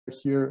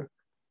here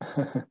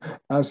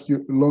ask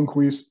you long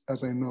quiz,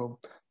 as I know.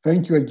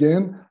 Thank you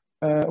again.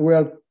 We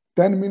are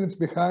 10 minutes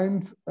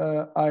behind.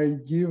 I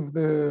give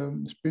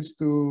the speech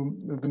to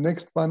the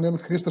next panel.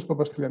 Christos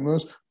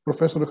Papastylianos,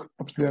 Professor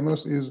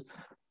Papastylianos is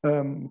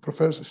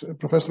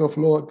Professor of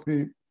Law at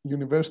the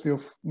University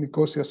of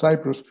Nicosia,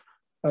 Cyprus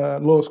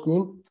Law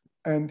School,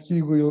 and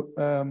he will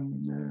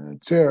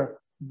chair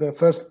the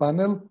first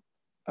panel.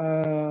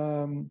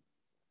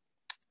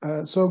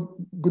 So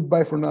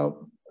goodbye for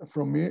now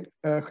from me.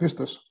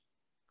 Christos.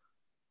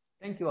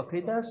 Thank you,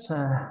 Akritas.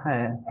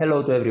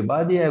 Hello to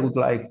everybody. I would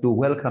like to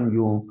welcome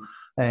you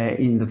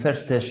in the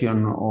first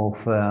session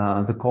of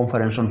the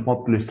Conference on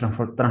Populist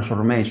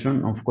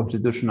Transformation of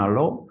Constitutional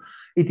Law.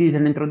 It is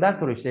an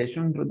introductory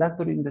session,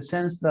 introductory in the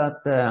sense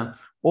that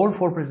all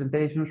four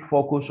presentations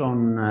focus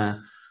on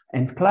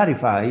and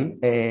clarify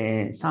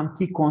some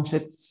key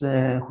concepts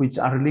which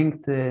are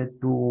linked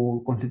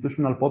to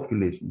constitutional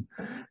populism.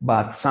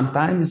 But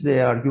sometimes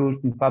they are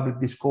used in public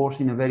discourse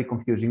in a very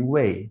confusing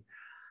way.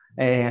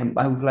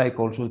 I would like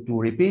also to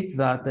repeat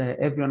that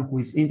everyone who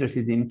is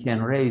interested in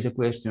can raise a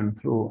question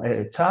through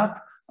a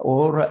chat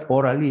or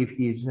orally if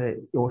he is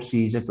or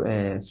she is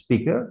a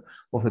speaker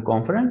of the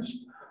conference.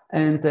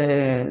 And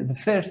the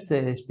first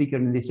speaker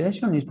in this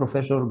session is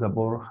Professor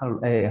Gábor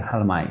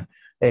Halmai.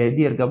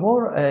 Dear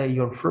Gábor,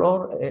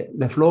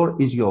 the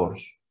floor is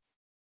yours.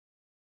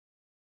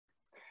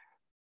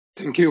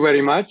 Thank you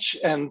very much,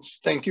 and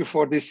thank you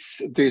for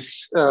this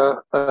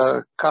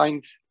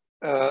kind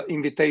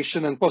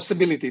invitation and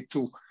possibility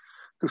to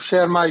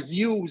share my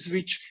views,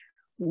 which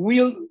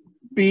will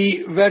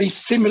be very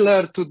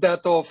similar to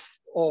that of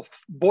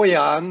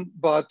Boyan,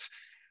 but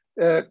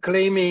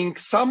claiming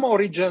some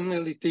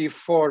originality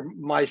for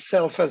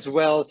myself as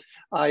well.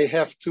 I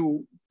have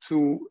to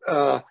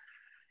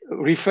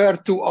refer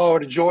to our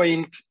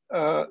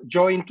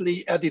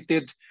jointly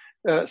edited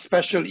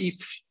special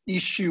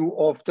issue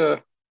of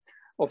the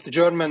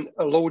German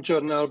Law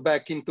Journal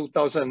back in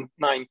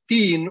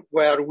 2019,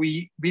 where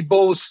we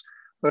both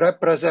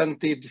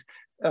represented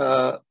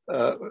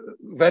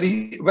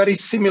very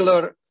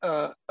similar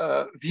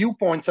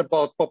viewpoints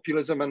about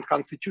populism and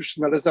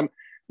constitutionalism,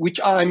 which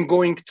I'm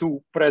going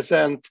to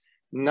present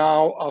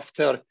now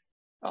after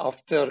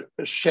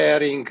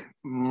sharing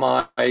my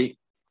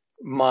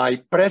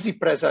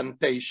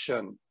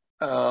presentation.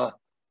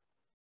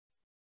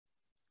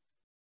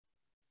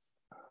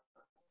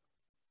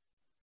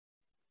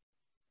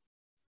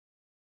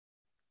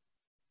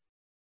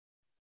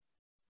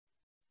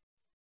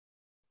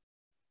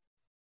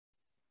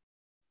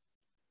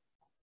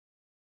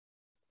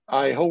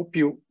 I hope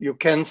you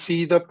can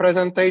see the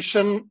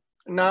presentation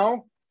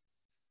now.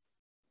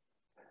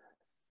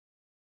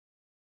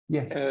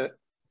 Yes,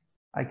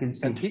 I can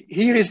see. And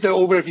here is the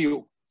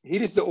overview.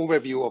 Here is the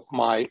overview of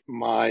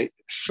my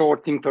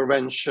short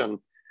intervention.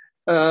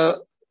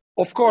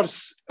 Of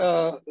course,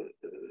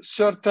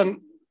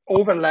 certain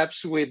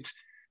overlaps with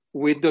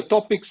the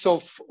topics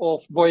of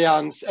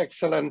Boyan's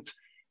excellent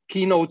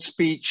keynote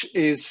speech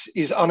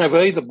is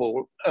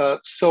unavoidable.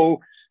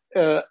 So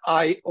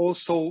I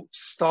also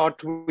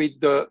start with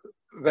the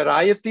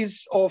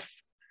varieties of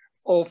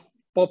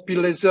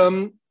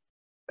populism,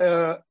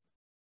 the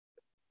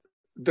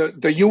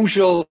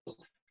usual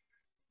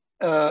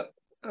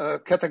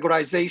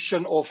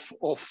categorization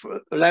of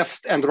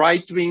left and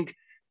right-wing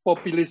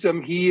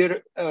populism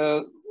here.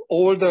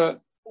 All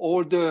the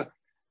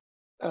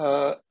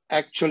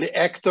actually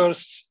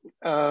actors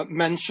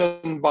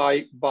mentioned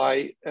by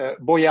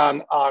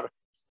Boyan are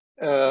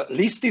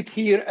listed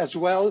here as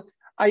well.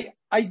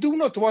 I do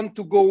not want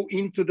to go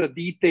into the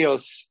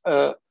details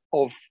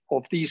of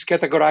these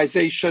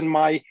categorization.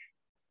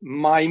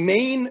 My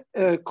main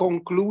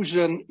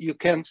conclusion you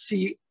can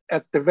see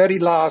at the very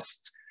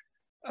last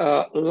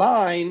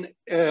line,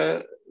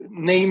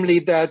 namely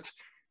that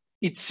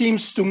it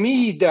seems to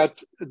me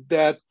that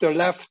the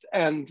left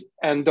and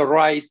the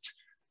right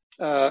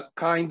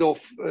kind of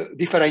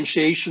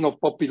differentiation of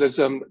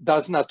populism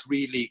does not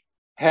really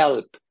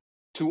help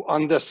to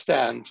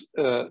understand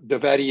the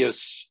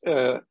various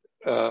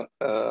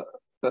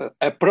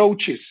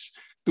approaches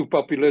to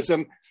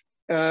populism,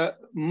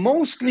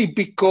 mostly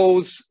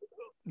because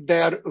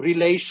their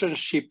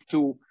relationship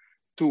to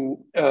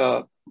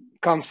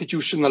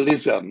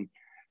constitutionalism.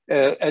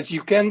 As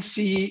you can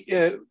see,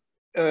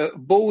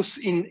 both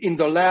in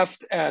the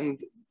left and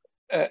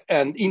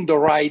in the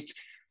right,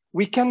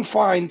 we can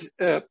find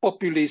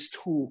populists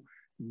who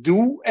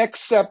do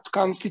accept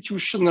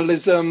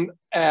constitutionalism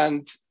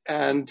and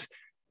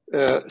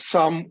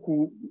some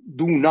who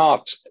do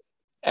not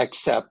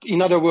accept.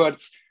 In other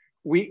words,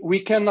 we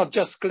cannot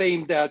just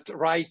claim that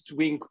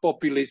right-wing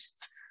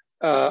populists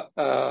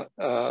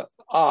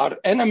are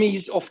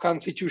enemies of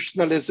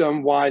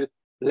constitutionalism, while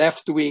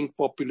left-wing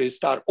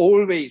populists are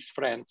always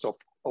friends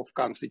of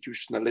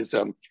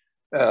constitutionalism.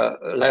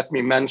 Let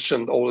me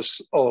mention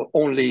also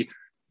only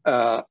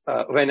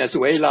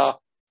Venezuela.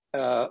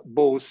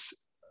 Both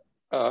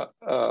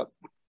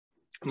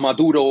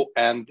Maduro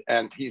and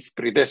his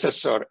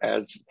predecessor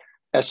as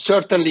as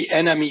certainly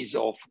enemies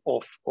of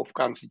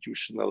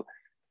constitutional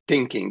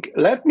thinking.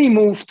 Let me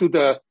move to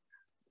the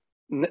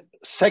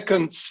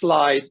second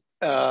slide.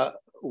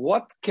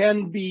 What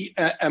can be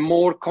a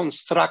more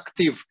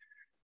constructive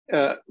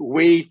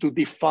way to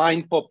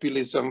define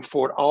populism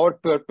for our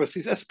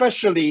purposes,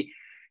 especially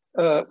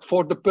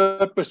for the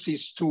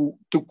purposes to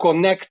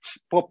connect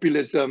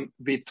populism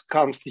with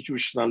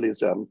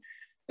constitutionalism?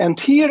 And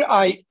here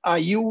I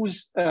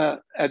use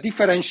a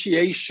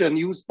differentiation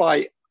used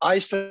by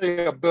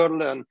Isaiah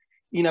Berlin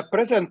in a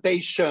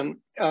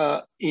presentation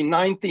in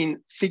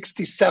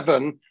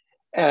 1967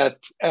 at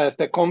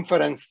a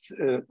conference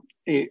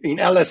in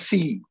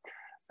LSE.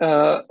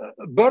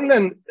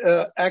 Berlin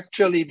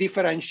actually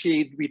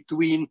differentiated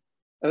between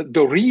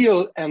the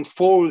real and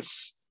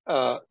false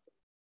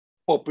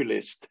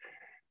populist,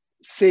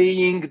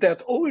 saying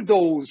that all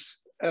those,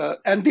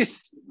 and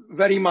this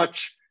very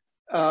much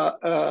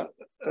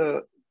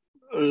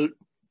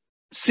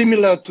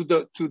similar to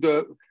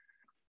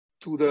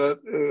the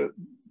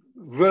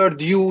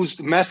word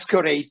used,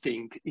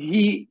 masquerading.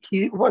 He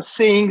was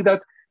saying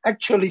that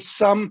actually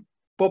some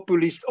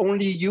populists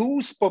only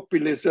use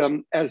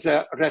populism as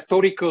a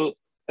rhetorical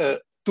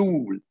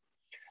tool,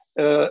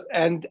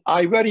 and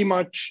I very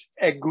much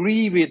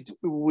agree with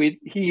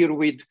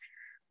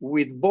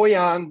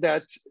Boyan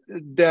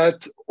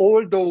that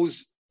all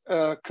those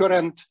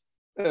current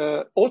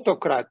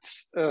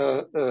autocrats,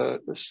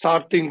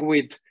 starting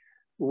with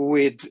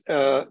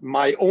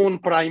my own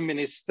prime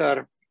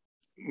minister,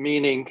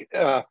 meaning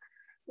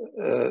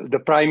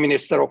the prime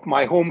minister of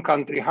my home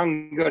country,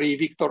 Hungary,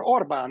 Viktor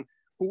Orban,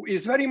 who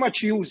is very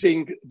much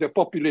using the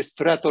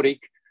populist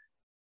rhetoric,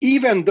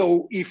 even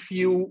though if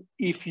you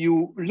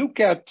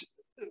look at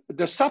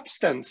the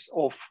substance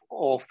of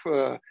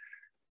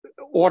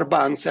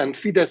Orban's and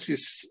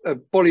Fidesz's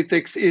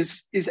politics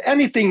is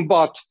anything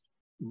but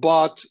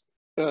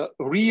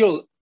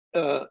real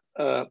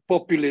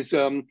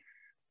populism,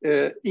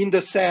 in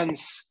the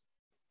sense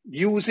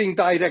using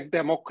direct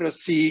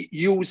democracy,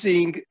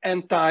 using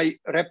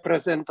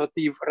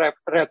anti-representative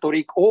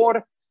rhetoric,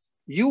 or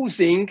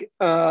using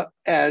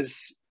as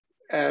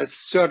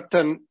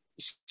certain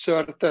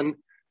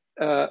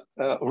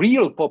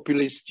real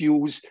populists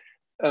use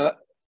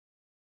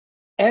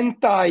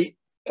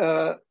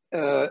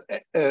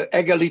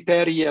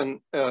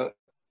anti-egalitarian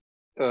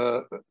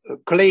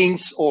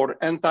claims or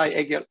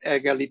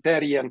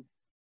anti-egalitarian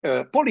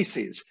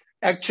policies.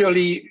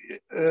 Actually,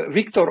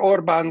 Viktor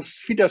Orban's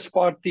Fidesz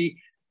party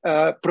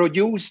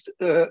produced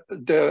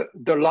the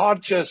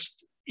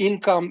largest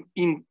income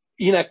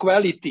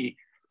inequality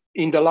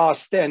in the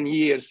last 10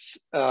 years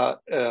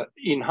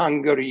in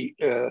Hungary,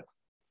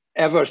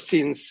 ever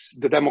since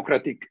the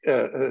democratic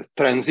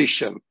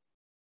transition.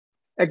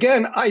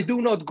 Again, I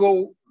do not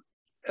go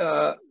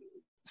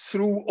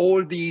through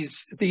all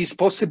these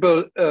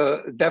possible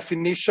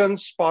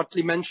definitions,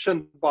 partly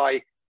mentioned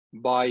by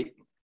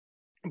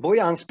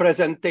Boyan's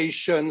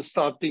presentation,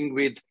 starting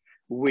with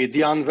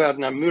Jan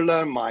Werner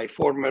Müller, my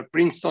former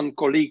Princeton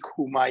colleague,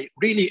 whom I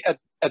really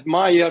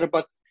admire.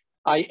 But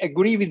I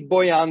agree with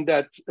Boyan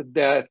that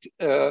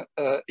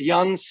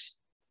Jan's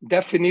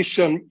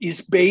definition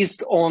is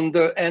based on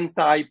the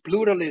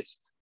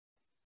anti-pluralist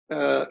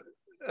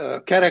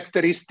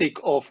characteristic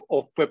of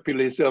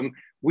populism,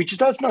 which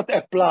does not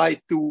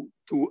apply to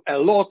a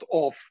lot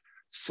of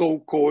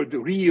so-called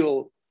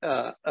real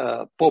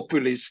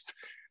populist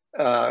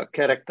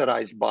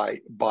characterized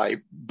by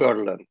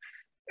Berlin.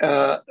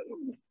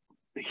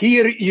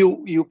 Here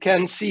you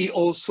can see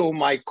also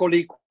my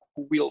colleague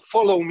who will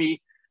follow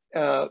me,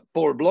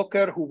 Paul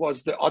Blokker, who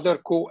was the other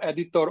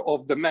co-editor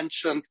of the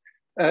mentioned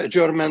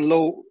German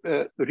Law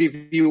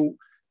Review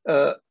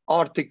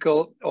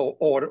article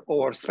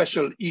or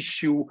special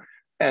issue,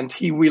 and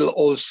he will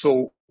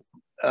also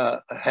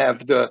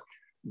have the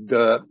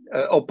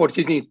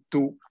opportunity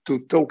to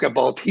talk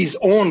about his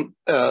own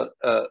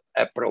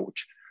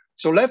approach.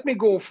 So let me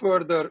go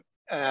further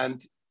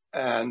and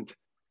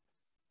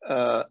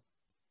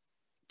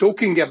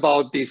talking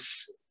about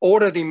this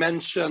already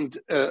mentioned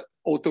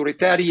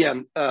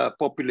authoritarian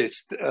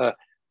populist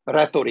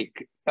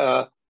rhetoric.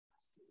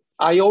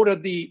 I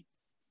already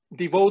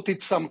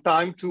devoted some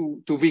time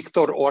to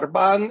Viktor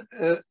Orban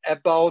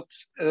about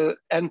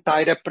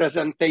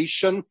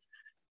anti-representation.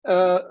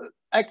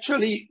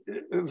 Actually,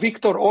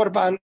 Viktor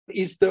Orban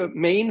is the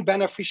main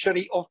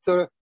beneficiary of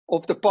the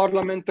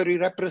parliamentary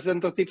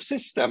representative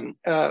system,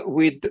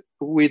 with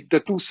the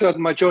 2/3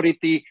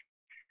 majority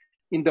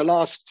in the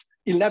last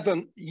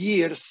 11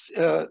 years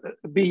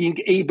being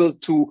able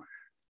to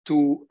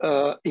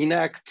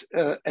enact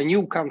a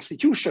new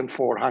constitution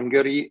for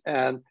Hungary,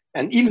 and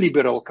an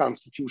illiberal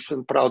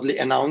constitution proudly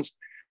announced,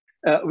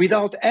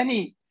 without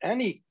any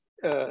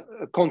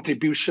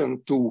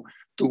contribution to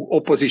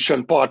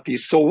opposition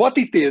parties. So what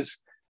it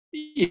is,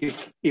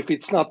 if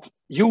it's not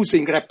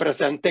using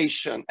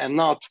representation and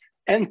not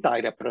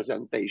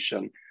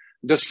anti-representation,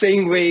 the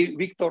same way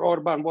Viktor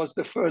Orban was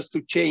the first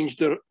to change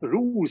the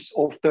rules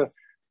of the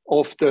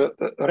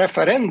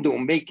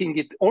referendum, making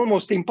it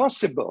almost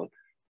impossible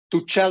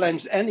to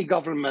challenge any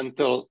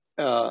governmental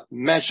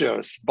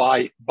measures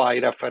by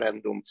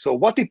referendum. So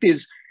what it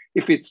is,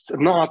 if it's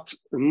not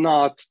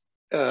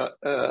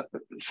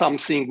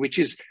something which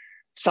is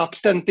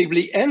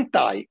substantively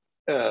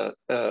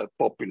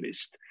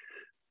anti-populist.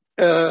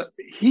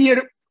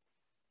 Here,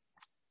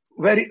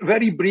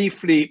 very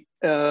briefly,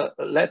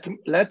 let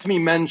me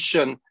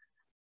mention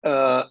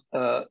the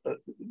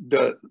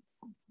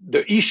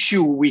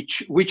issue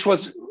which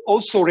was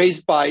also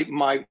raised by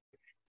my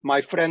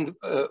friend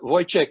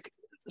Wojciech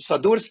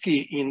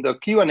Sadurski in the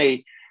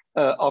Q&A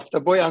after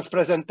Bojan's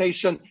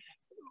presentation.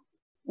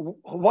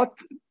 What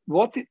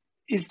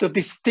is the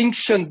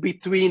distinction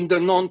between the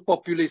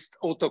non-populist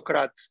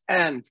autocrats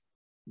and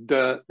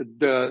the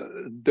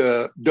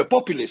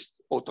populist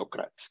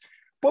autocrats?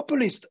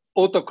 Populist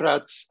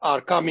autocrats are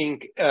coming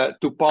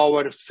to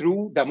power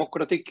through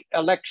democratic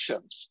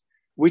elections,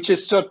 which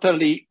is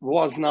certainly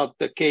was not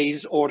the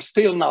case, or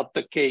still not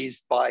the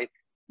case by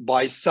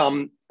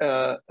some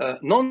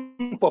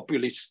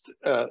non-populist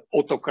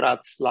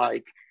autocrats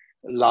like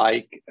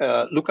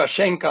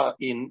Lukashenko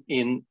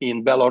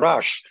in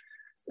Belarus.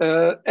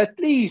 At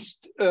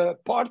least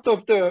part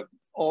of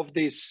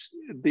this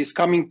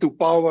coming to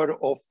power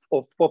of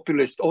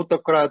populist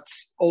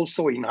autocrats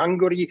also in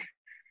Hungary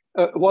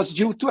was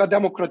due to a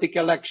democratic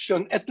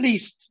election. At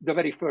least the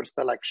very first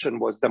election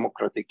was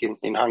democratic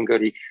in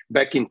Hungary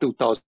back in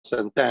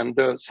 2010.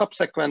 The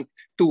subsequent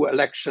two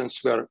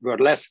elections were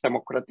less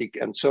democratic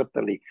and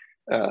certainly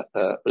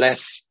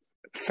less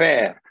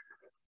fair.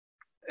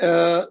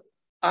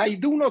 I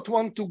do not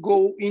want to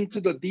go into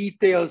the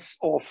details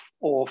of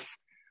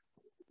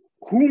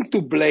whom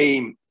to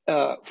blame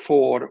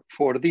for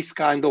this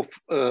kind of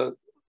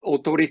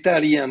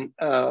authoritarian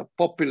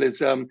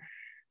populism.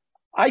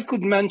 I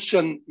could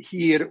mention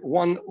here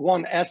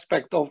one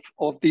aspect of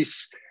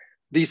this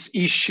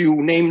issue,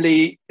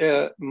 namely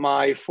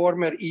my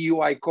former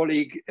EUI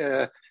colleague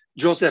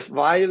Joseph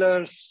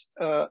Weiler's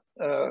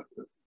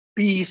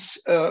piece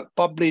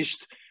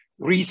published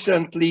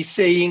recently,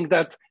 saying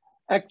that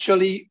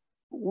actually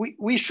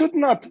we should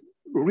not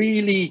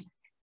really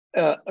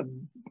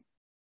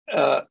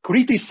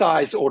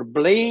criticize or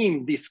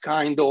blame this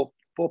kind of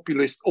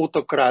populist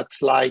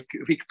autocrats like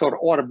Viktor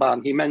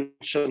Orban. He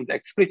mentioned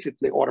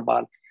explicitly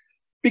Orban,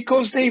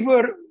 because they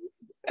were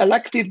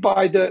elected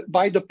by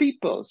the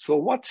people. So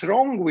what's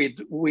wrong with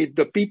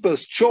the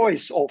people's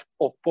choice of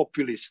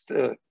populist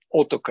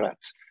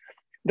autocrats?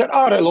 There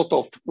are a lot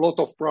of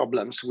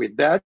problems with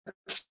that.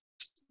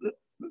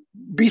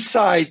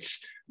 Besides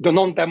the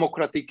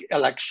non-democratic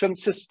election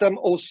system,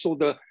 also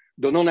the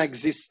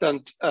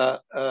non-existent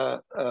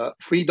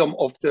freedom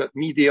of the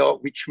media,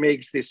 which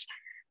makes this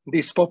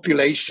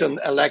population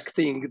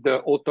electing the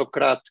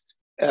autocrat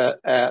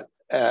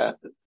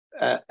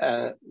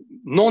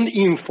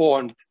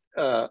non-informed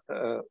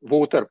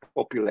voter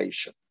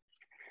population.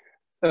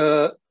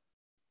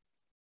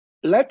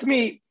 Let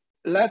me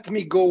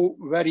go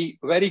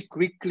very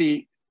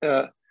quickly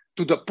to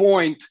the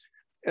point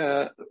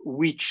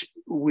which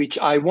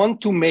I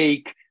want to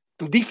make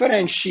to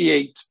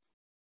differentiate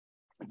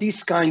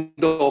this kind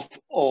of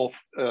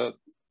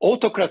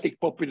autocratic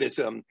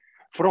populism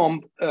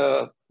from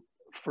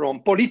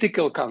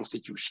political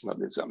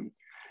constitutionalism.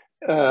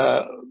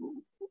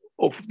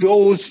 Of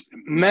those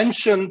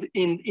mentioned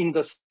in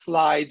the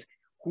slide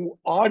who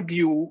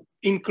argue,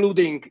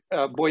 including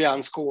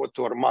Bojan's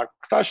co-author Mark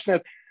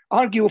Tashnet,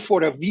 argue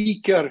for a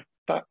weaker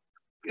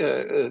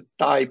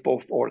type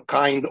of or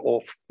kind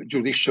of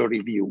judicial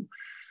review.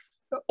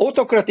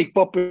 Autocratic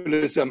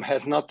populism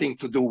has nothing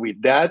to do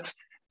with that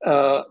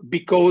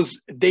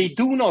because they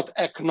do not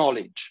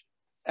acknowledge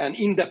an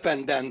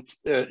independent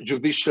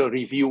judicial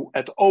review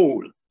at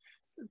all.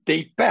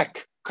 They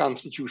pack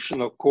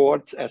constitutional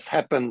courts, as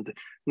happened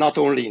not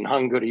only in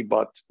Hungary,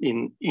 but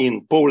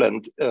in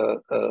Poland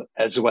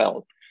as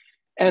well.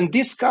 And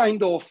this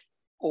kind of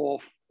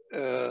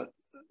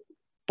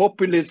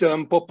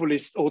populism,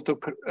 populist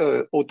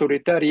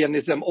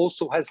authoritarianism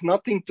also has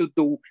nothing to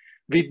do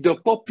with the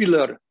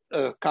popular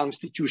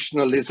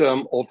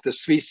constitutionalism of the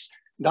Swiss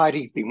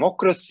direct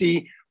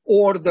democracy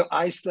or the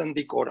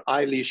Icelandic or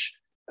Irish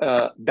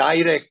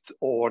direct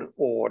or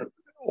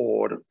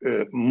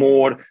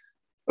more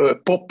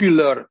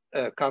popular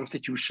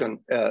constitution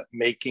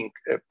making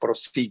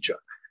procedure.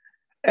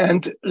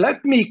 And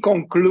let me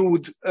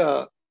conclude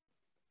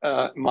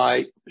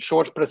my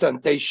short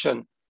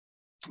presentation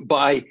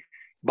by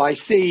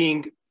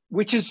saying,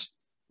 which is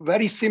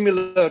very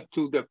similar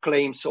to the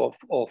claims of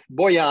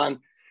Bojan,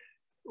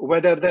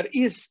 whether there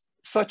is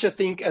such a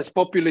thing as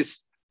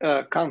populist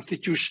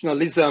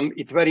constitutionalism,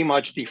 it very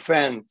much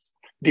depends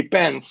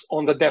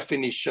on the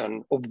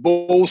definition of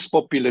both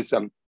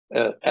populism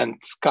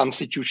and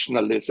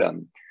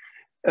constitutionalism.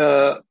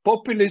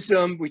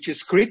 Populism, which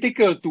is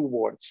critical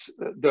towards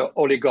the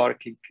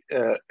oligarchic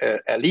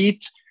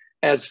elite,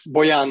 as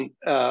Bojan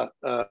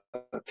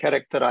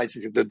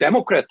characterizes the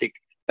democratic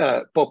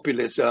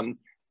populism,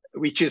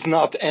 which is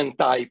not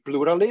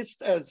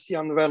anti-pluralist, as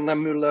Jan Werner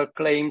Müller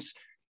claims,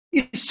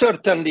 is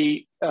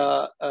certainly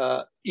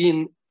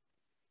in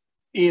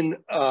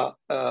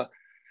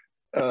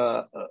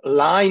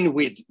line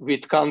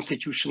with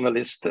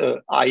constitutionalist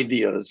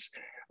ideas,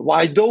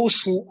 while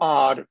those who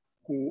are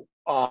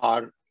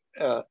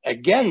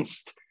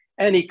against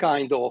any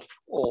kind of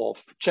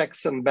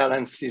checks and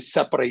balances,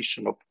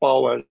 separation of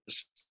powers,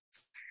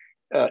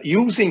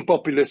 using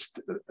populist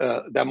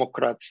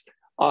democrats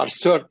are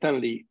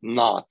certainly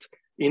not.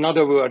 In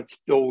other words,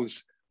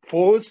 those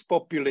false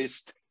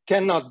populists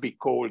cannot be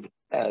called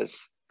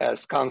as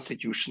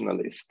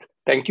constitutionalist.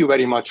 Thank you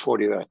very much for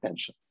your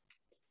attention.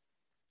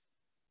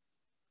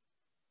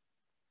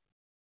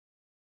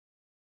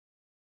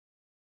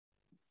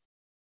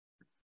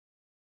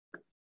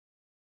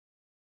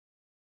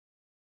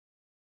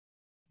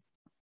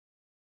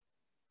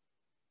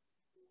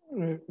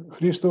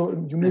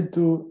 Christos, you need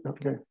to,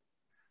 okay.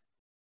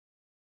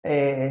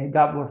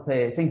 Gábor,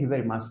 thank you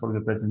very much for the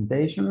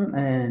presentation.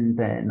 And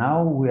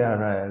now we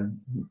are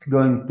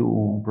going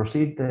to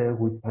proceed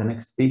with the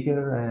next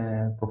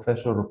speaker,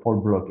 Professor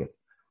Paul Blokker.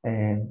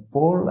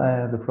 Paul,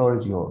 the floor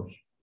is yours.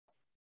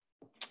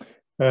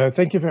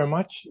 Thank you very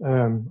much.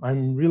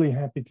 I'm really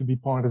happy to be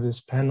part of this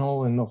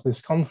panel and of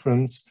this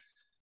conference.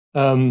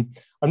 I'm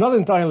not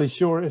entirely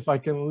sure if I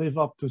can live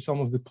up to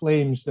some of the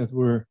claims that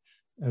were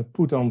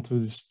put onto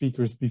the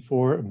speakers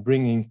before,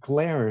 bringing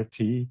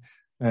clarity.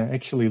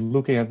 Actually,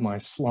 looking at my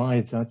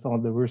slides, I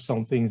thought there were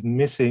some things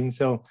missing,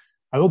 so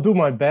I will do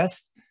my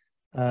best.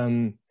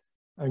 I'm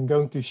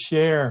going to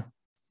share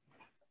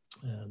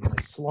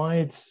my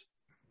slides.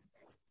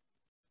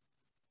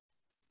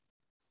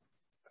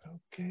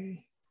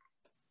 Okay.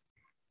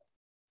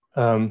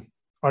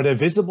 Are they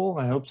visible?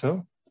 I hope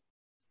so.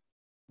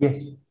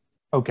 Yes.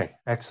 Okay,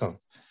 excellent.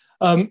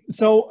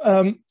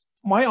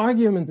 My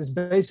argument is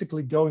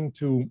basically going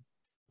to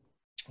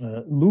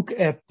look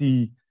at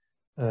the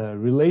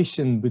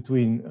relation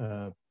between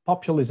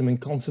populism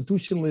and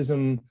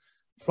constitutionalism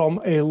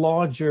from a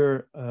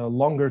larger,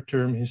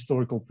 longer-term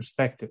historical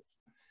perspective.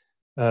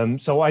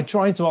 So I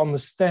try to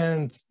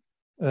understand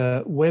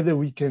whether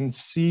we can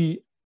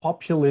see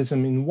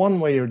populism in one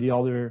way or the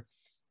other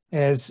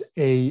as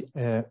a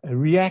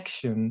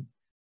reaction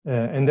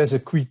and as a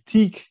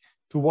critique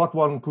to what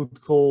one could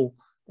call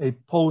a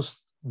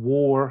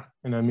post-war,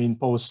 and I mean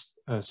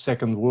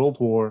post-Second World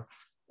War,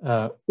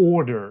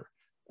 order.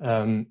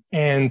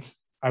 And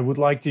I would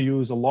like to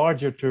use a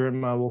larger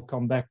term, I will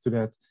come back to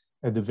that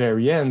at the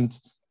very end,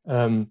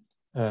 an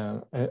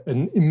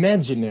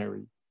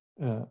imaginary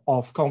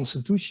of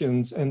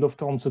constitutions and of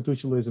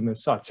constitutionalism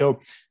as such. So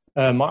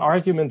my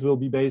argument will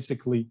be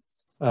basically,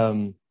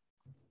 I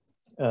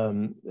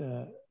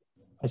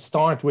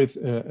start with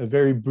a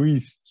very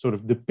brief sort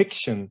of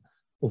depiction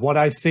of what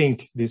I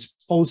think this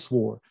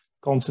post-war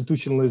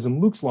constitutionalism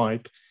looks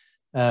like.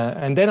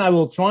 And then I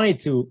will try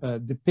to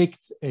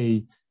depict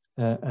a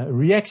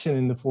reaction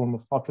in the form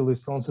of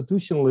populist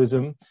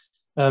constitutionalism.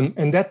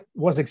 And that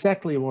was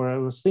exactly what I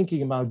was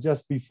thinking about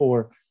just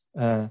before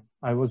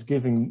I was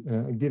given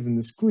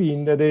the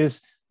screen. That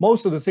is,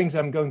 most of the things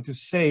I'm going to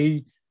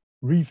say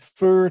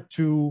refer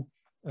to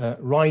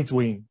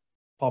right-wing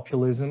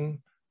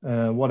populism,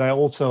 what I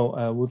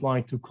also would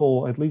like to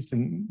call, at least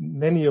in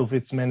many of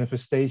its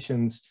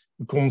manifestations,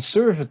 a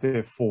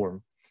conservative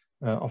form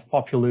of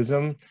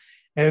populism.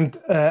 And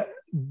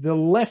the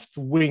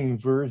left-wing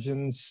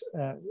versions,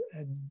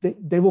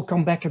 they will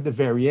come back at the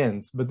very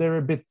end, but they're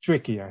a bit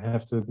tricky, I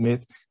have to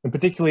admit. And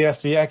particularly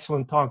after the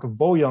excellent talk of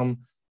Bojan,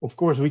 of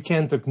course, we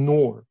can't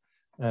ignore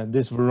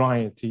this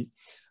variety.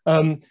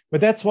 But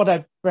that's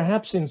what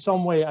perhaps in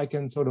some way I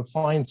can sort of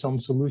find some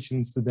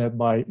solutions to that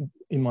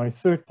in my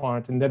third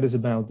part, and that is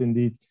about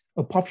indeed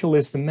a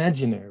populist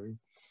imaginary,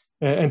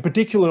 in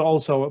particular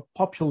also a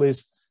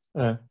populist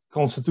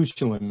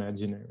constitutional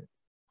imaginary.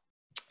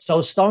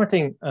 So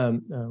starting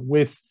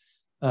with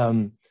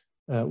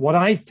what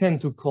I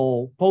tend to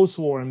call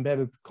post-war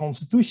embedded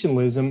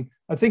constitutionalism,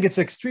 I think it's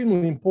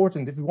extremely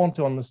important if we want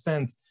to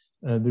understand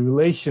the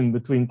relation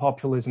between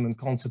populism and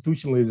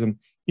constitutionalism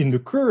in the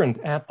current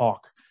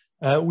epoch.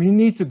 We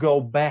need to go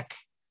back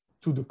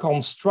to the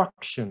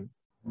construction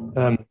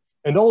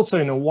and also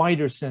in a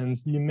wider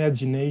sense, the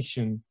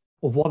imagination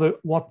of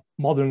what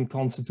modern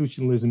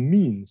constitutionalism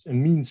means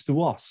and means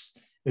to us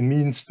and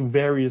means to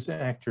various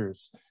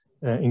actors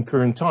in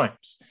current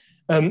times.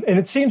 And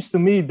it seems to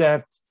me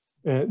that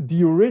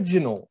the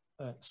original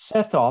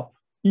setup,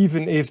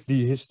 even if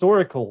the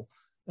historical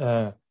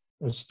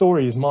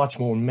story is much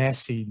more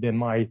messy than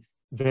my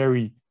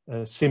very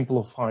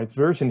simplified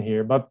version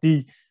here, but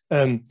the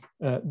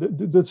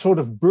sort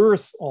of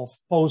birth of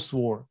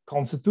post-war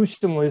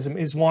constitutionalism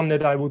is one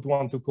that I would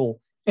want to call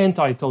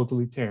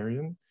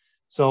anti-totalitarian.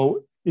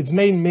 So its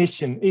main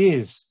mission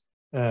is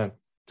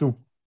to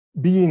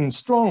be in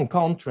strong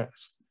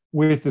contrast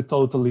with the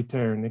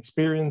totalitarian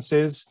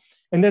experiences.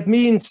 And that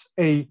means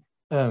a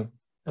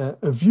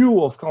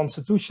view of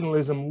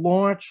constitutionalism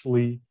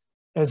largely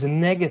as a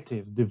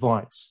negative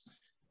device,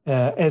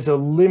 as a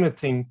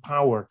limiting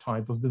power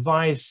type of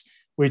device,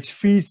 which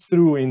feeds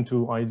through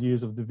into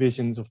ideas of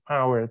divisions of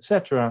power,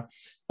 etc.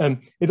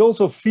 It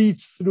also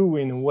feeds through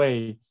in a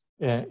way,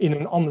 in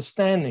an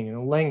understanding, in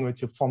a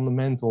language of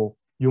fundamental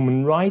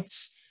human rights,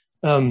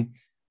 and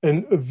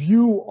a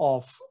view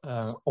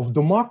of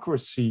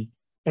democracy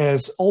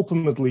as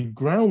ultimately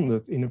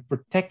grounded in a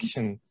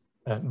protection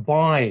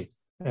by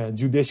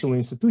judicial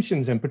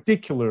institutions, in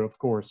particular, of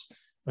course,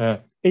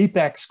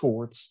 apex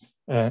courts,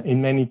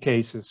 in many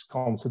cases,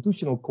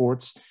 constitutional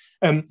courts.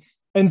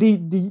 And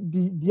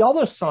the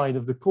other side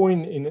of the coin,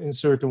 in a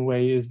certain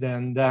way, is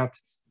then that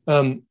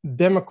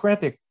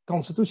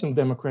constitutional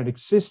democratic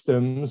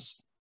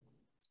systems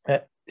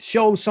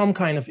show some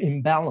kind of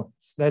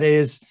imbalance. That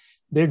is,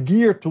 they're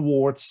geared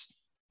towards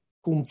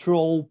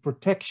control,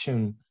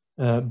 protection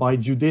by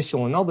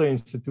judicial and other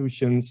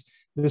institutions,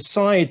 the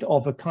side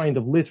of a kind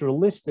of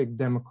literalistic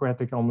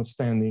democratic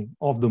understanding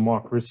of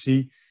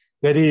democracy.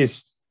 That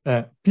is,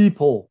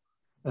 people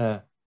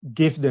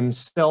give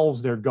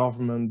themselves, their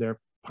government, their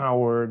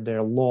power,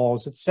 their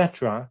laws,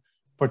 etc.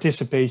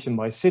 Participation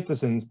by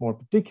citizens, more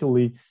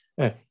particularly,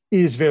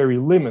 is very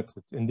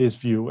limited in this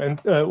view. And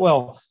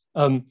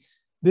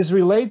this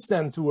relates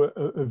then to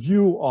a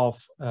view of,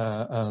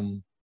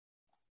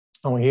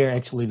 oh, here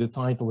actually the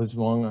title is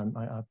wrong,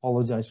 I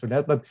apologize for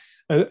that, but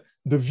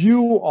the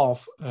view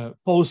of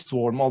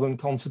post-war modern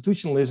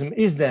constitutionalism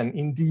is then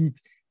indeed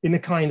in a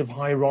kind of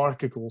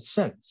hierarchical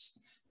sense.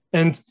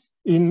 And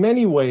in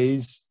many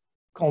ways,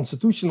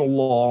 constitutional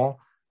law,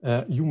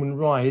 human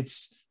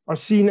rights are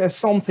seen as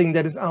something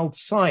that is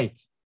outside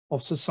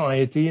of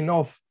society and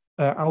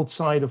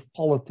outside of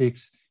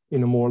politics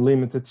in a more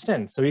limited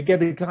sense. So you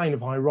get a kind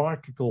of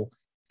hierarchical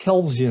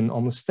Kelsian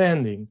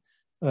understanding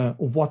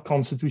of what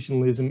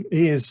constitutionalism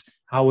is,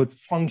 how it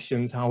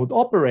functions, how it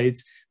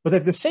operates. But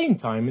at the same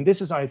time, and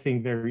this is, I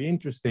think, very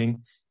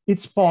interesting,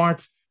 it's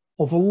part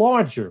of a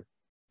larger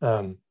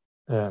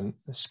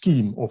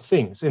scheme of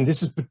things. And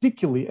this is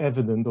particularly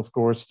evident, of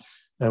course,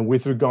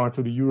 with regard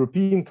to the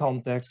European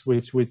context,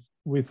 with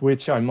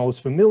which I'm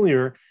most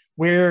familiar,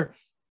 where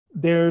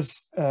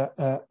there's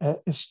a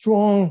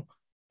strong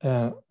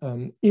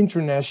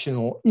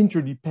international,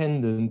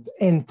 interdependent,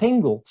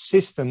 entangled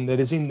system that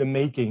is in the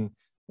making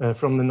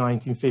from the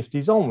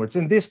 1950s onwards.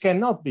 And this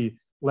cannot be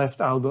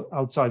left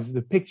outside of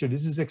the picture.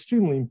 This is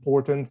extremely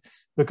important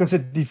because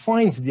it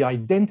defines the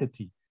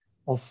identity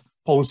of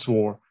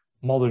post-war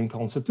modern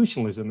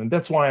constitutionalism. And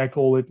that's why I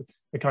call it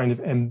a kind of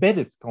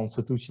embedded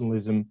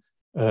constitutionalism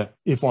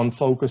if one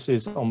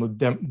focuses on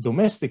the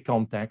domestic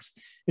context.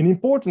 An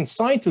important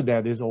side to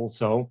that is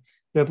also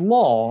that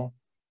law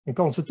and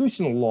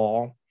constitutional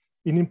law,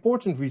 in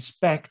important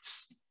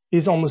respects,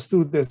 is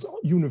understood as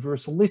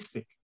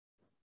universalistic,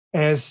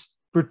 as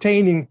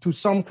pertaining to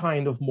some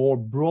kind of more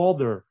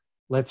broader,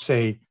 let's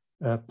say,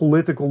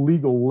 political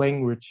legal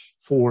language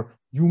for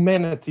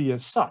humanity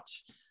as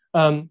such.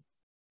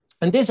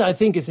 And this, I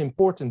think, is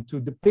important to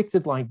depict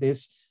it like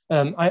this.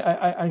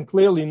 I'm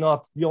clearly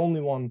not the only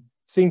one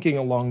thinking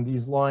along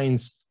these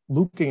lines,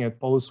 looking at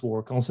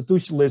post-war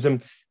constitutionalism.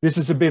 This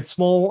is a bit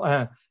small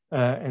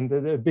and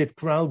a bit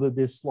crowded,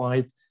 this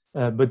slide,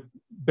 but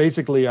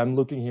basically I'm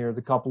looking here at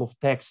a couple of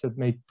texts that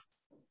make,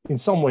 in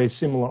some ways,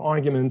 similar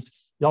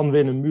arguments. Jan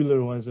Willem Müller,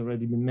 who has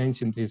already been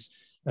mentioned, his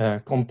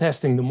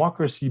Contesting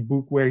Democracy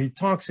book, where he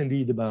talks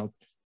indeed about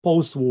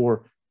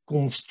post-war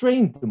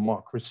constrained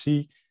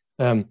democracy,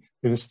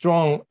 with a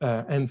strong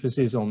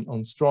emphasis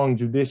on strong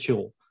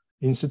judicial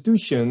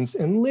institutions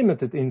and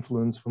limited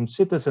influence from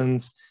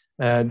citizens.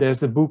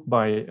 There's a book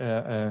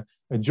by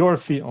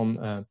Jorfi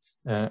on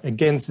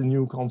Against the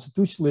New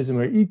Constitutionalism,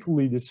 where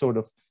equally this sort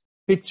of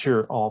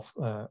picture of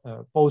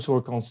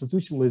post-war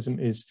constitutionalism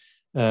is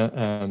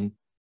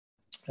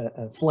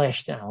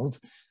fleshed out.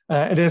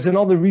 And there's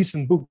another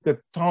recent book that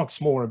talks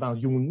more about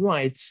human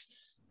rights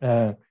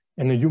and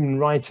a human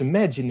rights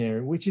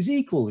imaginary, which is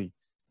equally,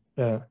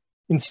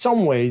 in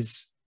some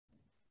ways,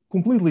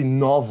 completely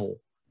novel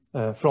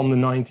from the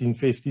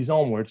 1950s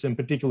onwards, in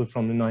particular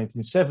from the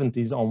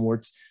 1970s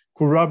onwards,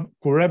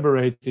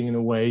 corroborating in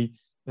a way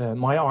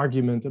my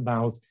argument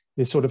about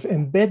this sort of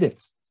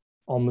embedded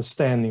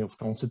understanding of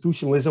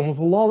constitutionalism, of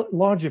a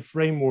larger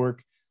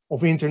framework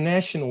of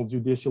international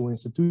judicial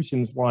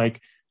institutions like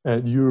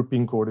the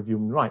European Court of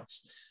Human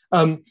Rights.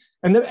 And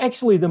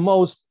actually the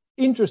most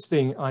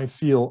interesting, I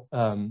feel,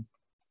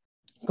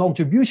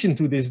 contribution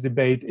to this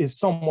debate is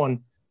someone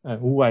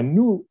who I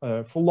knew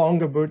for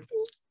longer, but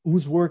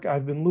whose work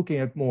I've been looking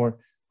at more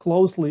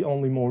closely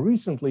only more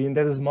recently, and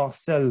that is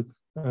Marcel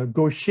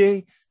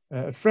Gauchet,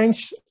 a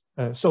French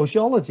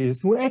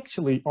sociologist, who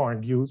actually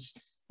argues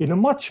in a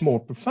much more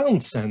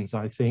profound sense,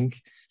 I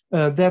think,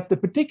 that the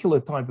particular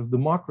type of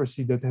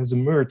democracy that has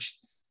emerged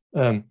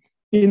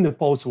in the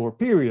post-war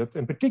period,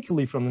 and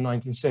particularly from the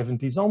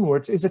 1970s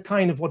onwards, is a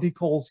kind of what he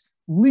calls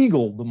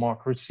legal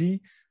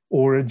democracy,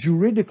 or a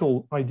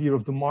juridical idea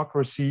of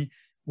democracy,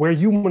 where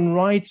human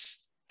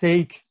rights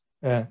take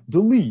the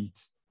lead.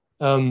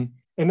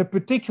 And a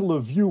particular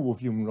view of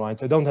human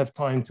rights, I don't have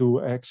time to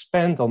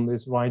expand on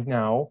this right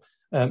now,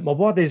 but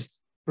what is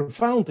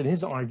profound in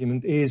his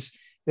argument is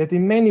that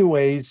in many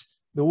ways,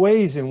 the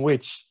ways in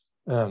which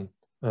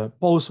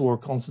post-war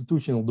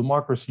constitutional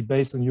democracy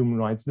based on human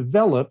rights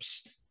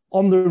develops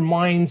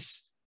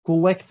undermines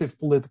collective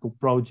political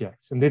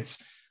projects. And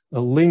this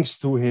links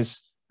to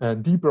his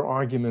deeper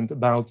argument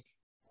about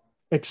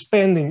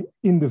expanding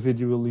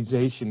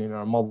individualization in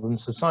our modern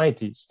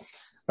societies.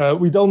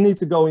 We don't need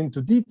to go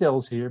into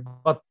details here,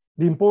 but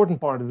the important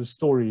part of the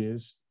story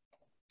is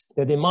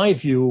that, in my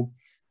view,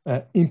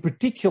 in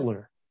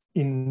particular,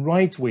 in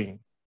right-wing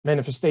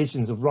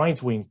manifestations of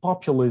right-wing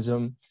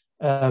populism,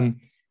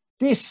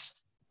 this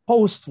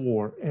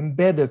post-war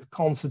embedded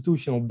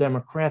constitutional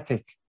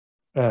democratic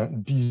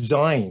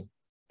design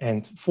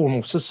and form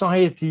of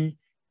society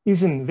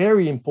is a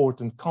very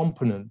important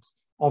component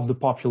of the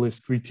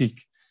populist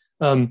critique.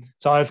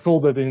 So I've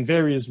called it in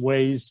various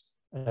ways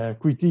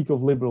critique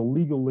of liberal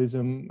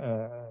legalism,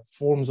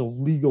 forms of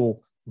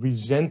legal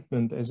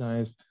resentment, as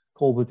I've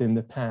called it in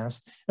the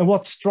past. And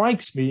what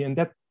strikes me, and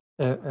that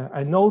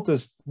I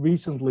noticed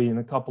recently in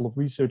a couple of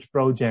research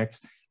projects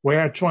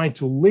where I tried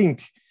to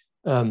link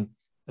the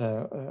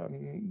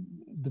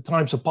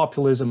types of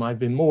populism I've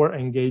been more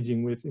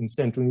engaging with in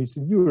Central and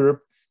Eastern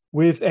Europe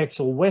with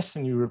actual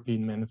Western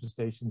European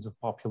manifestations of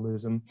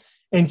populism.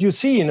 And you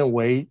see, in a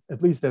way,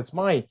 at least that's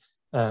my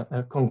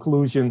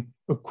conclusion,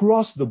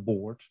 across the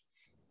board,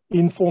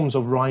 in forms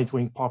of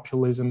right-wing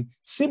populism,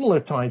 similar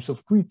types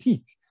of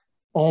critique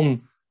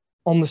on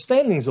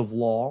understandings of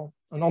law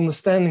and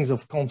understandings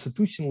of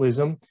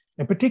constitutionalism,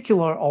 in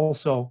particular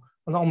also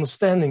on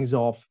understandings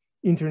of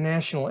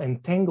international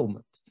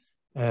entanglement.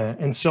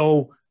 And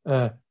so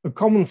a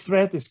common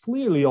thread is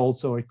clearly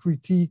also a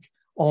critique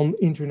on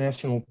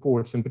international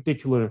courts, in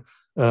particular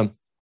the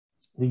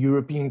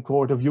European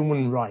Court of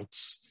Human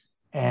Rights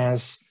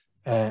as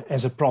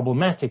a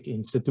problematic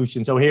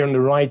institution. So here on the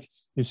right,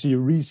 you see a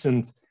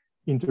recent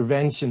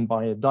intervention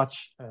by a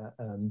Dutch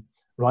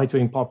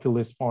right-wing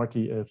populist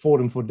party,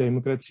 Forum for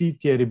Democratie.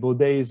 Thierry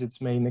Baudet is its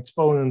main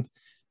exponent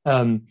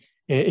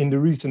in the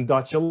recent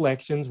Dutch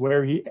elections,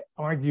 where he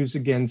argues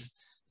against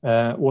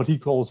what he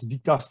calls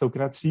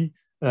dicastocratie,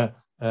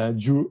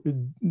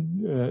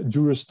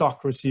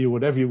 juristocracy, or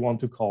whatever you want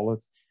to call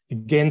it,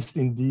 against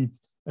indeed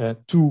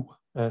too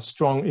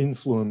strong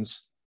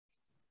influence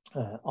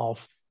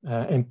of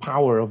and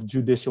power of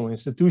judicial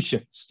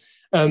institutions.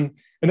 And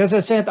as I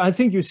said, I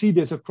think you see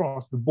this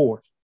across the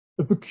board.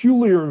 A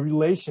peculiar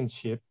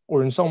relationship,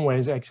 or in some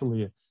ways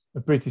actually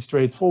a pretty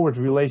straightforward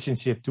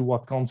relationship to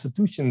what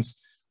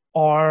constitutions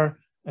are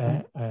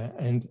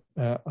and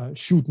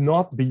should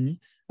not be.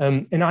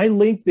 And I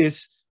link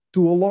this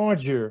to a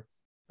larger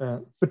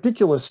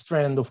particular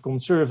strand of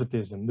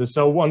conservatism.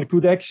 So one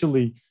could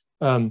actually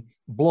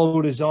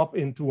blow this up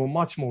into a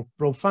much more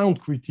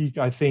profound critique,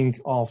 I think,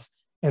 of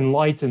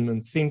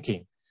Enlightenment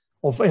thinking,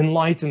 of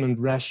Enlightenment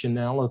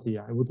rationality,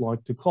 I would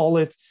like to call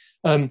it,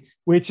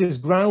 which is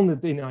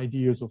grounded in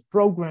ideas of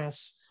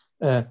progress,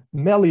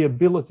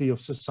 malleability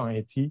of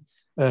society,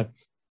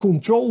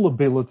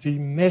 controllability,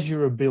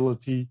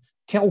 measurability,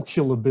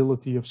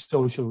 calculability of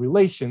social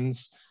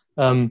relations.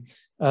 And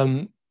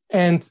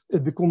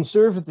the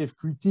conservative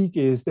critique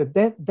is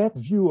that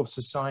view of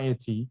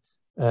society,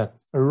 a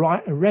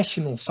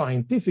rational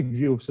scientific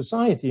view of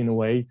society in a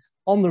way,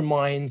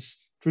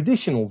 undermines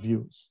traditional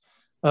views.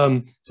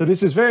 So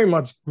this is very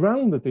much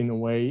grounded in a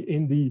way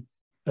in the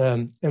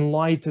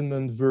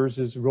Enlightenment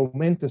versus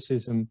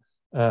Romanticism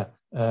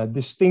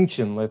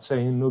distinction, let's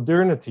say, in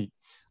modernity.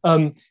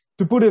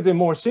 To put it in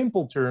more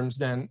simple terms,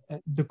 then,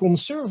 the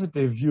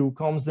conservative view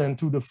comes then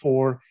to the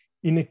fore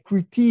in a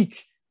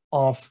critique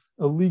of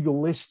a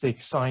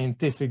legalistic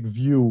scientific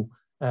view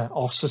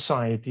of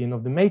society and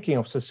of the making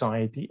of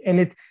society. And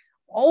it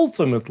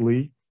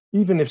ultimately,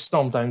 even if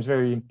sometimes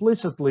very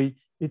implicitly,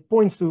 it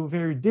points to a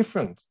very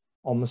different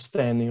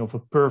understanding of a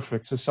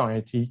perfect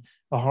society,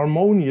 a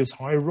harmonious,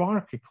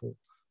 hierarchical,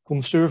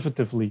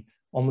 conservatively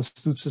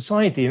understood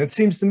society. And it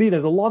seems to me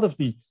that a lot of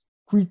the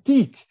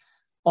critique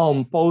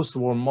on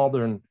post-war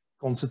modern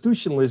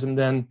constitutionalism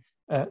then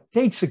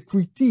takes a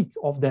critique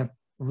of that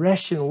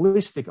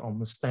rationalistic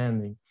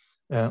understanding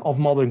of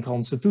modern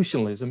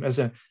constitutionalism as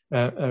a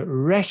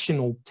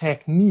rational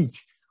technique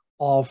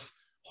of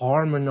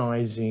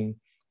harmonizing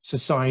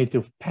society,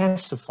 of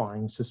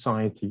pacifying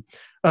society.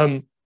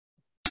 And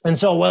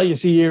so, well, you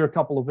see here a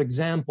couple of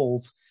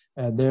examples.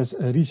 There's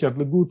Richard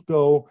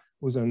Legutko,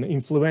 who's an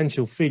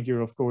influential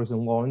figure, of course,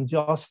 in law and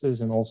justice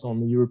and also on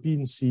the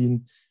European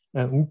scene,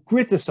 who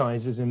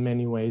criticizes in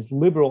many ways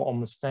liberal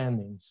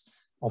understandings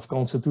of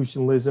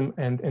constitutionalism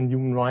and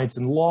human rights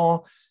and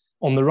law.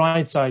 On the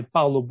right side,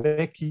 Paolo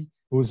Becchi,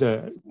 who's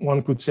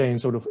one could say, a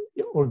sort of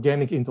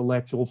organic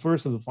intellectual,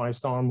 first of the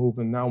Five-Star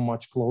Movement, now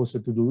much closer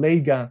to the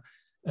Lega,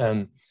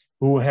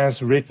 who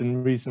has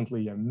written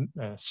recently a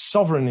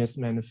sovereignist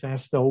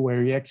manifesto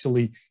where he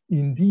actually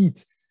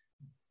indeed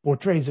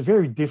portrays a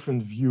very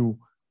different view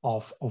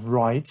of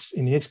rights.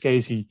 In his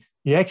case, he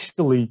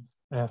actually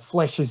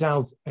fleshes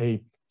out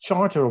a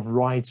charter of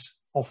rights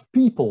of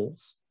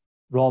peoples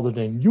rather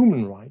than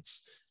human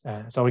rights.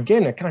 So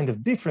again, a kind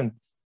of different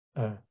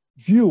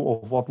view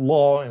of what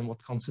law and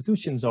what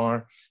constitutions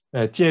are.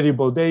 Thierry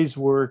Baudet's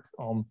work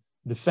on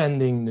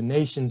defending the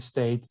nation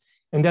state.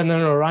 And then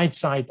on the right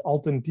side,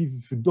 Alternative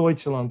für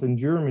Deutschland in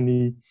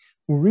Germany,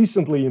 who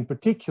recently in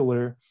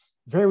particular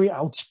very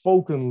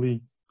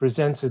outspokenly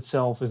presents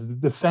itself as the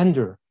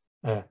defender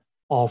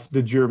of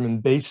the German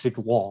basic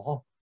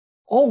law,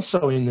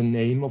 also in the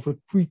name of a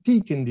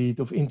critique indeed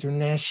of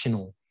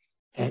international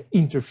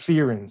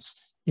interference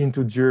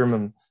into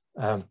German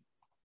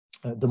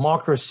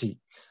democracy.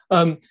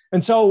 And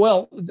so,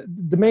 well,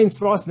 the main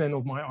thrust then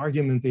of my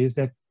argument is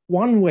that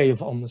one way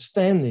of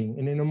understanding,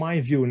 and in my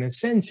view, an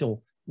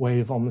essential way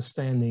of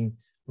understanding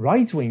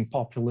right-wing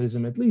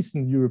populism, at least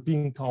in the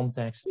European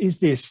context, is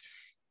this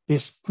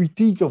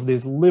critique of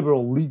this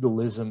liberal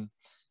legalism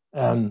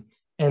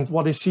and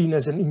what is seen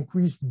as an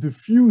increased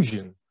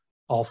diffusion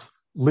of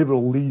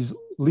liberal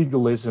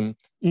legalism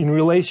in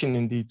relation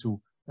indeed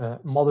to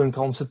modern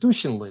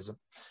constitutionalism,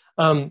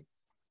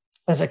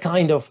 as a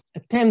kind of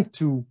attempt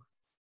to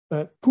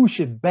push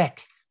it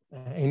back.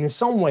 And in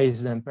some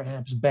ways then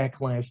perhaps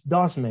backlash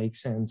does make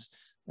sense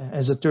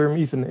as a term,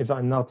 even if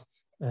I'm not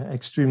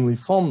extremely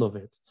fond of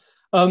it.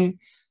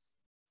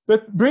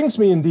 But brings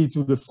me indeed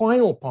to the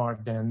final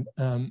part then.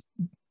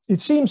 It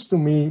seems to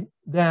me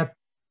that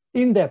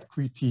in that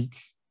critique,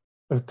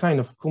 a kind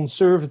of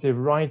conservative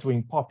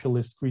right-wing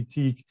populist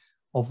critique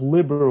of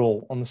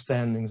liberal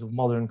understandings of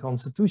modern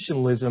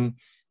constitutionalism,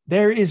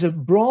 there is a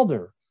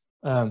broader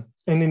and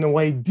in a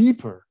way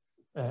deeper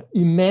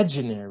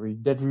imaginary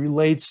that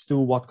relates to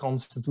what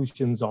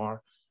constitutions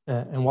are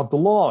and what the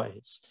law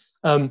is.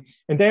 And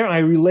there I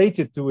relate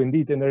it to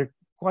indeed, and there are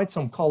quite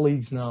some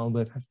colleagues now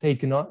that have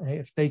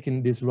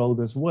taken this road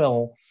as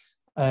well.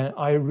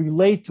 I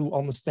relate to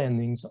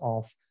understandings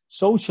of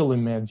social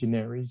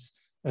imaginaries,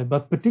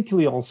 but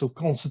particularly also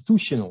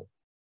constitutional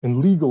and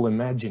legal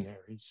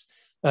imaginaries,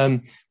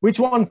 which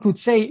one could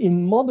say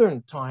in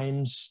modern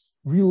times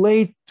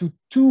relate to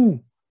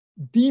two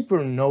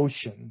deeper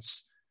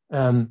notions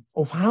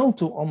of how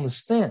to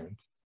understand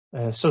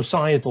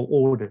societal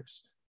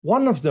orders.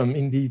 One of them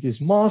indeed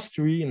is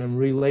mastery, and I'm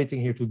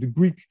relating here to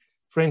the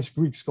French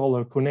Greek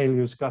scholar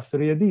Cornelius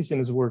Castoriadis in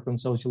his work on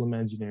social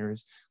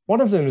imaginaries.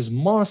 One of them is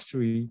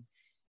mastery,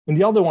 and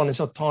the other one is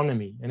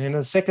autonomy. And in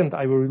a second,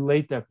 I will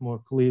relate that more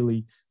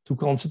clearly to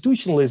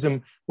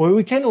constitutionalism, where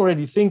we can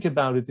already think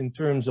about it in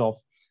terms of,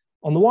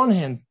 on the one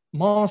hand,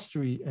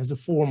 mastery as a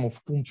form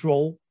of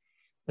control,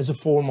 as a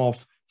form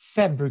of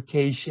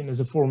fabrication, as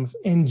a form of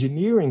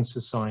engineering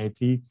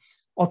society,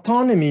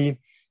 autonomy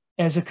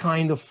as a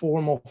kind of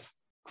form of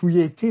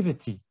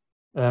creativity,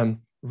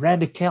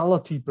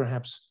 radicality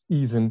perhaps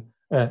even,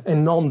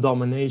 and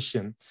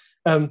non-domination.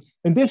 And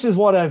this is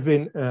what I've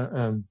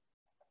been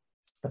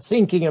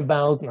thinking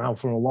about now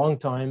for a long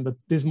time, but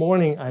this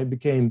morning I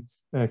became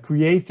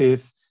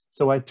creative,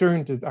 so I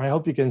turned it, I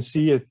hope you can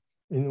see it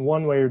in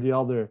one way or the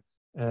other,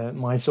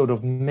 my sort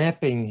of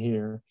mapping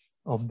here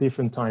of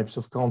different types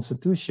of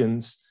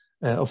constitutions,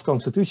 of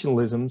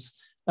constitutionalisms,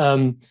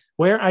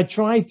 where I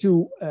try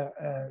to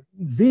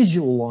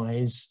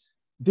visualize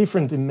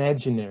different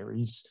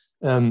imaginaries,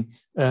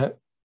 a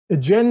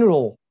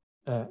general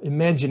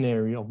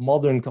imaginary of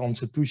modern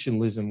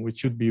constitutionalism, which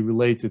should be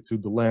related to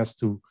the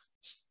last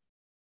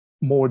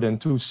more than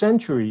 2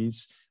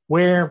 centuries,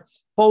 where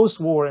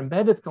post-war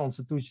embedded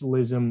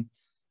constitutionalism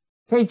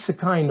takes a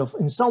kind of,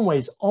 in some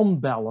ways,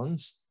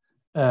 unbalanced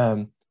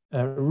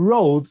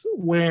road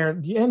where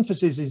the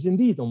emphasis is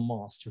indeed on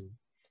mastery,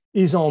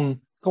 is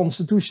on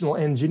constitutional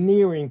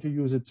engineering, to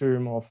use a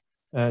term of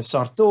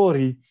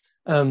Sartori,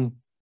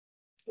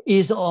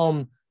 is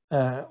on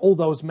all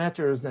those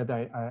matters that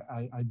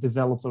I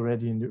developed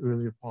already in the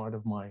earlier part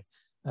of my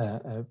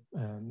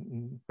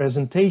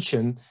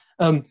presentation.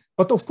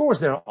 But of course,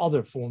 there are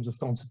other forms of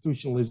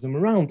constitutionalism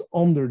around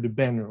under the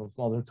banner of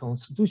modern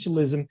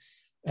constitutionalism,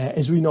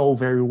 as we know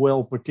very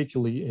well,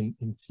 particularly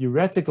in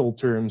theoretical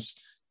terms,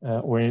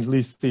 or in at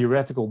least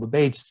theoretical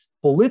debates,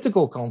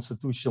 political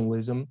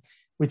constitutionalism,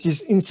 which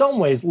is in some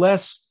ways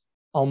less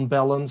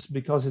unbalanced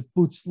because it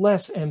puts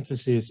less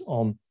emphasis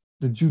on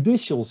the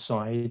judicial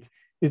side.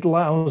 It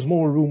allows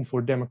more room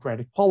for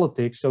democratic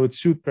politics, so it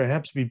should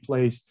perhaps be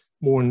placed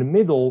more in the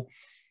middle.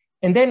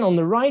 And then on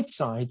the right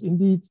side,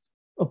 indeed,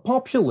 a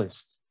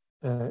populist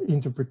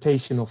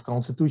interpretation of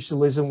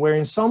constitutionalism, where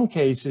in some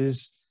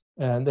cases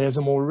there's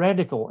a more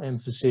radical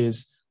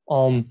emphasis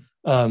on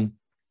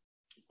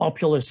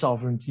popular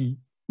sovereignty,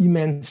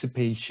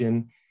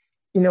 emancipation,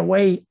 in a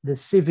way, the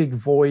civic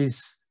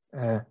voice,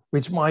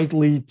 which might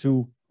lead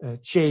to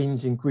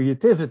change and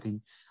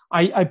creativity.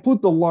 I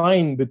put the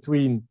line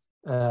between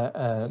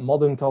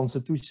modern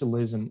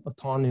constitutionalism,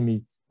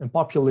 autonomy, and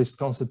populist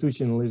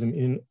constitutionalism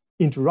in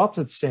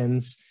interrupted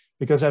sense,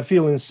 because I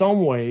feel in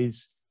some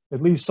ways,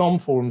 at least some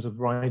forms of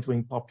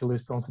right-wing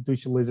populist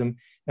constitutionalism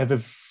have a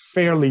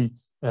fairly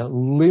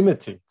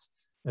limited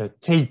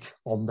take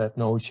on that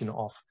notion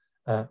of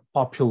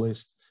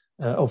populist,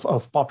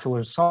 of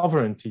popular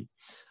sovereignty.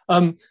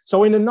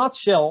 So in a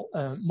nutshell,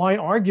 my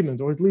argument,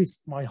 or at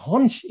least my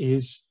hunch,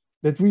 is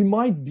that we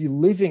might be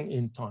living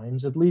in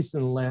times, at least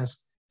in the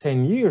last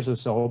 10 years or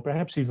so,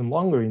 perhaps even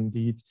longer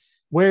indeed,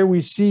 where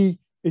we see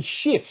a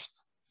shift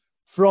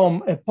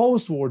from a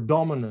post-war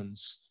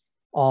dominance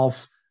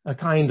of a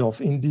kind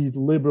of indeed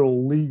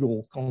liberal,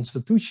 legal,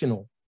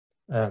 constitutional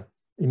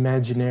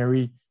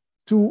imaginary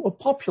to a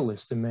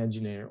populist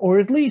imaginary, or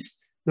at least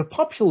the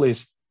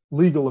populist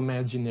legal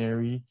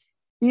imaginary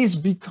is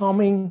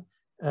becoming,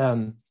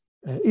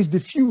 is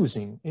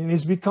diffusing and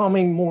is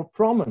becoming more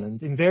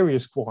prominent in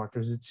various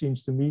quarters, it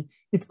seems to me.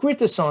 It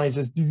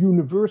criticizes the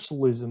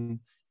universalism,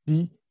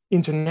 the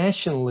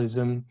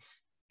internationalism,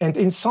 and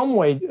in some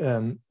way,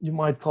 you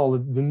might call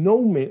it the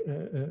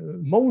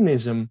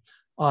monism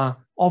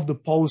of the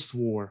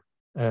post-war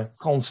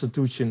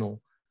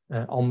constitutional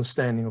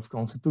understanding of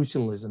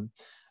constitutionalism.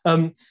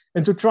 And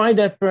to try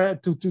that,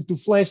 to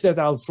flesh that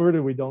out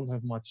further, we don't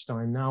have much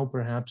time now,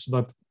 perhaps,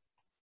 but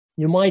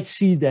you might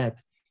see that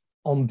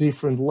on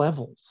different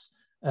levels.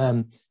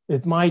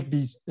 It might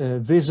be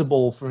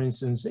visible, for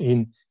instance,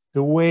 in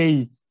the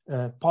way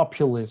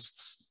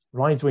populists,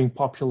 right-wing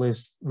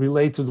populists,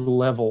 relate to the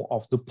level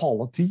of the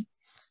polity,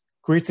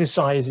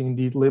 criticizing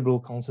the liberal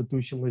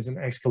constitutionalism,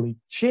 actually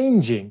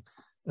changing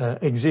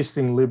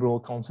existing liberal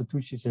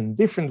constitutions in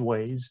different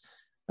ways,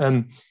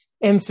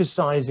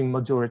 emphasizing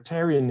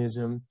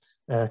majoritarianism,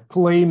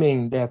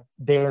 claiming that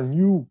their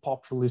new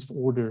populist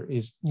order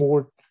is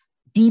more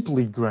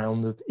deeply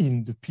grounded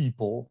in the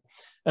people.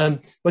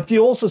 But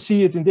you also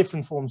see it in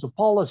different forms of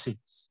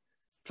policies,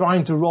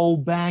 trying to roll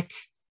back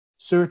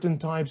certain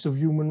types of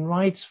human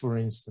rights, for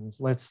instance.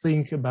 Let's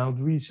think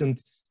about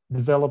recent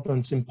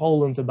developments in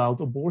Poland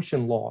about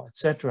abortion law,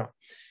 etc.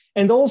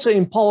 And also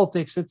in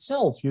politics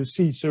itself, you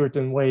see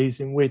certain ways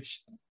in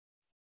which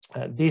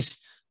this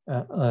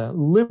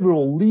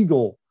liberal,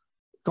 legal,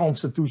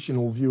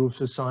 constitutional view of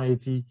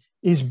society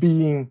is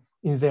being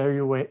in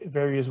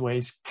various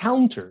ways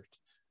countered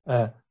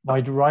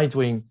by the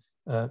right-wing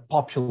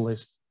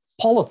populist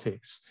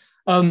politics.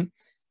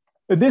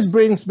 This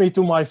brings me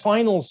to my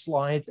final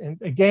slide.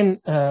 And again,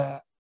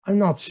 I'm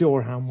not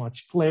sure how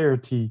much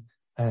clarity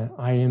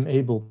I am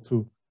able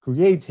to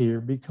create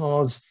here,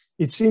 because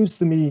it seems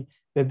to me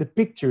that the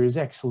picture is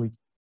actually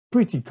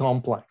pretty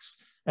complex.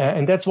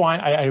 And that's why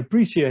I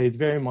appreciate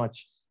very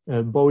much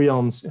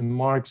Bojan's and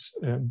Mark's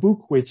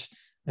book, which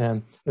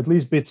at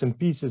least bits and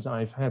pieces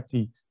I've had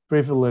the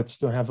privilege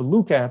to have a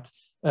look at,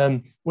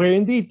 where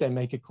indeed they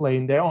make a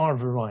claim there are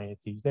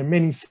varieties, there are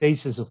many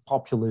faces of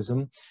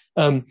populism.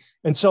 And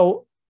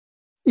so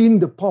in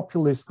the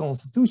populist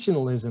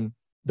constitutionalism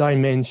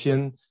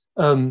dimension,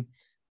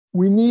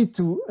 we need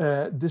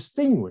to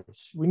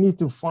distinguish, we need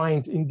to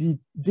find indeed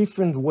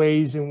different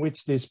ways in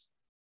which this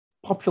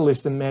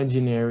populist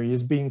imaginary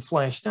is being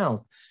fleshed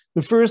out.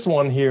 The first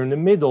one here in the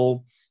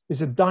middle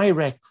is a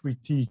direct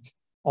critique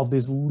of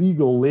this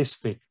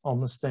legalistic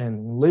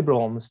understanding,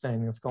 liberal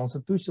understanding of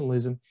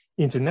constitutionalism,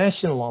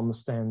 international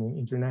understanding,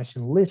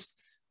 internationalist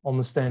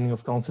understanding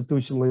of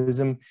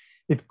constitutionalism.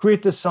 It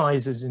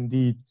criticizes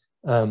indeed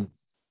the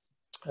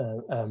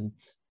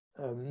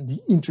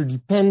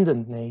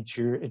interdependent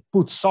nature. It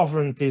puts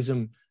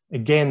sovereigntism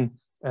again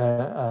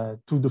to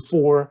the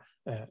fore,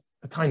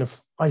 a kind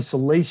of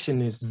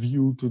isolationist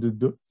view to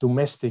the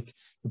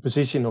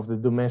position of the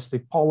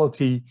domestic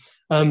polity.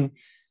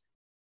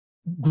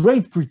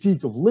 Great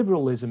critique of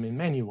liberalism in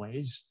many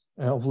ways,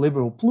 of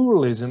liberal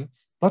pluralism,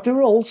 but there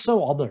are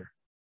also other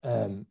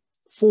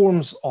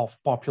forms of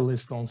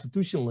populist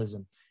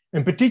constitutionalism.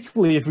 And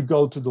particularly if we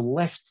go to the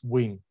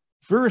left-wing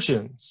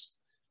versions,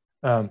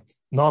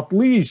 not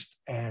least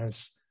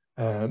as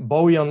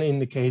Bojan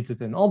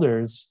indicated and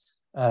others,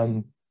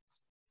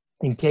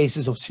 in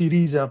cases of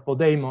Syriza,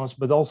 Podemos,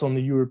 but also on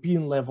the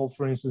European level,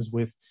 for instance,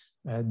 with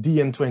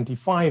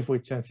DN25,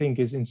 which I think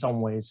is in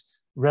some ways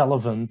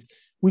relevant,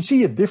 we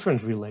see a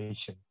different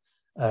relation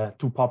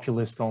to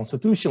populist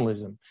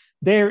constitutionalism.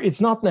 There,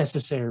 it's not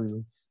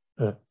necessarily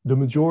the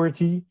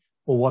majority,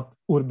 or what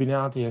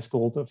Urbinati has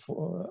called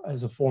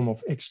as a form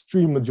of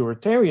extreme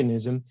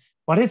majoritarianism,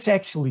 but it's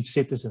actually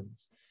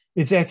citizens.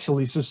 It's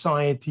actually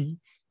society.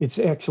 It's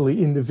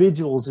actually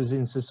individuals as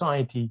in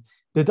society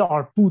that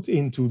are put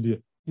into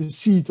the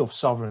seat of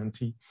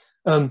sovereignty.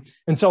 And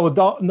so a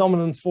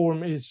dominant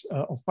form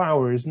of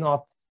power is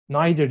not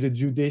neither the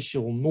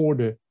judicial nor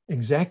the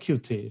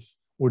executive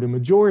or the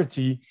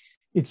majority,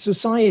 it's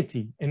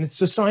society. And it's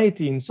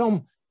society in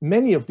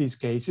many of these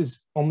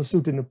cases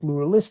understood in a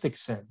pluralistic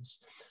sense.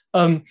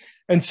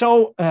 And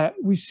so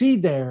we see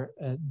there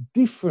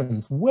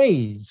different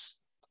ways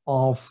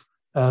of,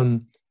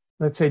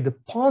 let's say, the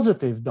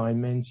positive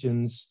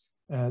dimensions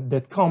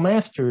that come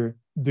after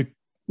the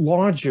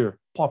larger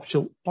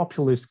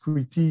populist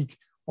critique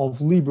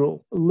of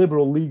liberal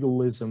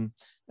legalism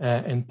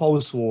and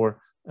post-war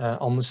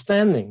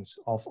understandings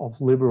of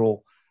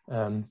liberal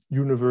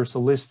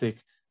universalistic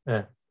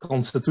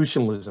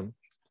constitutionalism.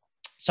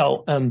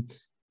 So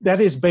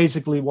that is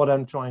basically what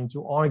I'm trying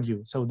to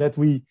argue, so that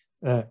we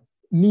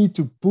need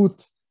to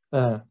put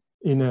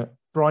in a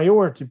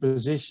priority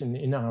position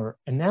in our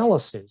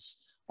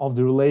analysis of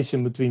the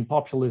relation between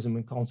populism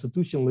and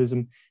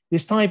constitutionalism,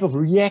 this type of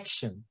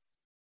reaction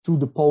to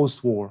the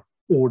post-war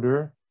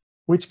order,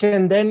 which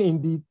can then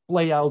indeed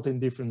play out in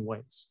different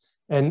ways.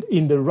 And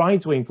in the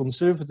right-wing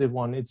conservative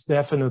one, it's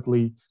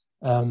definitely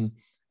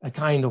a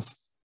kind of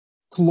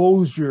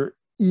closure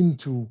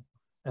into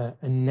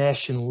a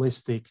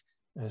nationalistic,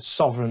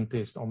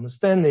 sovereigntist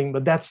understanding,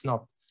 but that's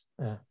not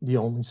the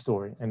only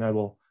story. And I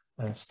will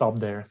stop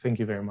there. Thank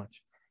you very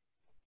much.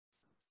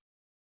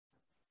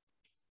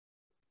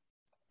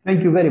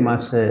 Thank you very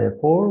much,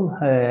 Paul.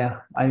 I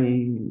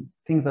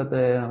think that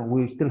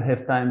we still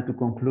have time to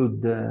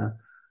conclude the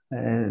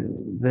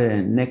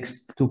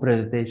next two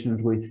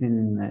presentations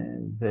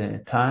within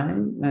the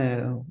time,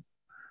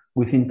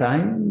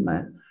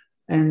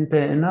 And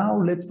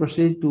now let's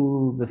proceed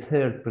to the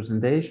third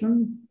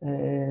presentation.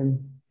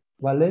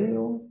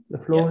 Valerio, the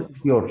floor is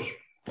yours.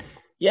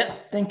 Yeah,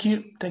 thank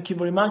you. Thank you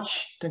very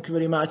much. Thank you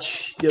very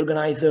much, the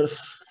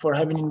organizers, for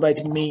having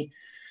invited me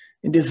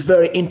in this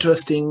very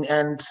interesting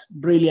and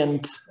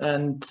brilliant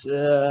and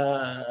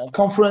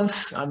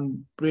conference.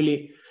 I'm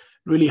really,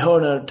 really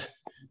honored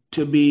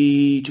to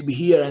be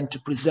here and to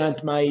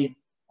present my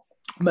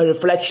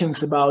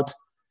reflections about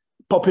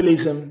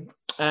populism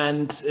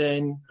and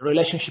in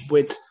relationship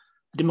with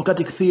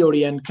democratic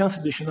theory and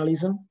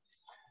constitutionalism.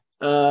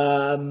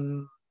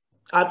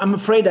 I'm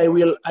afraid I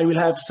will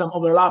have some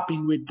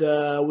overlapping with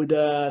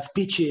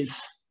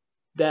speeches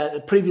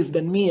that previous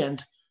than me,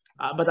 and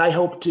but I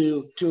hope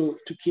to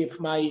keep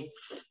my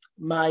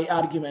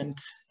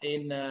argument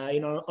in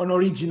an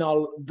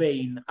original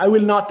vein. I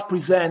will not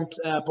present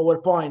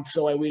PowerPoint,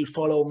 so I will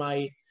follow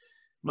my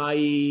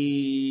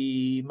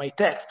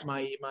text,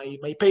 my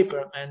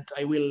paper, and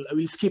I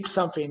will skip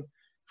something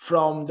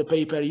from the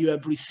paper you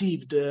have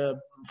received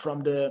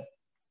from the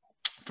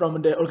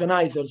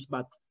organizers,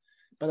 but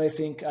I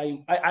think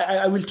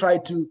I will try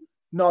to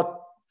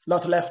not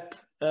left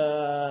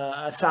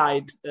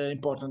aside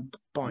important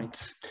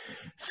points.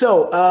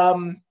 So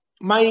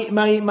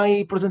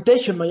my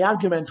presentation, my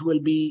argument will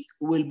be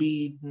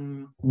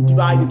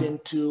divided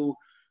into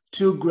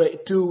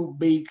two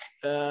big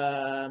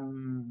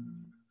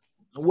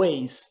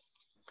ways.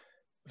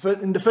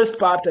 In the first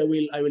part, I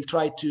will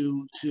try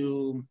to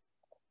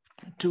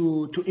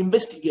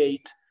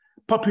investigate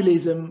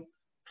populism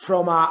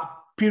from a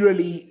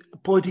purely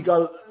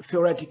political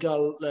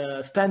theoretical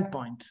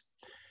standpoint,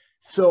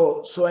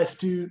 so as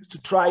to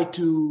try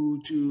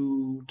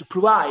to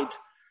provide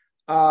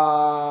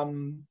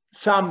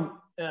some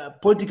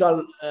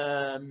political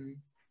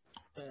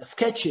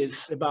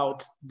sketches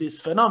about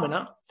this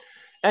phenomena,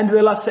 and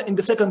in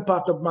the second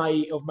part of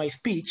my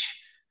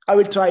speech, I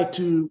will try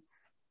to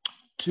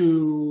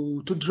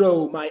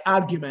draw my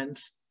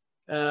arguments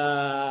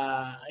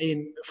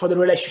for the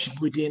relationship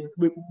with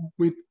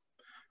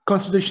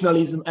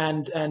constitutionalism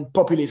and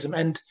populism,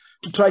 and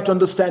to try to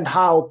understand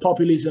how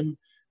populism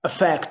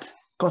affects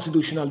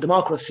constitutional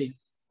democracy.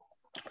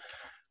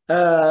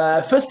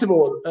 First of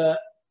all,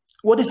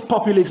 what is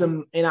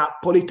populism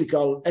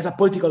as a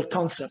political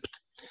concept?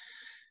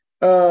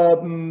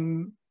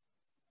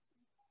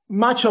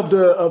 Much of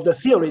the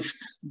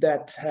theorists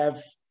that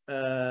have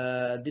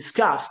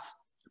discussed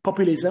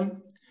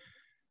populism,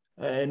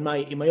 in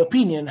my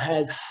opinion,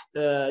 has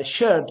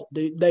shared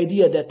the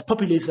idea that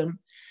populism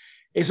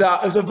is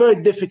a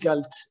very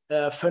difficult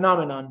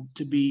phenomenon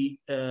to be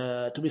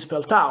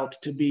spelled out,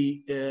 to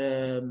be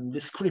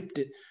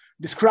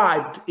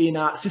described in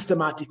a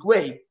systematic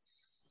way,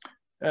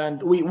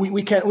 and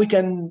we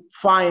can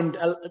find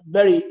a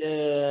very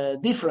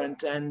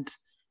different and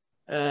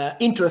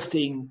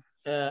interesting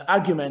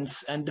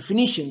arguments and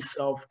definitions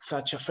of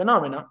such a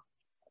phenomena.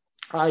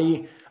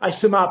 I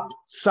sum up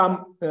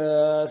some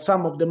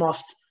of the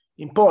most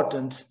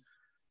important.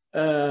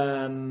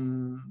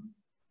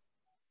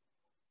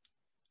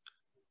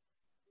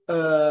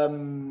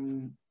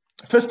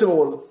 First of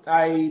all,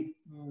 I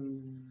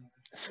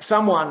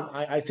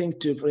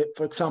think,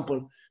 for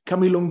example,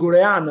 Camillo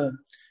Ungureanu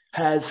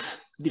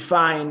has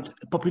defined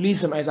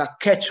populism as a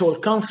catch-all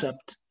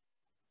concept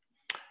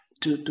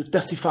to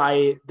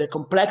testify the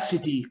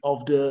complexity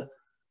of the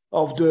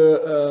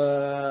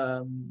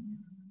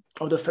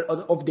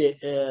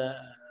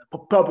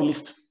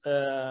populist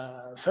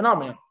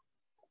phenomenon.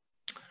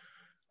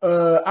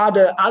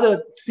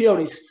 Other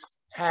theorists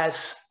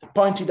has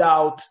pointed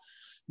out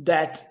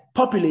that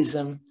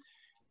populism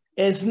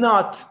is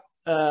not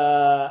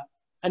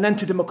an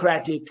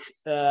anti-democratic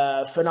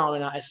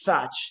phenomena as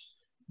such,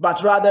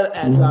 but rather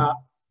as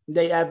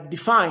they have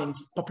defined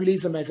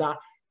populism as an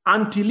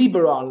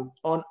anti-liberal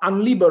or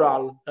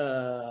unliberal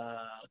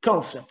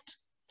concept.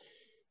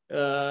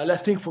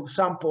 Let's think, for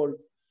example,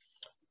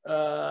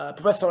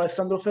 Professor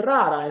Alessandro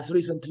Ferrara has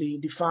recently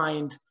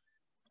defined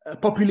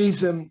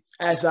populism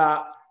as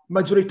a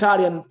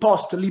majoritarian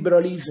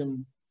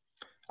post-liberalism,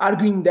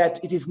 arguing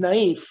that it is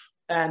naive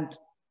and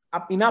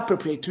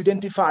inappropriate to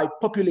identify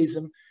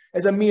populism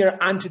as a mere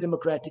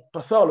anti-democratic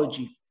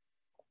pathology.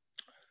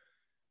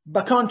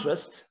 By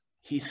contrast,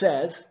 he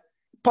says,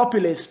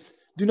 populists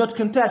do not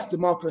contest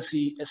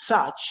democracy as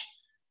such,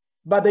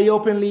 but they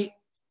openly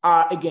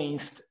are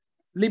against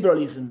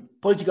liberalism,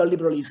 political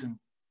liberalism.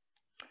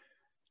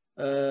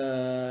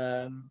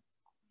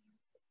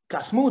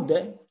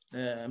 Casmude,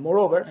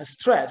 moreover, has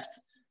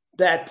stressed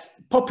that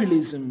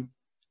populism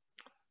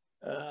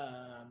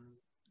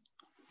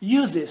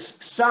uses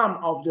some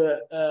of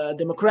the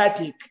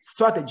democratic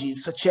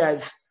strategies, such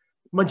as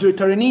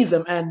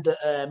majoritarianism and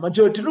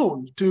majority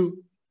rule,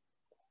 to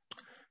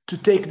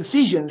take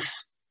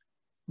decisions,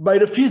 by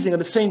refusing at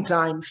the same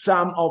time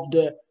some of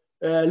the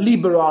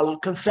liberal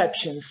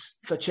conceptions,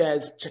 such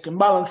as check and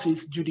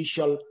balances,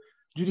 judicial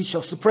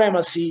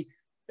supremacy,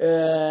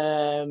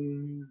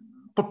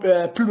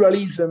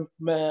 pluralism,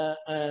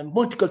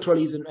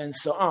 multiculturalism, and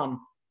so on.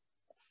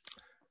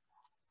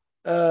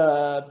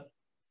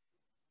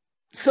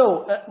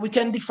 We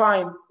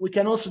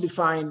can also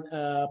define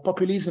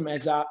populism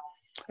as a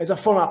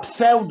form of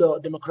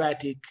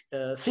pseudo-democratic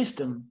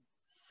system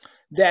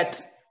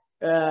that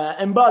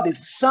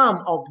embodies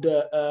some of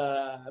the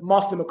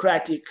most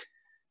democratic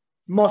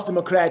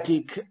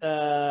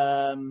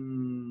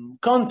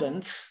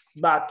contents,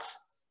 but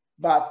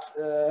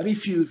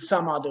refuse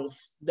some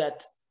others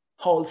that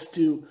holds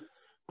to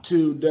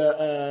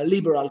the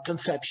liberal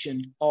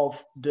conception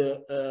of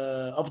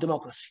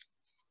democracy.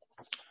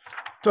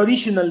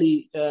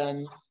 Traditionally,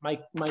 my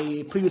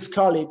previous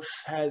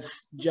colleagues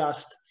has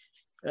just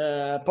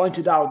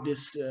pointed out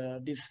this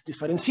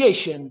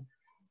differentiation.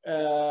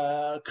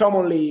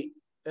 Commonly,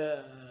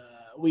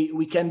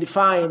 we can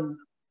define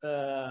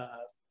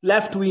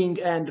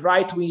left-wing and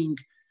right-wing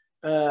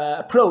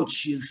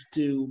approaches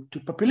to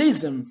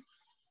populism,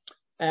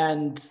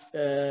 and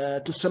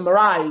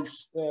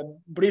to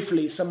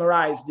briefly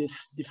summarize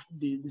this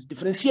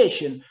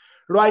differentiation.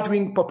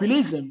 Right-wing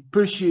populism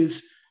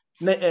pursues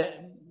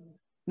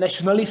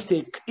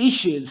nationalistic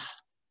issues.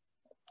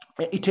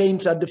 It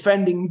aims at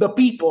defending the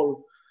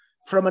people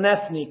from an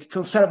ethnic,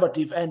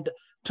 conservative, and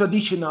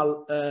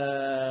traditional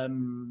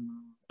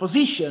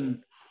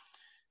position,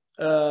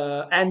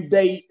 and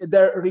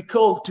their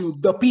recall to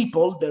the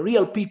people, the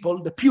real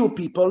people, the pure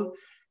people,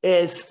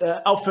 is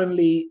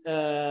oftenly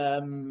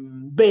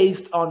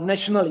based on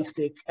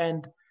nationalistic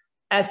and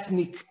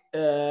ethnic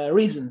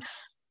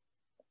reasons.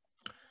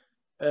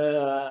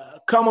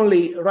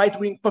 Commonly,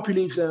 right-wing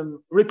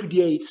populism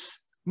repudiates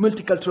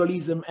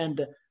multiculturalism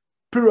and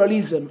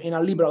pluralism in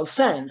a liberal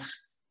sense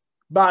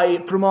by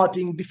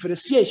promoting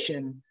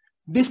differentiation,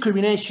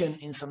 discrimination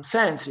in some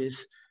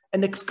senses,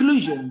 and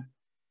exclusion,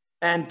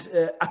 and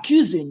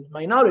accusing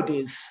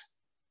minorities,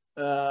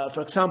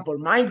 for example,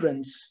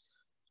 migrants,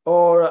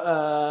 or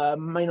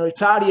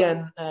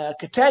minoritarian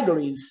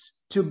categories,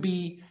 to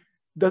be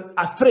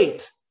a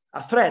threat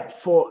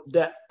for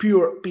the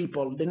pure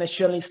people, the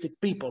nationalistic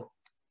people.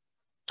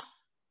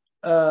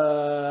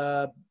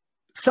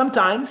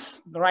 Sometimes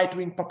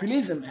right-wing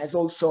populism has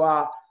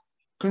also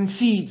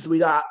coincides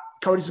with a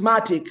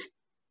charismatic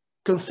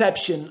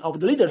conception of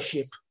the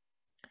leadership.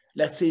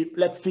 Let's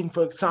think,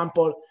 for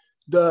example,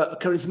 the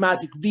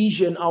charismatic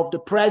vision of the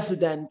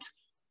president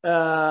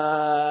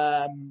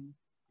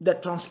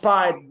that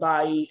transpired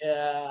by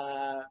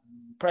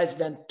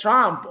President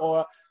Trump,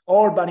 or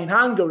Orban in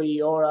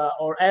Hungary, or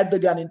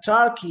Erdogan in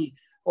Turkey,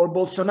 or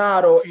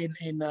Bolsonaro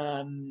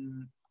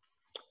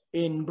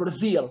in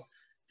Brazil.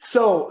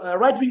 So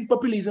right-wing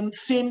populism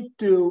seemed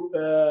to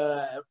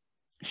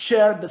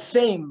share the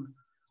same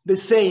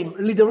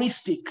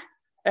leaderistic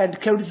and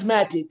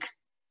charismatic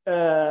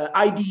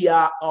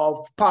idea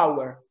of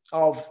power,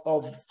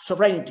 of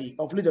sovereignty,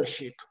 of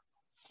leadership.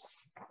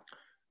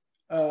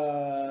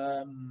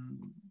 By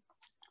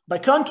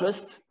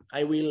contrast,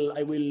 I'm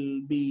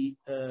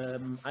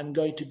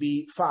going to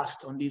be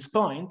fast on this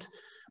point.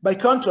 By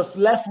contrast,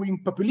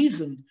 left-wing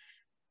populism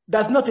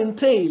does not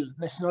entail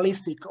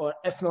nationalistic or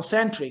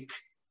ethnocentric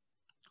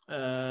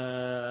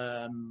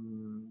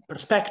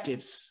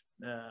perspectives,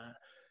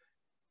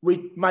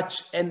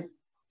 and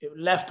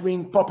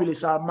left-wing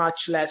populists are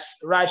much less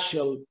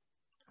racial.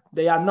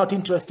 They are not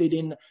interested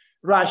in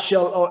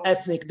racial or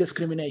ethnic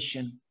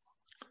discrimination,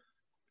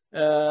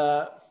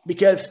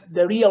 because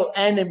the real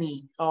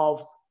enemy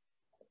of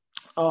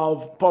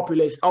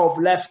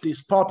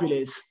leftist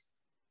populists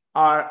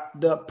are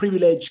the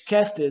privileged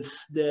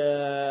castes,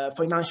 the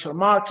financial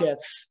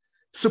markets,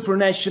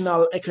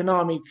 supranational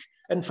economic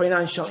and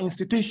financial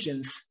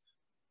institutions,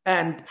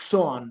 and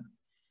so on.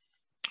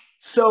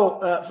 So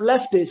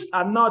leftists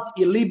are not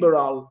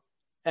illiberal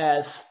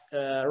as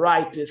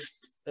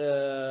rightist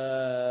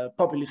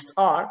populists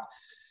are,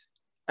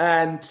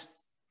 and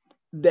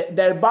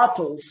their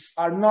battles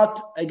are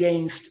not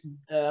against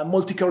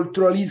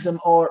multiculturalism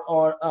or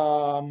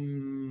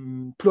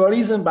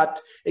pluralism, but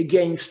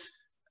against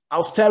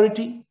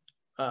austerity.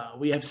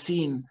 We have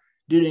seen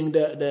during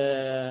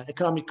the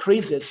economic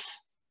crisis,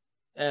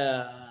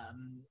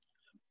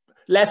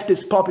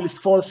 leftist populist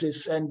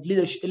forces and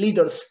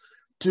leaders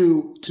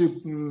to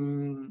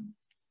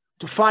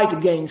fight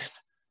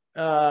against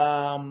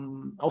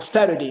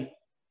austerity,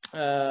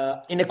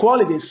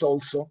 inequalities,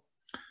 also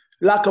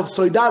lack of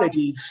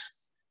solidarities,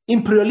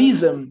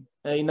 imperialism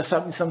in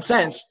some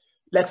sense.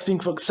 Let's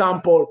think, for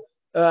example,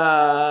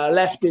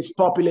 leftist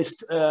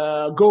populist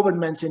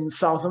governments in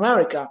South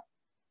America,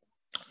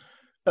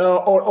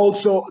 or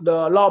also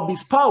the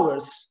lobbyist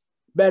powers.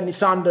 Bernie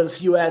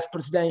Sanders' U.S.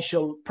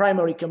 presidential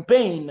primary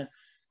campaign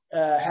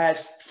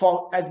has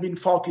been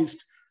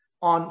focused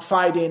on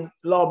fighting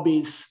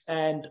lobbies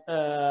and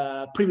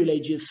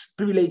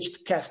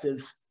privileged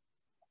castes.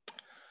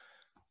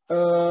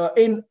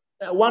 In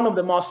one of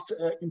the most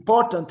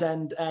important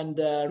and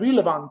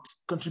relevant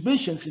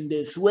contributions in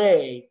this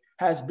way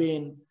has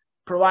been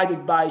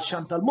provided by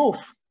Chantal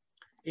Mouffe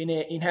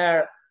in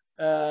her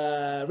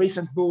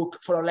recent book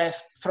For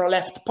a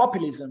Left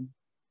Populism.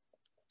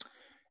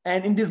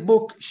 And in this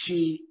book,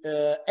 she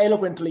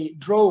eloquently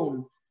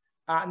drawn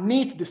a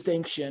neat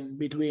distinction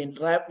between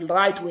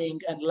right-wing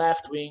and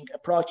left-wing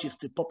approaches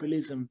to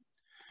populism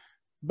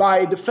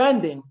by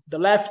defending the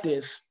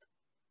leftist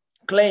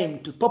claim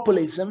to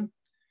populism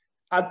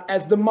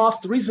as the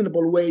most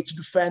reasonable way to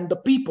defend the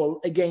people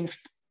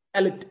against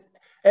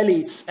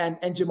elites and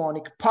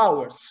hegemonic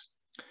powers.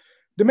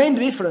 The main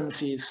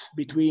differences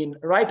between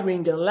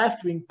right-wing and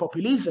left-wing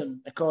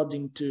populism,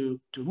 according to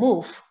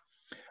Mouffe,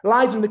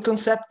 lies in the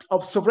concept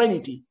of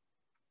sovereignty.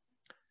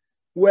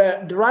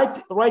 Where the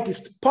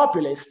rightist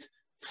populist,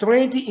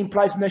 sovereignty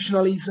implies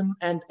nationalism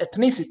and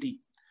ethnicity.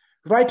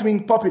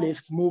 Right-wing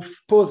populist Mouffe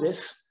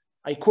poses,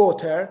 I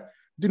quote her,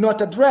 do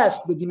not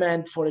address the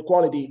demand for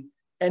equality,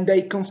 and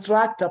they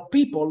construct a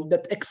people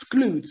that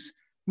excludes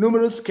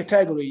numerous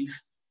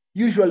categories,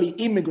 usually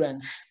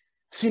immigrants,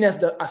 seen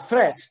as a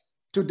threat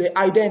to the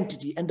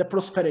identity and the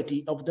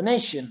prosperity of the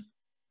nation.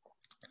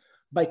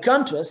 By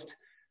contrast,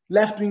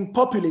 left-wing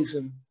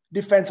populism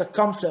defends a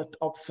concept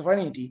of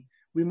sovereignty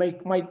we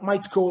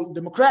might call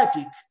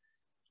democratic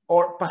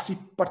or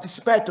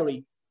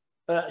participatory,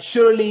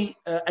 surely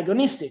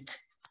agonistic.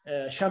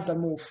 Chantal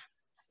Mouffe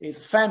is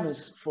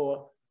famous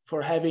for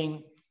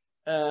having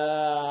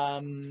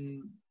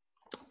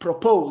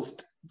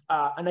proposed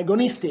an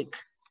agonistic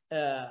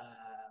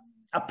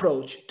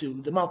approach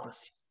to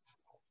democracy.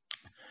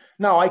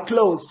 Now I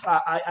close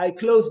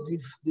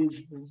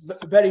this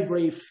very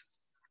brief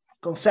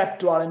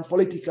conceptual and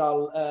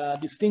political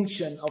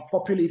distinction of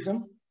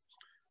populism,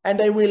 and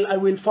I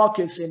will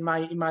focus in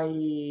my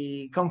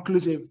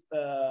conclusive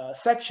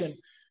section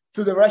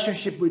to the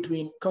relationship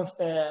between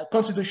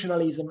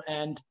constitutionalism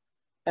and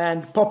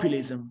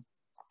populism.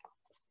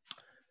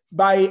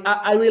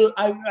 I will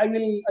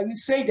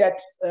say that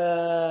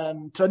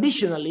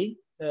traditionally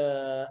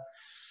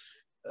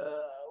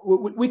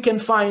we can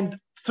find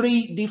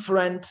three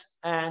different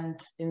and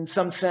in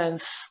some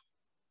sense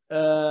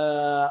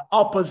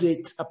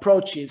opposite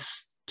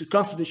approaches to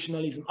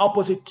constitutionalism,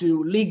 opposite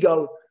to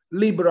legal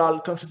liberal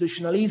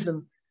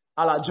constitutionalism,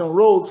 a la John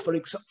Rawls,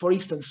 for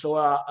instance,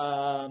 or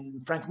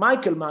Frank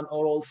Michelman,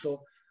 or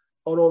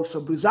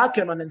also Bruce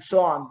Ackerman, and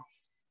so on.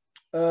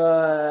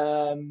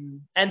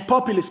 And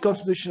populist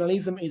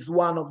constitutionalism is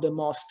one of the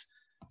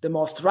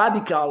most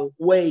radical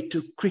way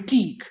to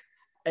critique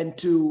and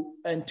to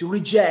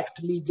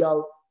reject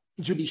legal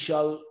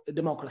judicial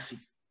democracy.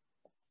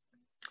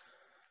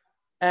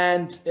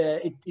 And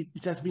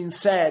it has been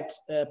said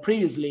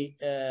previously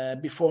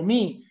before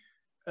me,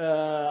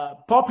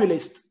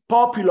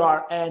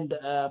 popular and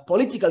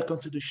political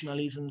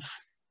constitutionalisms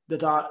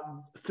that are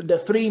the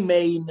three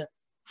main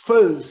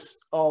foes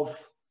of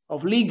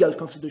legal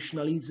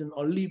constitutionalism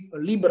or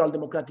liberal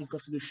democratic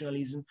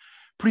constitutionalism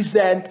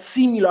present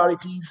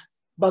similarities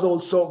but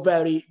also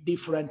very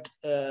different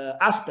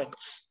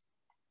aspects.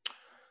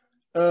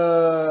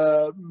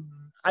 I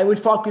will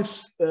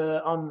focus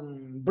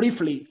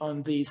briefly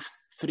on these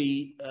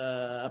three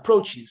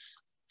approaches.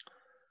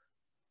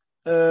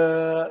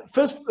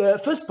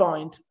 First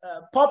point,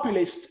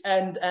 populist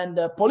and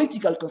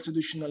political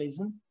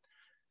constitutionalism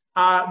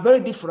are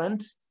very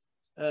different,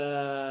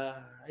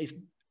 it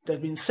has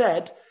been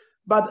said,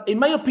 but in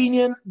my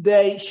opinion,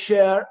 they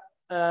share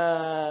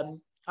a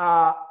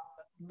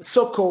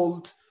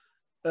so-called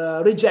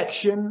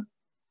rejection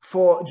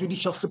for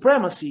judicial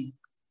supremacy,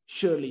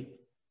 surely.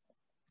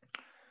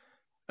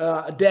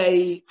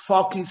 They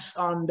focus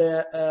on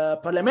the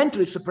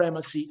parliamentary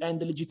supremacy and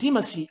the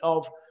legitimacy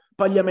of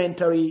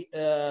parliamentary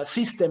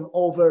system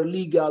over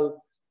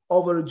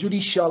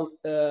judicial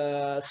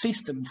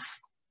systems.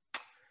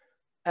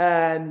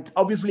 And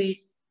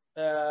obviously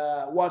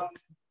what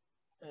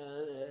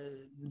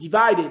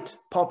divided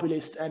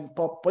populist and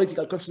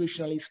political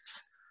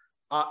constitutionalists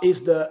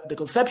is the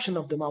conception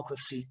of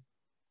democracy.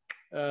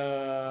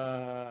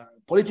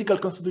 Political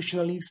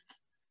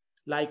constitutionalists,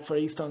 like for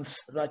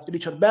instance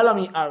Richard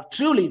Bellamy, are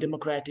truly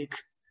democratic,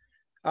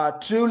 are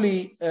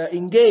truly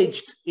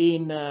engaged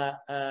in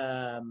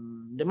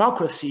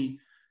democracy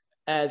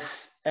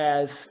as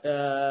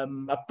a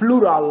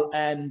plural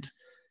and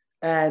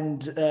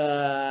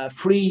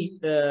free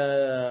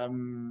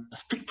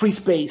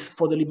space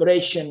for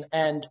deliberation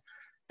and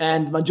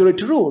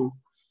majority rule.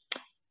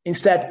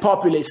 Instead,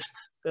 populist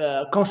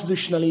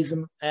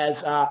constitutionalism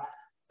as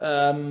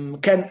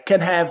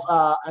can have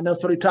an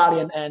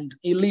authoritarian and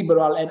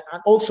illiberal and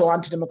also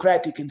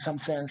anti-democratic in some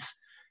sense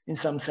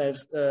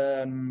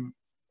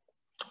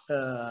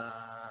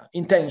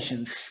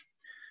intentions.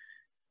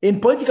 In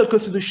political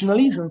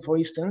constitutionalism, for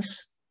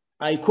instance,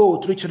 I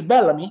quote Richard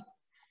Bellamy,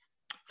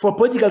 for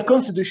political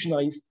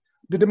constitutionalists,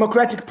 the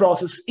democratic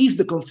process is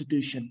the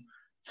constitution.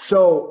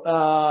 So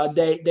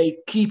they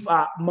keep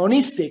a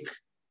monistic,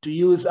 to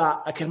use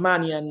a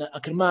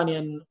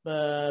Ackermanian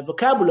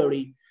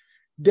vocabulary.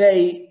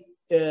 They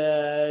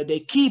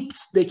keep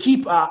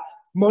a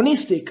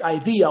monistic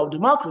idea of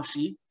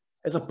democracy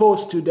as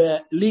opposed to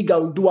the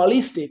legal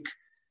dualistic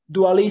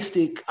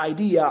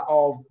idea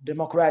of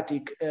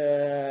democratic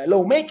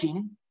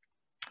lawmaking.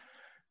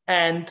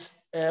 And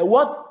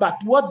what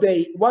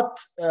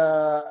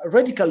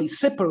radically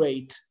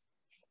separate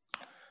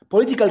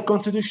political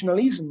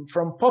constitutionalism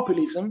from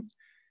populism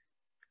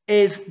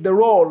is the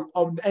role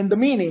of and the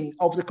meaning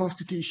of the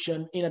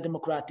constitution in a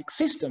democratic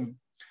system.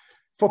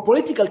 For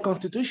political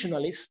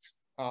constitutionalists,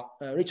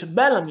 Richard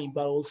Bellamy,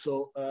 but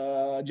also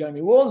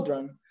Jeremy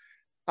Waldron,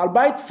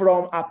 albeit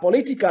from a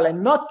political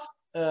and not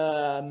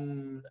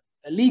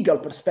legal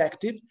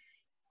perspective,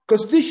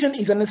 constitution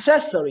is a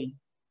necessary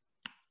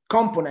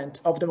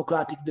component of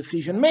democratic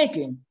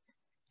decision-making.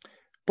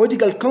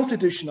 Political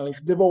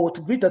constitutionalists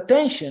devote great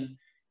attention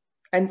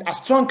and a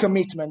strong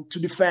commitment to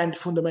defend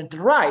fundamental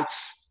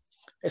rights,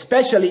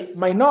 especially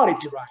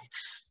minority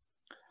rights.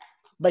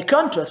 By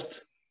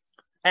contrast,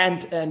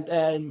 and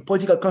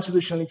political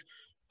constitutionalists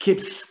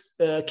keep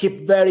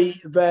very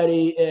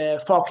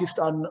focused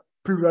on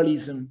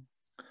pluralism.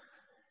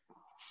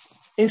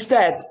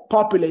 Instead,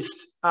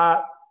 populists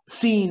are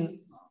seeing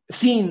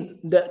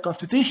the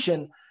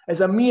constitution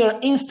as a mere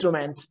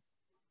instrument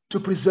to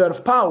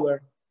preserve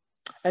power,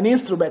 an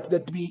instrument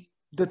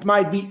that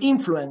might be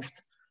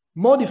influenced,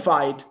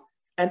 modified,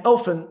 and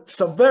often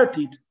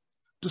subverted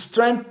to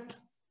strengthen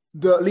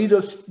the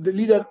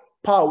leader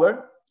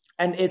power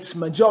and its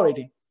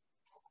majority.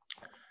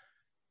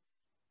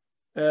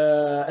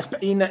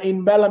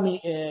 In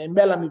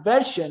Bellamy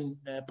version,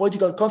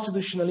 political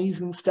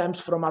constitutionalism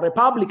stems from a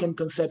Republican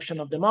conception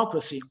of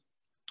democracy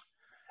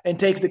and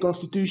takes the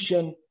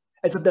constitution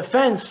as a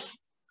defense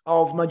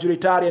of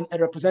majoritarian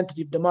and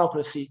representative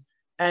democracy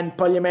and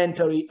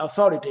parliamentary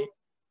authority,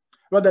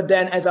 rather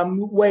than as a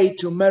way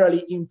to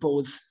merely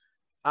impose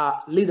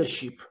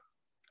leadership,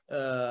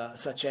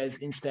 such as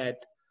instead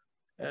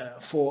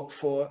for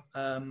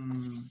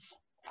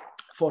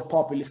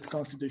populist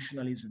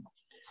constitutionalism.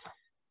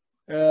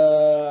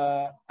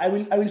 I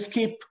will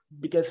skip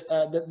because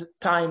the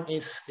time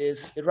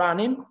is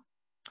running,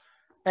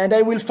 and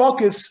I will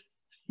focus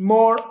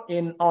more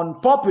on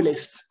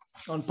populist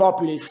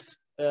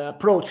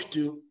approach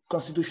to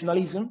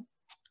constitutionalism,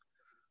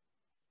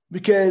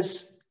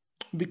 because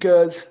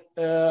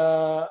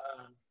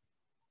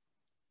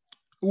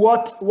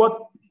what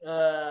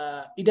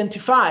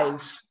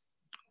identifies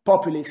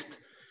populist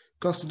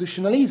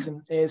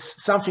constitutionalism is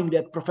something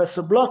that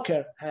Professor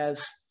Blokker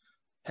has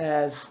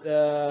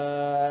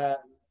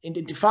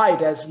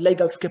identified as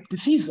legal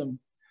skepticism,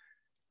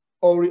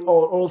 or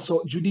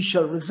also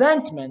judicial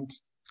resentment,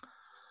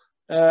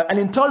 an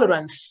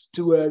intolerance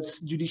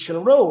towards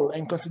judicial role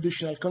and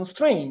constitutional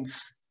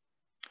constraints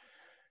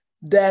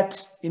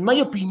that, in my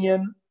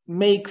opinion,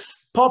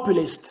 makes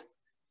populist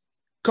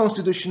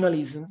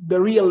constitutionalism the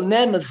real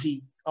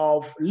nemesis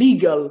of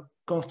legal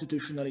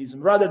constitutionalism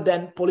rather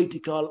than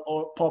political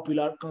or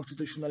popular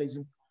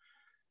constitutionalism.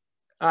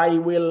 I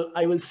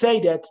will say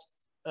that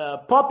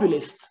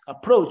populist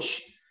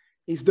approach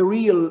is the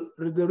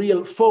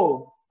real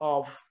foe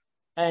of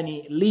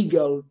any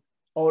legal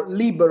or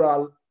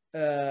liberal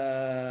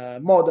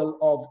model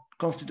of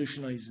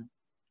constitutionalism.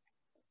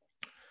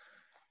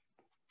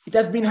 It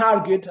has been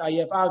argued, I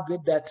have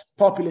argued, that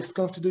populist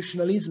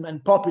constitutionalism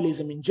and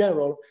populism in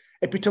general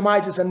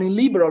epitomizes an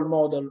illiberal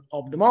model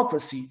of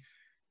democracy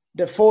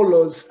that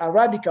follows a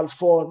radical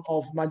form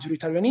of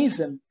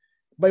majoritarianism,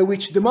 by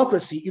which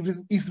democracy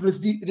is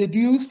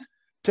reduced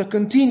to a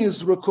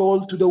continuous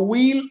recall to the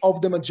will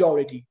of the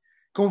majority,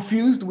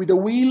 confused with the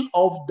will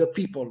of the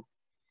people,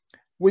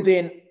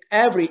 within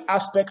every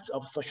aspect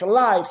of social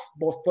life,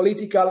 both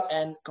political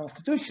and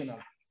constitutional.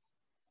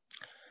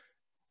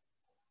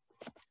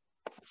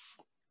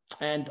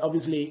 And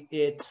obviously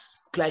it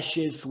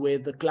clashes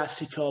with the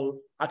classical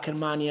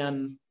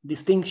Ackermanian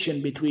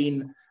distinction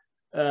between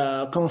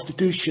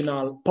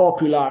constitutional,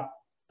 popular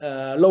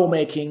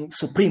lawmaking,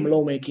 supreme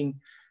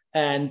lawmaking,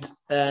 and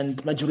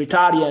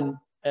majoritarian,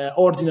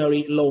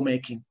 ordinary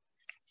lawmaking.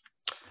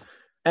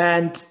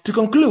 And to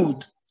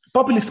conclude,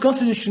 populist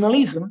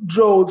constitutionalism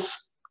draws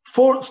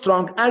 4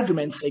 strong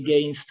arguments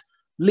against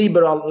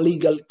liberal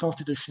legal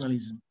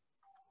constitutionalism.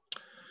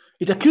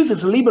 It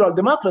accuses liberal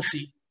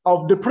democracy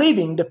of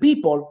depriving the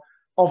people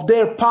of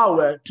their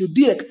power to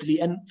directly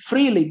and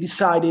freely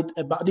decide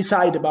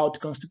about the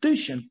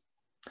constitution.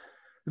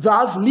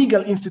 Thus,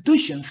 legal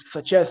institutions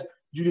such as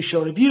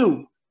judicial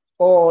review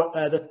or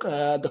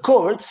the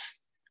courts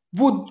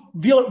would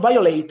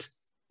violate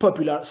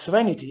popular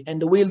sovereignty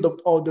and the will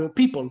of the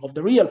people, of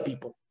the real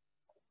people.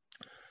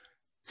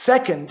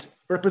 Second,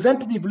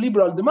 representative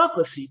liberal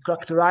democracy,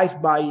 characterized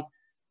by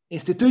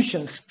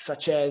institutions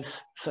such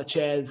as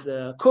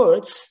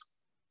courts,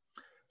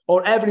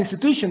 or every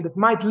institution that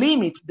might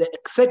limit the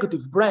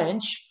executive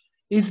branch,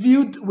 is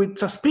viewed with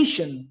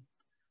suspicion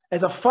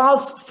as a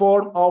false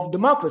form of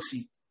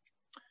democracy.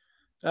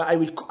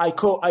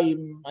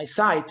 I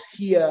cite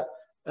here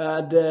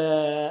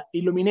the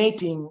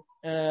illuminating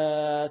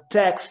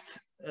text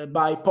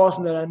by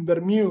Posner and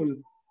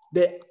Vermeulen,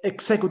 the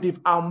executive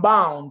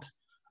unbound.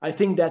 I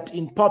think that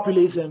in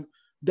populism,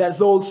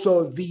 there's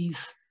also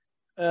this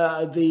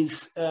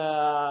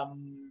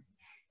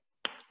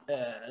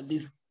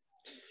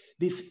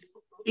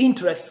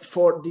interest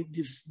for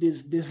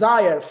this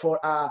desire for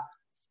a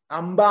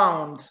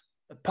unbound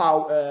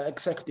power,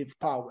 executive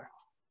power.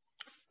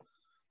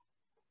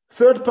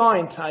 Third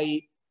point,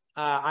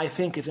 I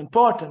think is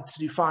important to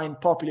define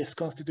populist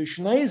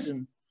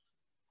constitutionalism.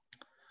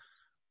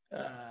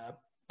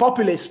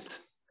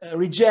 Populists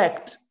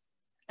reject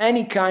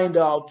any kind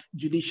of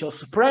judicial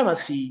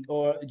supremacy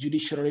or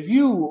judicial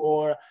review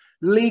or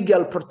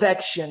legal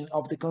protection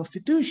of the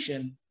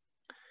constitution.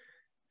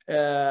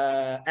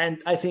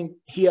 And I think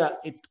here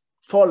it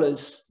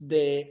follows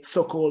the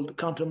so-called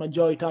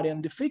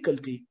counter-majoritarian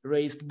difficulty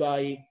raised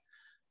by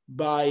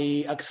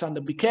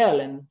Alexander Bickel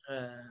and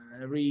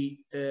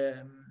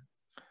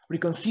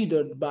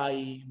reconsidered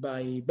by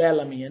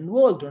Bellamy and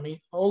Waldron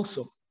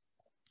also.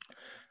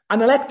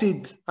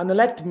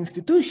 Unelected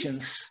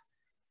institutions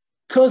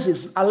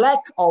causes a lack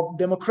of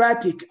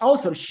democratic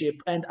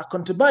authorship and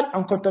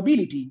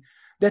accountability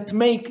that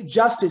make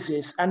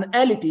justices an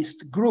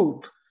elitist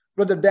group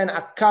rather than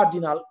a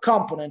cardinal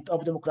component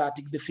of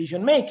democratic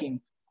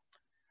decision-making.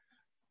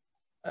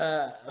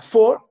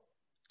 4,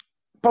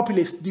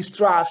 populists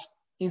distrust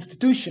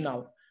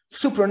institutional,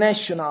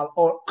 supranational,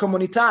 or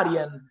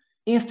communitarian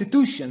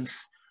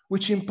institutions,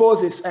 which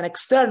imposes an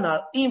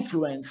external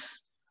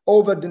influence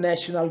over the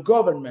national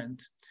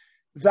government.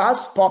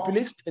 Thus,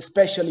 populists,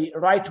 especially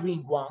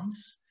right-wing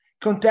ones,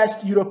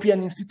 contest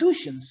European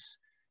institutions,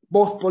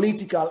 both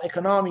political,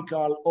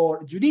 economical,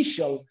 or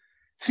judicial,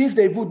 since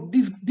they would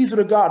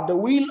disregard the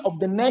will of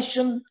the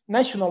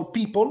national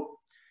people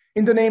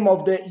in the name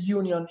of the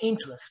union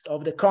interest,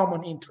 of the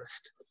common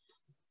interest.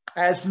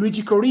 As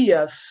Luigi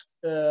Correas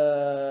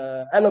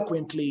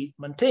eloquently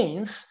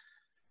maintains,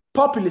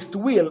 populists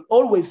will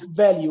always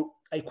value,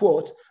 I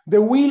quote,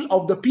 the will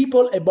of the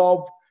people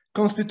above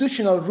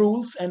constitutional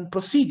rules and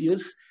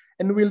procedures,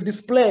 and will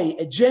display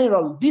a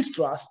general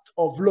distrust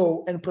of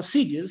law and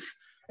procedures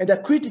and a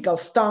critical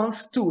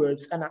stance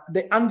towards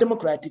the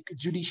undemocratic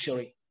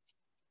judiciary.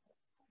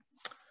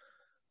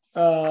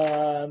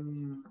 So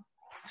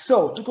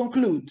to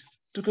conclude,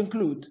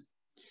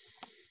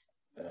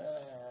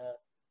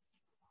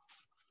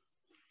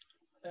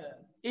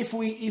 if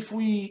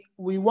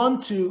we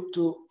want to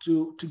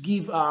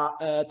give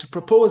to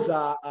propose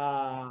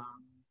a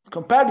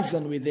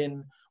comparison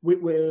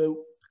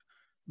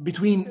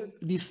between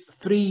these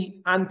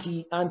three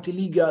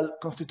anti-legal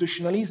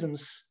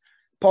constitutionalisms,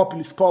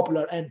 populist,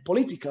 popular, and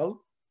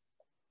political,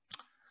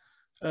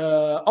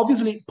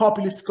 obviously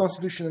populist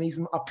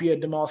constitutionalism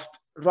appeared the most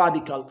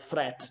radical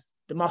threat,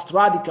 the most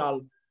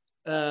radical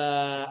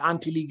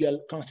anti-legal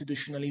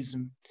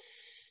constitutionalism.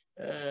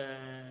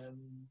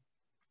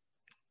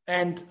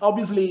 And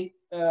obviously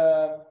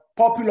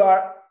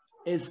popular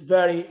is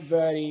very,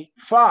 very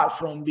far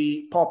from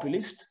being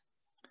populist,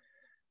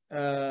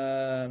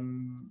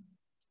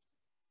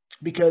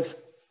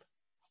 because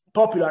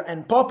popular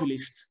and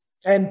populist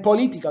and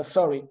political,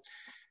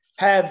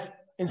 have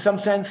in some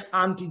sense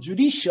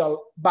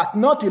anti-judicial but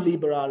not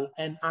illiberal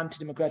and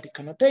anti-democratic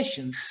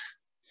connotations,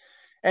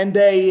 and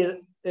their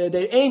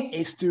aim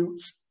is to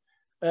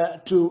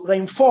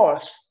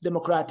reinforce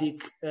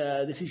democratic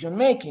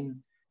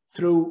decision-making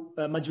through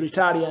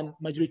majoritarian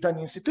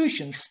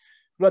institutions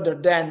rather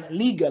than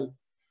legal,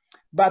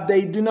 but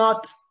they do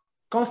not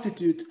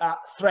constitute a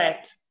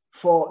threat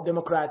for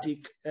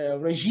democratic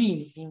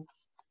regime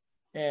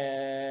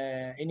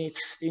in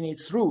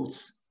its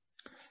roots.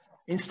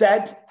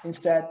 Instead,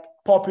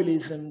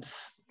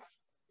 populists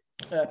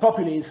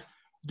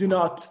do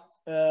not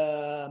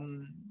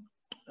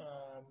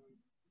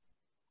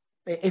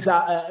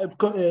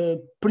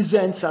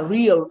presents a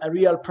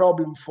real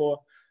problem for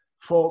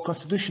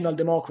constitutional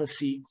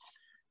democracy,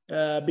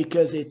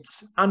 because it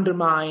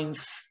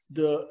undermines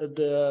the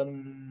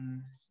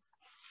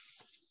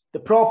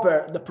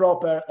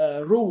proper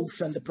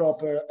rules and the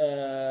proper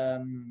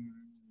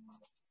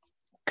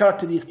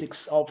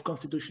characteristics of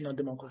constitutional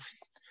democracy.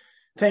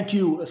 Thank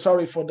you.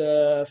 Sorry for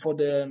the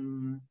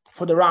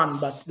run,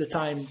 but the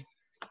time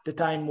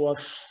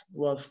was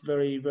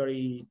very,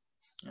 very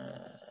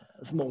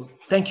small.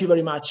 Thank you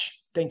very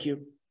much. Thank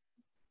you.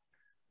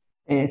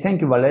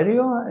 Thank you,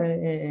 Valerio.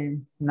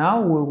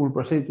 Now we will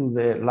proceed to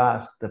the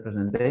last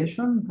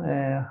presentation.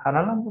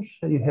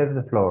 Charalambos, you have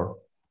the floor.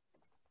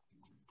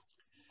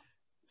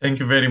 Thank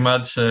you very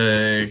much,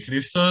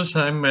 Christos.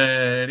 I'm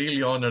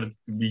really honored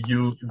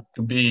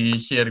to be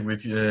here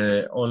with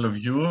all of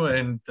you,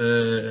 and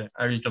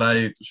I will try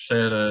to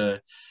share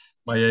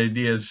my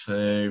ideas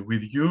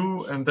with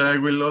you, and I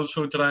will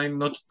also try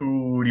not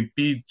to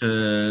repeat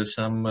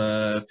some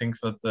things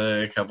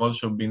that have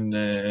also been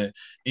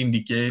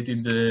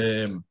indicated,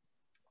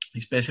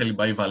 especially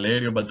by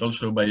Valerio, but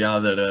also by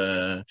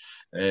other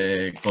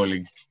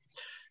colleagues.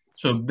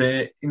 So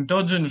the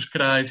endogenous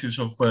crisis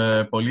of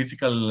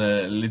political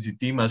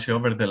legitimacy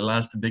over the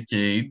last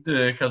decade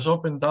has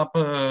opened up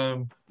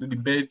the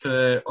debate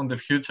on the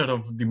future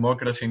of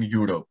democracy in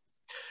Europe.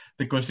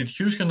 The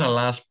constitutional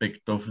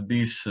aspect of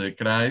this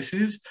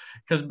crisis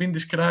has been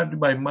described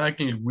by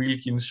Michael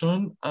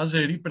Wilkinson as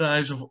a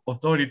reprise of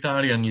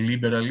authoritarian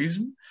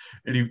liberalism,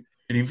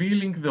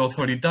 revealing the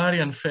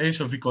authoritarian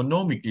phase of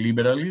economic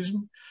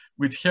liberalism,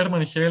 which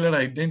Hermann Heller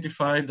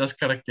identified as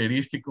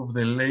characteristic of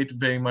the late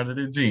Weimar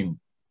regime.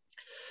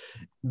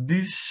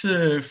 This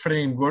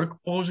framework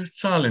poses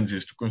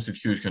challenges to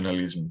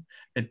constitutionalism,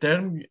 a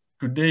term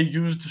today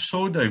used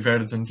so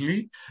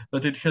divergently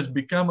that it has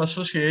become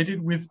associated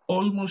with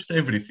almost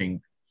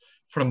everything,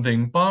 from the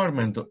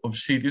empowerment of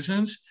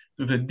citizens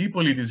to the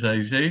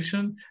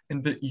depoliticization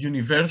and the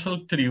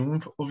universal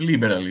triumph of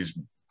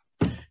liberalism.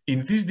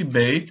 In this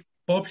debate,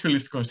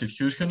 populist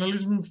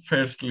constitutionalism,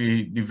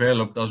 firstly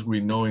developed as we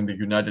know in the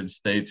United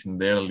States in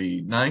the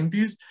early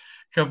 90s,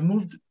 have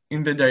moved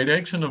in the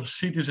direction of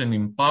citizen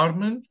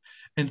empowerment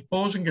and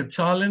posing a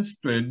challenge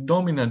to a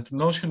dominant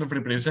notion of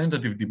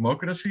representative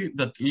democracy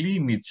that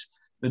limits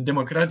the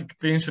democratic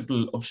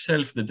principle of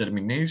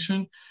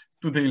self-determination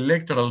to the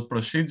electoral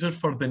procedure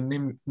for the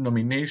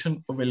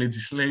nomination of a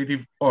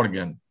legislative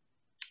organ.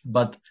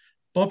 But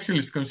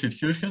populist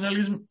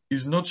constitutionalism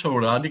is not so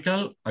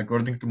radical,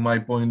 according to my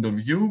point of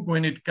view,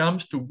 when it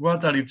comes to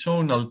what are its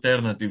own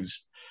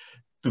alternatives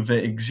to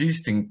the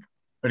existing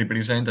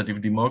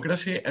representative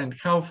democracy and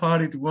how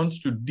far it wants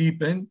to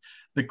deepen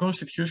the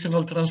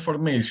constitutional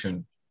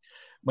transformation.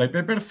 My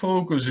paper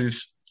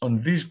focuses on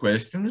these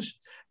questions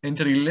and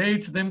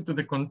relates them to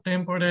the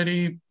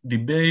contemporary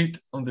debate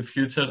on the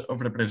future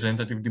of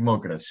representative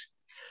democracy.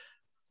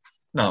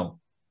 Now,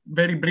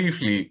 very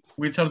briefly,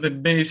 which are the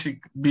basic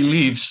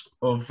beliefs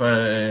of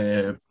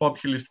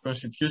populist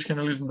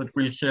constitutionalism that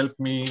will help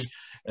me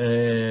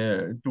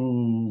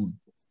to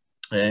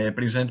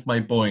present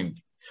my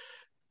point?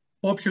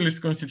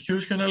 Populist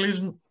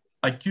constitutionalism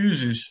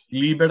accuses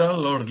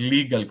liberal or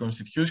legal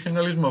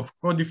constitutionalism of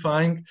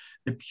codifying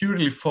a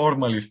purely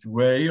formalist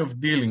way of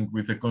dealing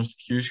with the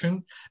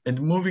constitution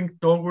and moving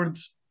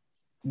towards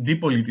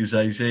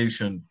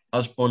depoliticization,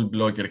 as Paul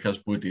Blokker has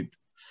put it.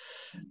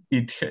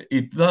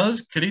 It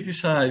thus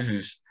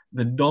criticizes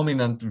the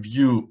dominant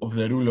view of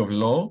the rule of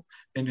law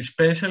and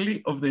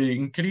especially of the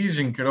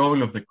increasing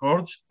role of the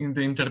courts in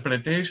the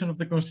interpretation of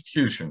the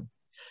constitution.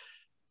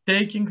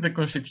 Taking the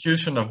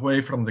constitution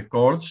away from the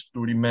courts,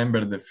 to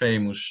remember the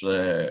famous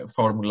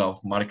formula of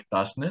Mark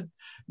Tasnet,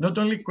 not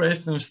only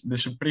questions the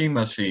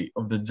supremacy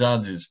of the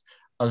judges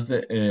as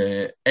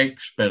the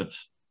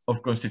experts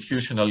of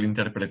constitutional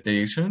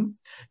interpretation,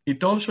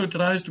 it also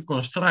tries to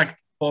construct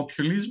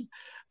populism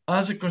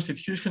as a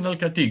constitutional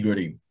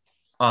category,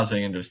 as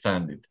I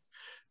understand it.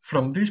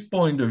 From this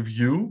point of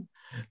view,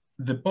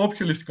 the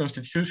populist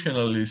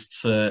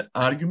constitutionalists'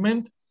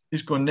 argument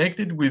is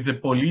connected with the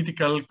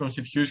political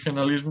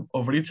constitutionalism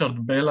of Richard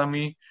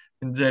Bellamy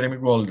and Jeremy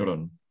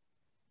Waldron.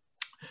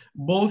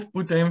 Both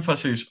put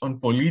emphasis on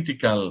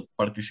political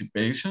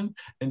participation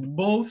and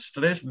both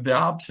stress the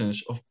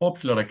absence of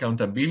popular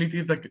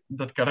accountability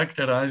that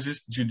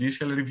characterizes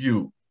judicial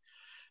review.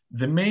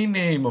 The main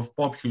aim of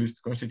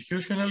populist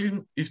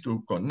constitutionalism is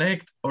to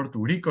connect or to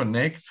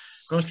reconnect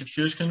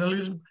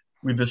constitutionalism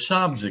with the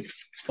subject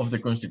of the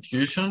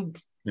constitution,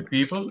 the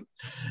people,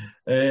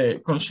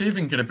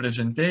 conceiving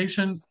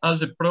representation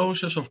as a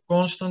process of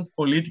constant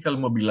political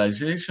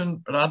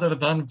mobilization rather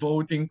than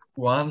voting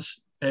once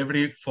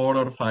every 4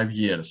 or 5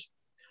 years.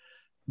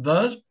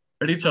 Thus,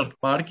 Richard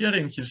Parker,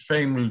 in his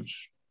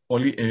famous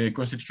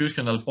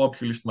Constitutional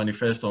Populist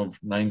Manifesto of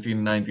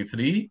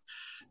 1993,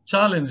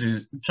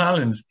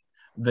 challenged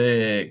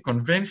the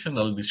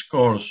conventional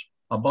discourse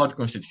about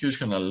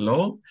constitutional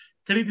law,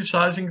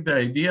 criticizing the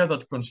idea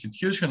that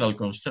constitutional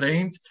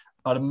constraints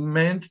are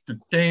meant to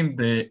tame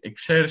the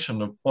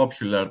exertion of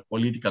popular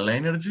political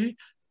energy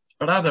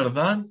rather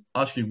than,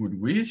 as he would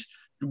wish,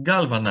 to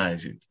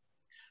galvanize it.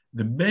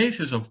 The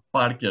basis of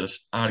Parker's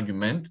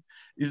argument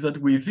is that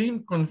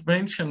within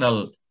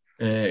conventional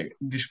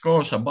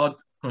discourse about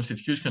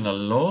constitutional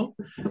law,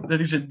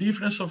 there is a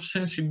difference of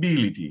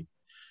sensibility.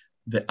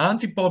 The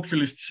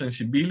anti-populist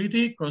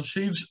sensibility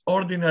conceives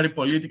ordinary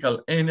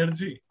political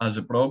energy as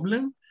a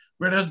problem,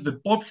 whereas the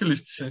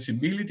populist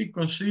sensibility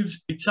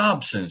conceives its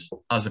absence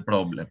as a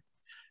problem.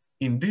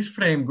 In this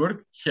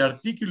framework, he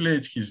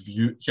articulated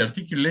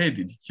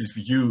his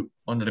view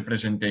on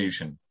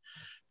representation.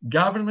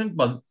 Government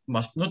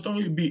must not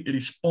only be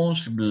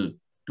responsible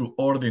to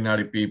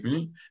ordinary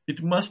people,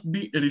 it must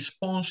be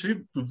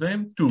responsive to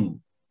them too.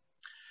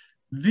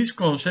 This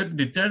concept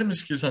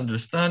determines his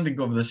understanding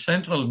of the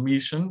central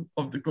mission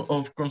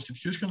of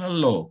constitutional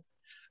law.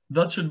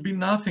 That should be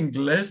nothing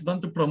less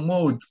than to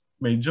promote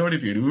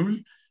majority rule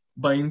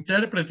by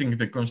interpreting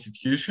the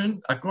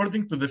Constitution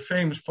according to the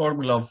famous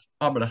formula of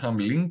Abraham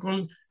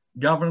Lincoln,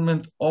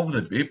 government of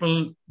the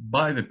people,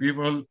 by the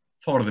people,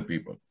 for the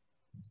people.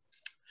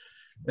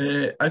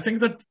 I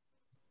think that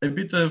a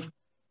bit of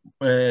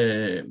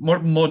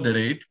more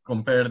moderate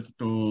compared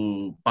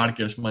to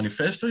Parker's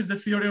manifesto is the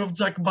theory of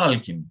Jack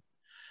Balkin.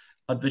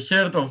 At the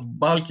heart of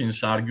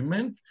Balkin's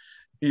argument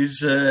is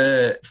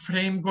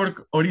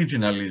framework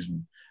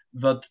originalism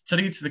that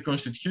treats the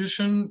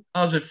Constitution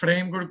as a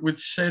framework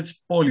which sets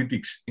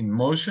politics in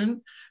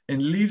motion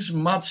and leaves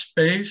much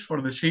space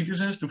for the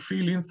citizens to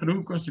fill in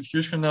through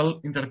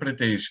constitutional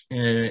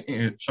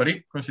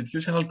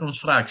constitutional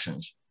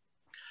constructions.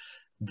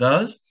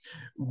 Thus,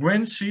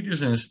 when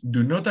citizens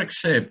do not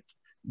accept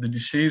the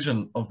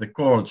decision of the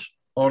courts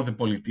or the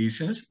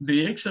politicians,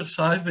 they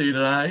exercise their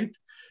right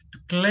to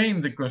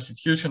claim the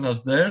Constitution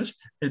as theirs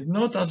and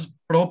not as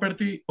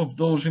property of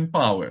those in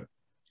power.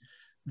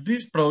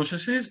 These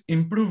processes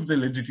improve the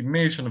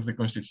legitimation of the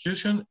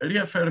Constitution,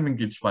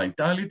 reaffirming its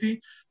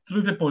vitality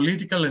through the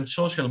political and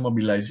social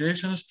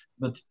mobilizations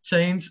that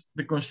change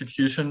the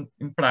Constitution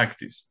in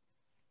practice.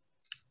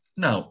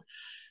 Now,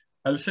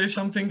 I'll say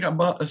some things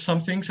about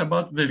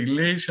the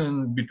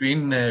relation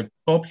between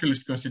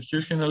populist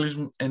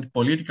constitutionalism and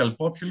political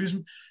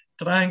populism,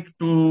 trying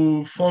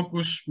to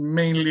focus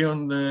mainly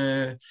on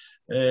the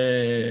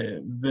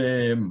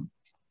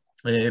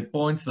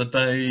points that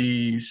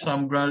I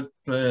somewhat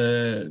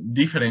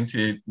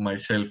differentiate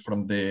myself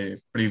from the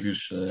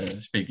previous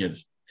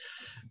speakers.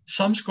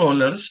 Some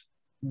scholars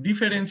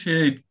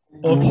differentiate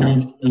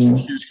populist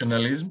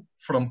constitutionalism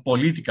from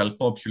political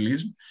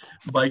populism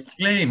by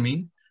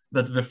claiming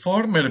that the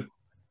former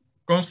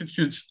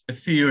constitutes a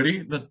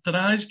theory that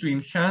tries to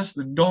enhance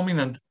the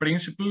dominant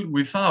principle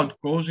without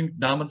causing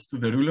damage to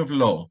the rule of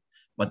law,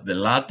 but the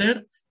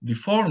latter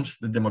deforms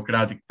the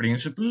democratic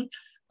principle,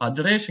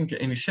 addressing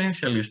an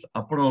essentialist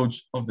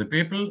approach of the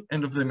people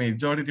and of the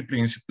majority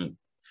principle.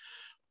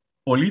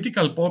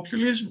 Political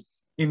populism,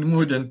 in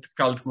Mood and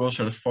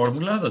Kaltwasser's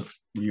formula that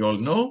we all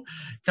know,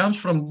 comes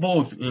from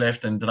both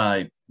left and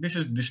right. This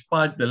is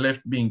despite the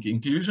left being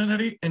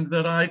inclusionary and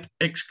the right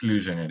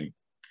exclusionary.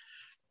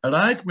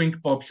 Right-wing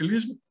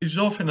populism is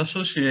often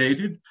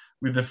associated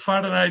with the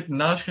far-right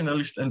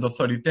nationalist and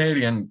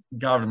authoritarian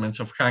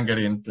governments of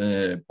Hungary and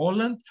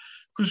Poland,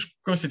 whose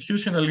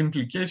constitutional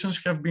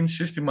implications have been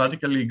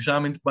systematically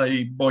examined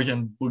by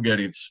Bojan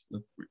Bugaric,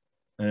 that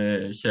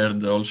we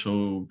heard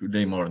also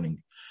today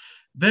morning.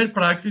 Their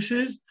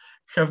practices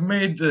have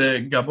made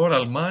Gábor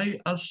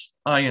Halmai, as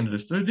I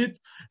understood it,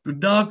 to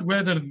doubt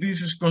whether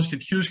this is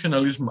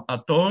constitutionalism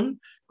at all,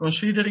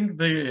 considering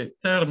the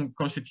term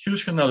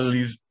constitutional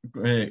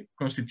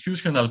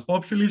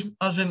populism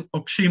as an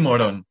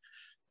oxymoron.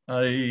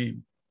 I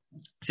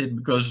said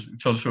because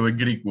it's also a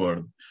Greek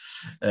word.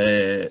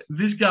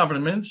 These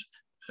governments,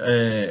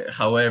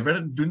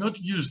 however, do not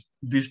use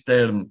this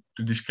term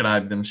to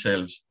describe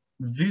themselves.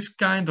 This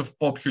kind of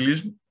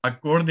populism,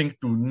 according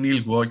to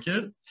Neil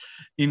Walker,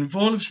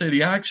 involves a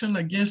reaction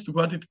against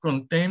what it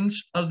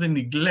contains as the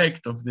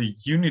neglect of the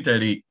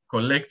unitary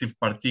collective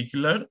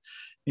particular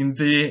in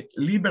the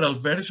liberal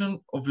version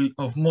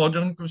of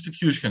modern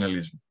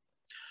constitutionalism.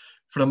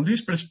 From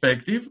this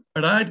perspective,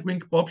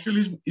 right-wing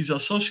populism is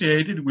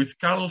associated with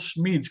Carl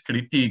Schmitt's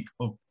critique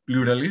of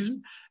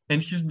pluralism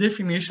and his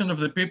definition of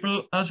the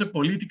people as a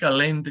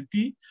political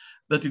entity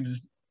that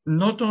is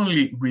not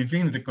only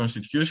within the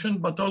Constitution,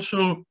 but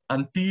also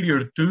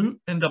anterior to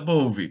and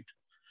above it.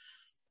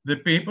 The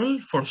people,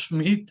 for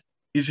Schmitt,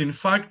 is in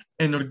fact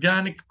an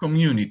organic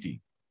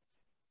community.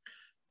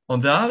 On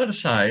the other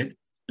side,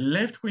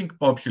 left-wing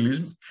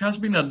populism has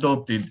been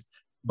adopted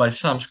by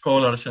some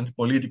scholars and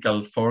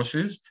political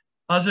forces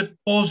as a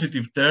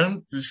positive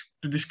term to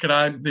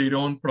describe their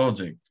own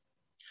project.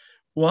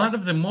 One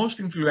of the most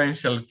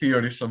influential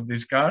theories of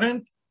this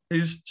current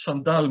is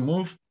Chantal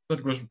Mouffe,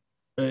 who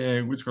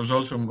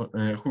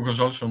was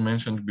also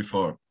mentioned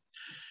before.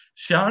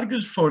 She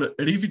argues for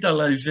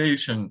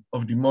revitalization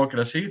of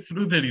democracy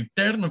through the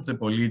return of the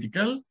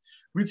political,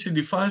 which she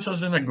defines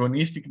as an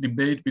agonistic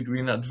debate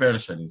between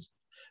adversaries.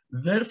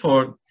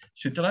 Therefore,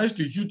 she tries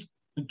to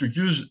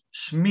use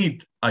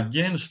Schmitt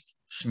against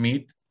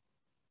Schmitt,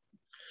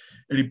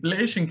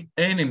 replacing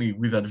enemy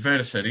with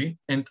adversary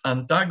and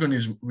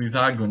antagonism with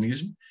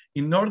agonism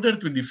in order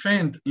to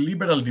defend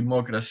liberal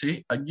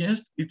democracy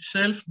against its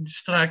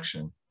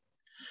self-destruction.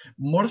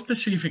 More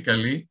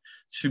specifically,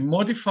 she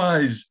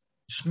modifies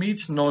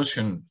Schmitt's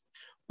notion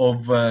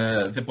of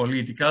the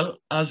political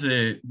as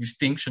a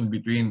distinction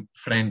between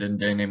friend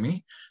and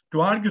enemy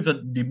to argue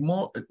that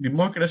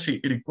democracy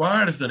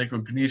requires the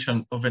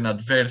recognition of an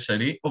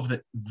adversary, of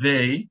the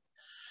they,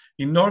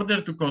 in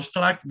order to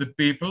construct the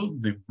people,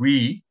 the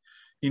we,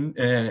 in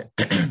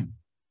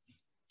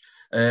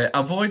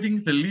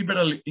avoiding the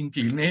liberal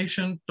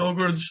inclination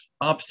towards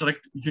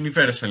abstract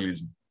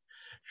universalism.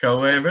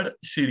 However,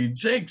 she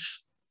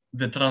rejects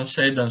the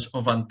transcendence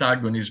of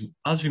antagonism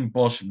as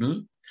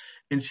impossible,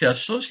 and she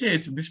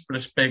associates this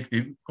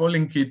perspective,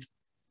 calling it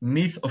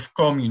myth of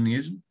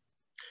communism,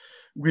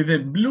 with a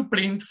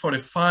blueprint for a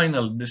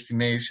final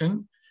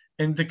destination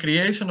and the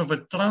creation of a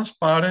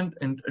transparent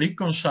and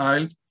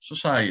reconciled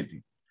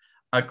society.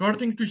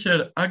 According to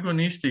her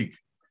agonistic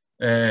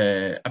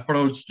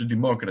approach to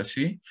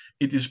democracy,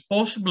 it is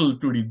possible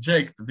to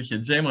reject the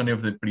hegemony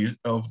of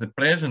the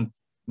present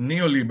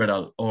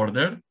neoliberal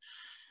order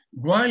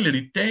while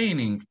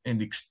retaining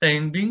and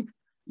extending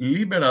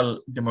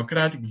liberal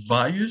democratic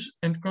values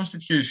and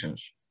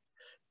constitutions.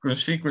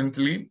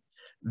 Consequently,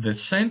 the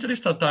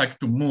centrist attack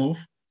to move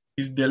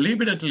is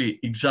deliberately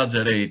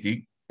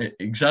exaggerated,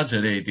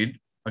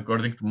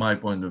 according to my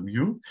point of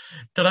view,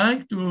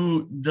 trying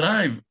to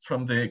drive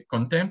from the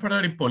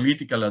contemporary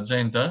political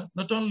agenda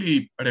not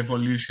only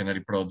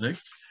revolutionary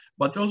projects,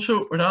 but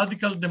also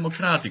radical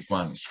democratic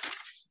ones.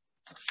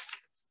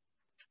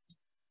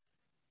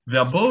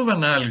 The above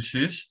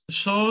analysis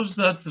shows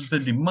that the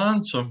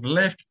demands of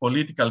left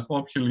political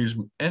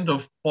populism and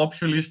of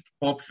populist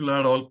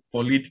popular or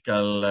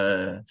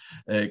political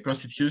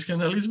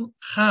constitutionalism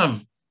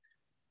have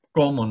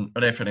common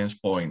reference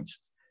points.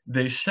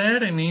 They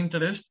share an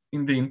interest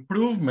in the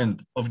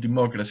improvement of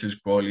democracy's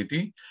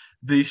quality,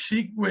 they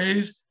seek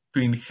ways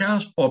to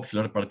enhance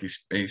popular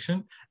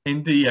participation,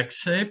 and they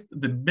accept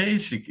the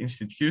basic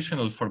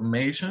institutional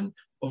formation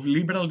of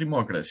liberal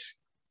democracy.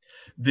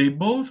 They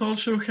both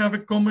also have a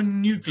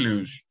common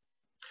nucleus,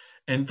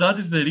 and that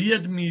is the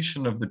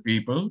readmission of the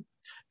people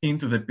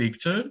into the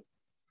picture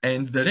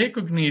and the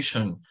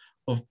recognition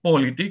of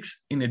politics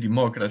in a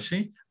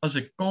democracy as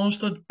a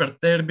constant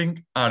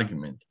perturbing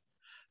argument.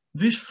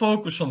 This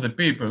focus on the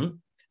people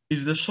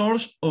is the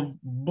source of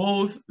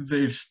both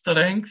their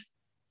strengths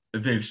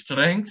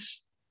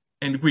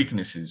and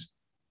weaknesses.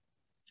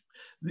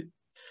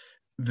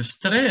 The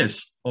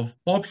stress of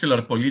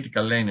popular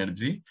political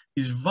energy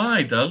is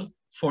vital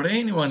for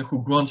anyone who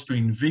wants to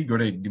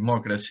invigorate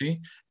democracy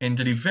and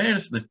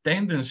reverse the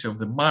tendency of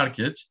the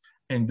markets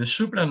and the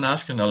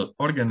supranational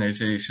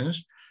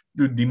organizations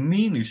to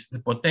diminish the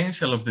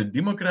potential of the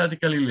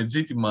democratically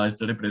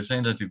legitimized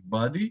representative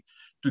body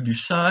to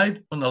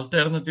decide on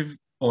alternative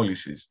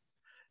policies.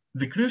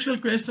 The crucial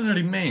question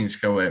remains,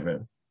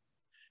 however,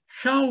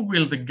 how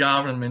will the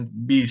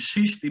government be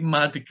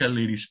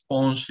systematically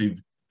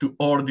responsive to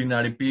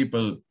ordinary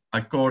people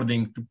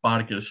according to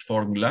Parker's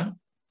formula?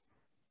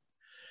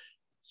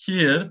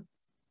 Here,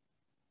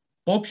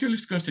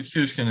 populist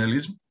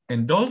constitutionalism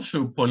and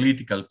also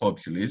political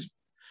populism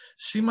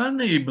seem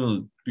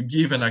unable to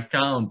give an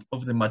account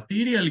of the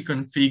materially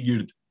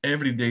configured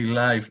everyday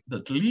life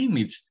that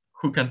limits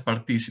who can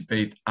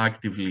participate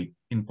actively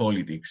in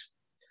politics.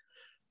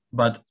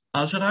 But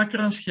as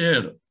Akritas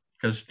here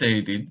has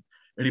stated,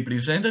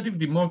 representative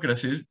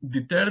democracies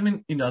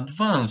determine in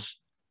advance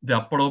the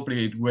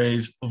appropriate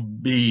ways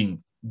of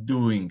being,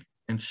 doing,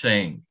 and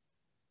saying.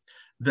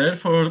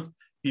 Therefore,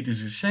 it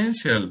is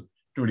essential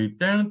to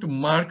return to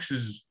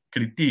Marx's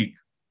critique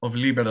of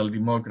liberal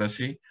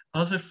democracy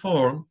as a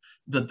form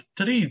that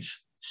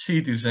treats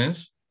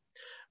citizens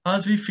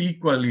as if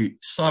equally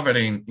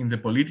sovereign in the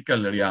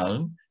political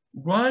realm,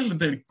 while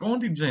their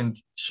contingent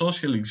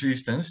social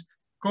existence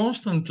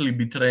constantly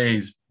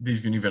betrays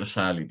this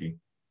universality.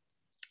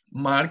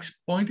 Marx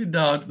pointed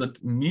out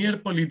that mere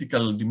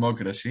political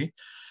democracy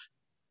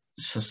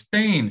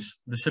sustains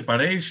the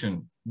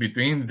separation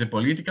between the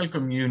political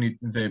community,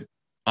 the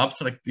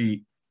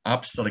abstractly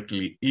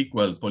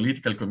equal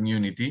political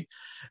community,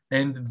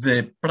 and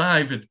the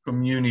private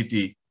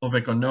community of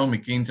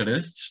economic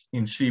interests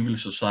in civil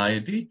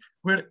society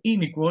where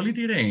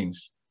inequality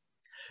reigns.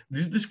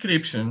 This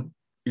description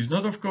is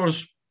not, of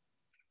course,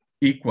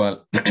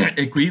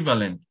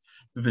 equivalent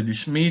to the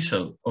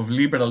dismissal of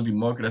liberal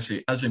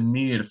democracy as a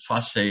mere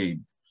facade,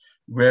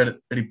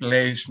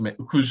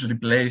 whose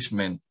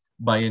replacement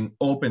by an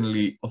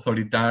openly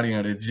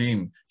authoritarian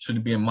regime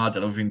should be a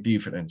matter of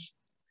indifference.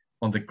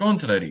 On the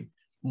contrary,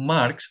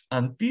 Marx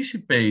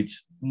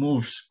anticipates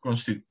Mouffe's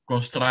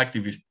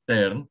constructivist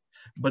turn,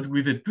 but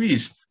with a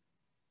twist.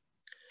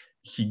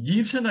 He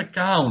gives an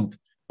account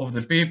of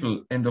the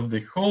people and of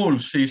the whole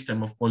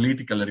system of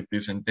political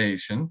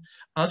representation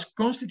as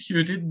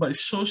constituted by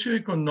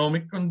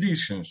socio-economic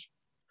conditions.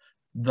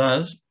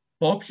 Thus,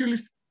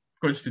 populist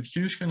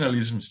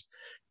constitutionalism's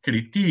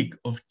critique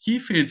of key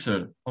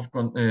features of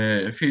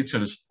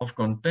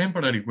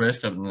contemporary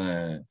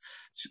Western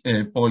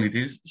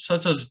polities,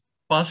 such as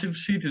passive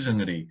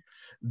citizenry,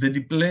 the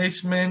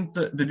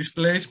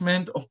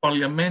displacement of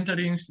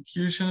parliamentary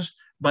institutions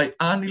by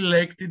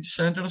unelected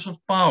centers of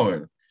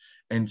power,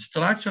 and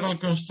structural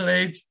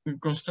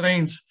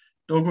constraints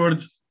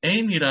towards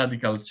any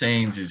radical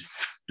changes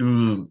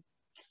to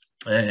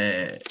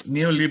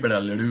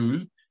neoliberal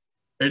rule,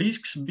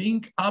 risks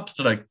being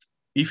abstract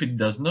if it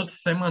does not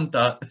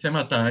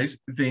thematize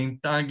the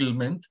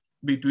entanglement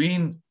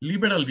between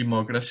liberal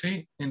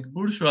democracy and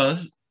bourgeois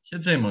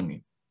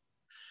hegemony.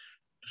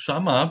 To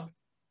sum up,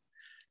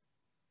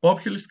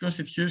 populist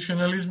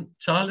constitutionalism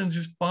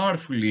challenges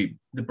powerfully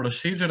the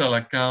procedural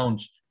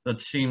accounts that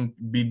seem to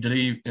be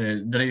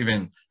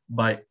driven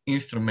by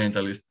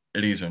instrumentalist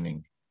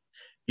reasoning.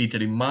 It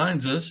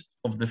reminds us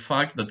of the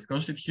fact that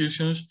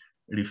constitutions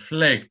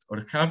reflect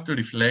or have to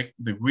reflect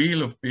the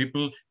will of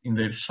people in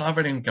their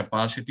sovereign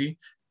capacity,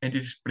 and it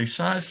is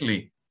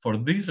precisely for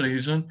this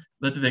reason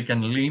that they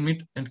can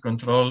limit and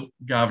control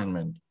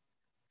government.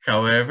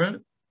 However,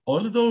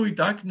 although it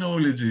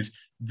acknowledges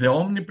the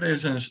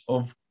omnipresence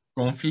of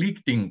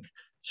conflicting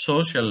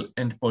social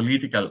and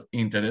political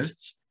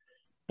interests,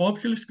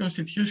 populist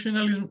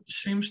constitutionalism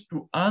seems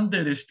to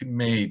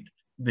underestimate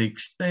the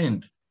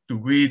extent to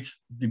which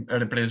the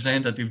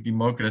representative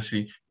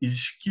democracy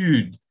is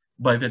skewed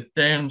by the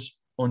terms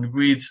on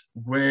which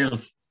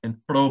wealth and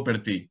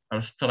property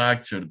are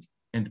structured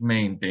and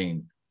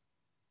maintained.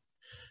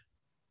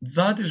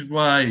 That is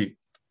why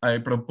I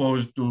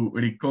propose to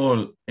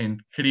recall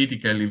and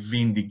critically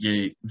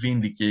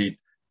vindicate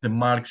the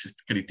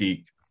Marxist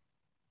critique.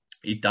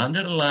 It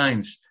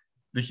underlines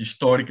the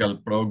historical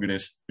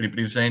progress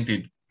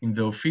represented in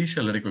the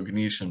official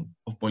recognition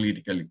of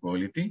political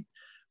equality,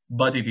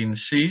 but it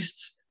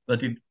insists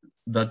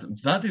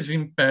that is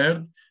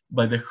impaired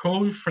by the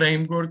whole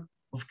framework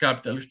of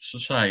capitalist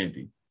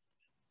society.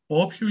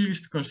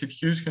 Populist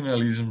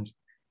constitutionalism's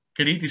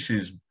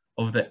criticism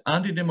of the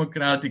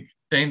anti-democratic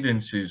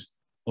tendencies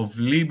of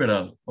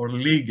liberal or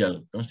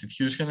legal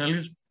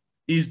constitutionalism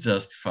is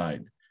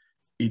justified.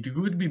 It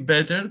would be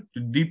better to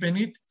deepen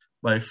it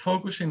by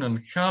focusing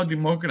on how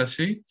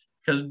democracy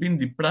has been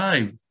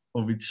deprived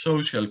of its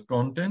social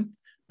content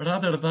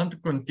rather than to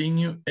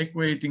continue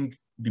equating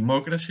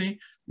democracy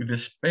with the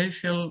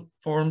special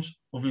forms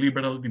of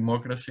liberal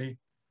democracy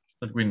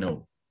that we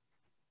know.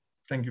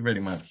 Thank you very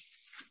much.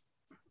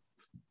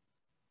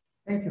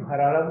 Thank you,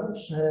 Charalambos.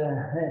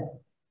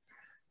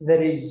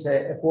 There is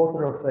a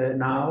quarter of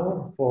an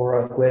hour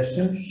for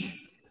questions.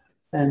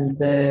 And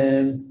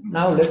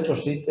now let's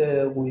proceed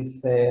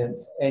with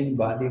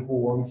anybody who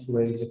wants to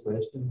raise a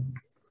question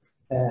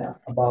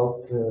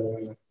about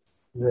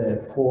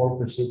the four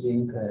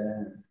preceding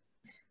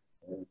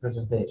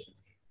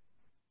presentations.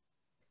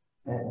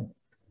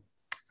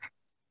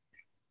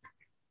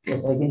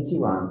 Yes, I can see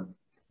one.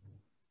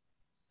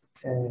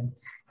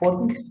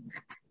 Fotis,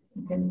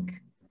 you can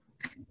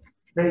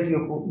raise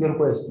your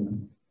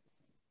question.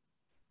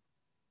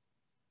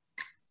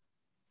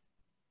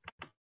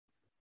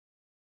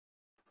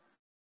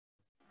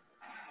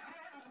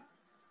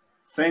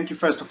 Thank you,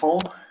 first of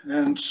all,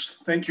 and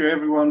thank you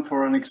everyone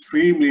for an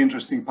extremely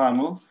interesting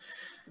panel.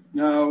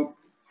 Now,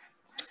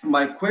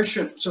 my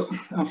question, so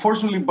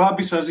unfortunately,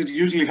 Babis, as it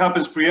usually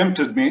happens,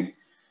 preempted me.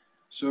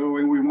 So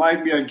we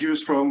might be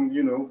accused from,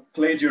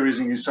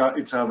 plagiarizing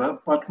each other.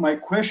 But my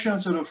question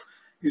sort of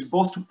is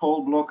both to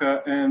Paul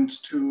Blokker and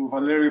to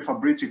Valerio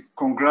Fabbrizi.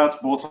 Congrats,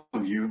 both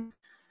of you.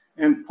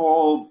 And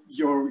Paul,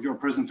 your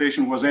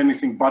presentation was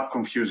anything but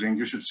confusing.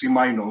 You should see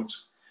my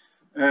notes.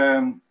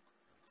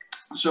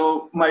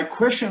 So my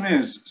question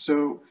is,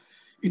 so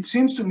it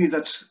seems to me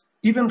that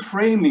even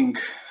framing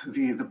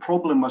the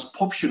problem as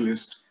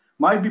populist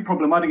might be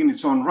problematic in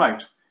its own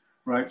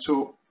right?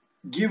 So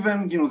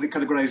given, the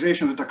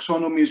categorization, the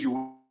taxonomies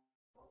you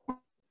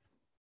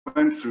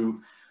went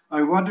through,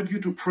 I wanted you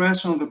to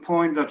press on the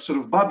point that sort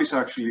of Babis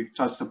actually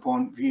touched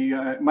upon,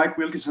 the Mike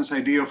Wilkinson's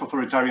idea of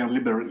authoritarian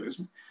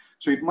liberalism.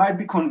 So it might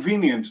be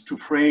convenient to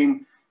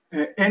frame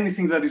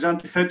anything that is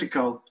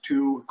antithetical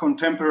to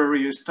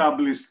contemporary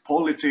established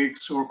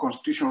politics or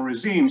constitutional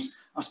regimes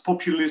as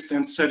populist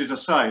and set it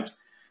aside,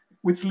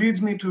 which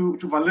leads me to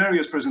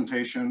Valerio's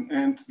presentation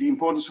and the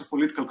importance of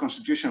political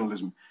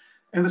constitutionalism.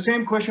 And the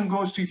same question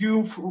goes to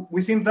you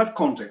within that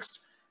context.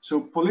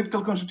 So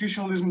political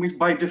constitutionalism is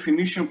by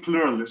definition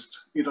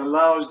pluralist. It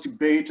allows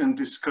debate and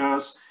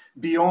discuss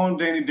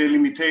beyond any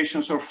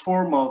delimitations or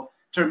formal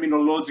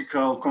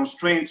terminological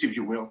constraints, if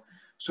you will.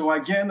 So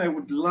again, I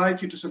would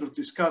like you to sort of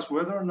discuss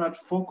whether or not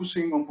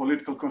focusing on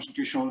political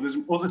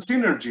constitutionalism or the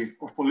synergy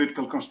of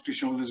political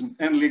constitutionalism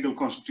and legal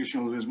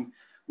constitutionalism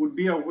would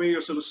be a way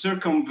of sort of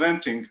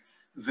circumventing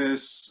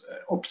this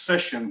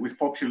obsession with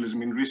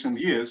populism in recent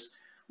years,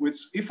 which,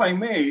 if I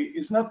may,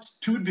 is not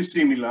too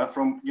dissimilar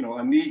from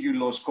an EU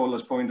law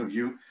scholar's point of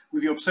view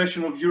with the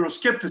obsession of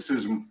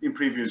Euroscepticism in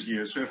previous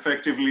years. So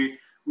effectively,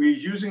 we're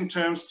using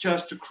terms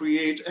just to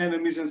create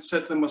enemies and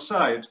set them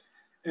aside,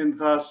 and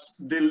thus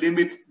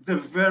delimit the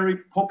very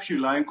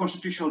popular and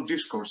constitutional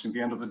discourse in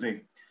the end of the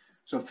day.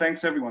 So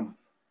thanks, everyone.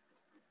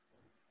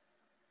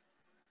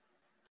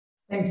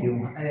 Thank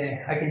you.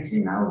 I can see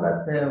now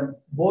that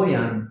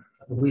Boyan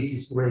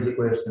wishes to raise a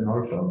question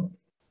also.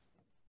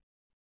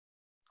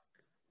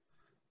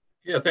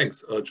 Yeah,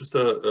 thanks. Just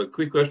a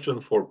quick question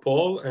for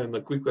Paul and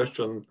a quick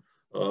question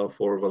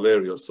for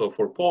Valerio. So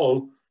for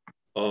Paul,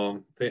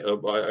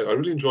 I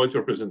really enjoyed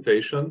your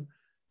presentation.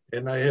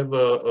 And I have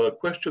a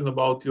question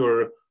about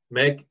your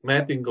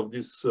mapping of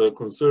this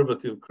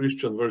conservative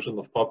Christian version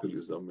of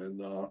populism.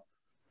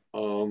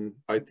 And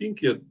I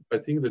think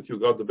that you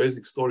got the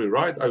basic story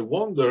right. I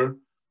wonder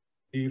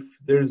if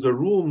there is a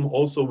room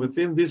also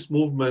within this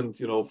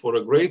movement, for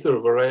a greater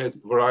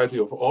variety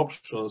of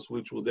options,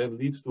 which would then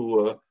lead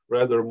to a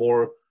rather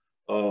more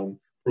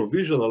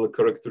provisional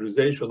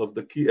characterization of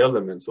the key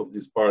elements of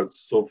these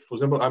parts. So, for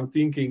example,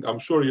 I'm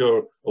sure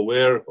you're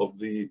aware of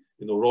the,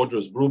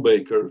 Rogers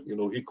Brubaker,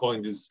 he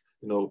coined this,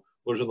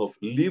 version of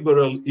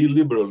liberal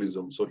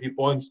illiberalism. So he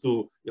points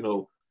to,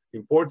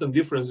 important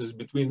differences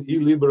between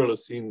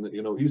illiberals in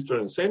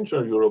Eastern and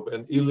Central Europe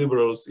and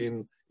illiberals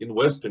in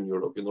Western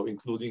Europe,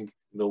 including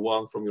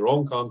one from your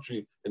own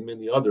country and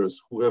many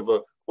others who have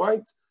a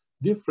quite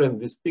different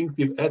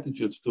distinctive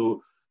attitudes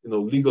to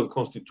legal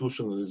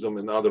constitutionalism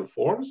and other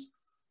forms.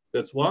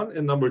 That's one.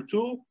 And number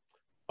two,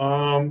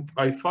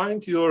 I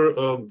find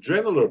your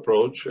general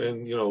approach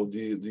and you're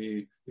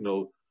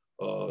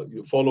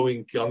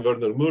following Jan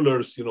Werner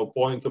Müller's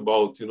point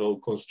about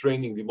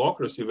constraining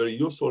democracy very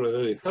useful and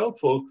very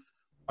helpful.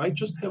 I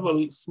just have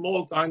a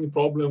small tiny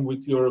problem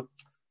with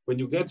when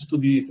you get to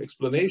the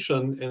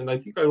explanation, and I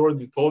think I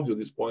already told you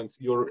this point.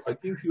 I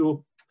think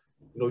you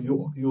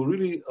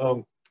really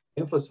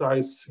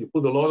emphasize, you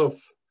put a lot of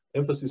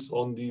emphasis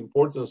on the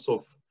importance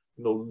of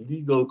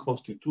legal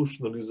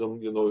constitutionalism,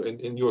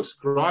 and you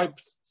ascribe,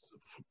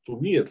 to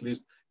me at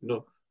least,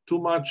 too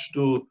much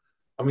to,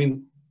 I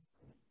mean,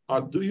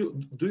 do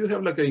you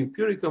have like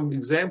empirical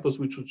examples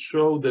which would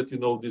show that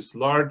these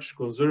large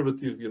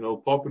conservative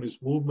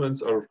populist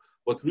movements are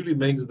what really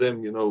makes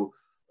them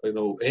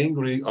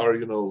angry are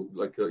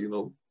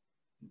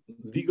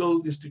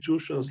legal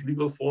institutions,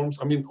 legal forms?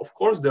 I mean, of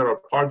course they are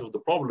part of the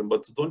problem,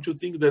 but don't you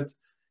think that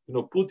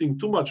putting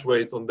too much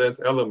weight on that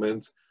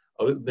element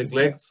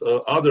neglects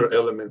other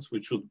elements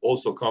which should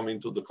also come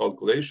into the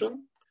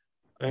calculation?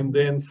 And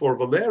then for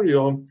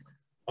Valerio,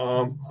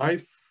 I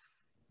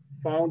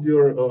found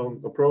your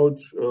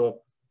approach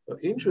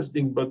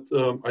interesting, but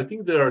I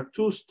think there are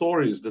two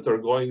stories that are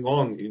going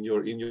on in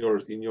your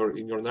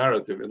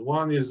narrative, and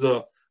one is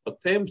an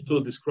attempt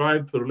to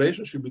describe the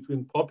relationship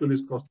between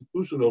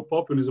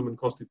populism and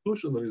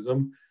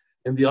constitutionalism,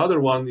 and the other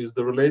one is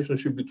the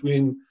relationship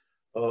between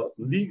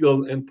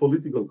legal and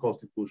political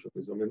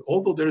constitutionalism. And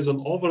although there is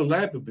an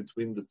overlap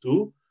between the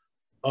two,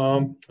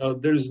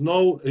 there is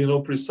no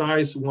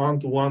precise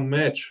one-to-one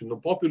match.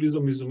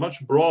 Populism is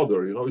much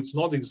broader. It's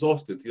not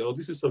exhausted.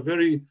 This is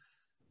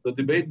the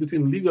debate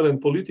between legal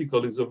and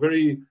political is a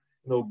very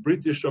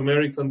British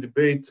American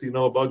debate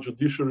about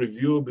judicial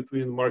review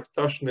between Mark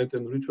Tushnet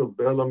and Richard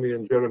Bellamy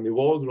and Jeremy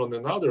Waldron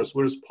and others,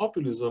 whereas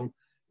populism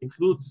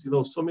includes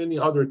so many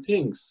other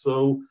things.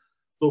 So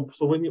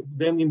when you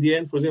then in the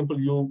end, for example,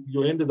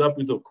 you ended up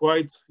with a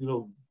quite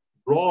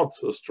broad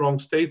strong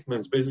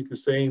statements basically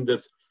saying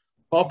that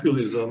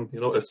populism,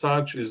 as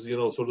such, is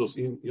sort of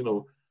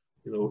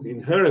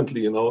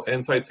inherently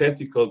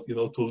antithetical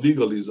to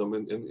legalism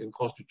and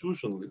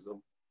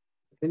constitutionalism.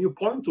 Can you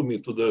point to me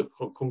to the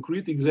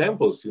concrete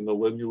examples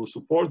when you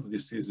support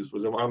this thesis? For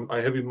example,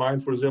 I have in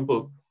mind, for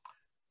example,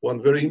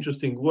 one very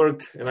interesting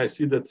work, and I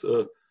see that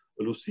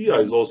Lucia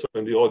is also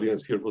in the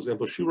audience here. For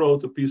example, she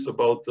wrote a piece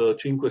about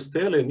Cinque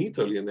Stelle in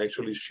Italy, and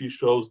actually she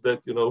shows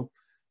that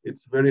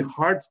it's very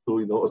hard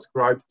to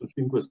ascribe to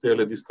Cinque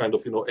Stelle this kind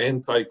of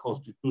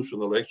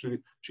anti-constitutional. Actually,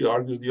 she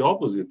argues the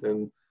opposite,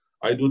 and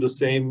I do the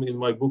same in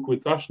my book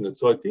with Tushnet.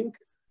 So I think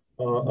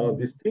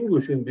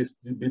distinguishing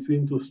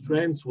between two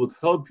strands would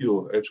help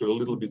you actually a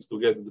little bit to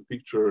get the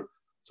picture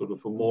sort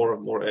of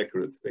more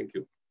accurate. Thank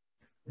you.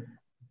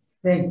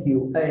 Thank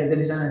you. There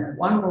is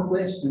one more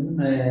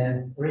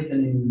question written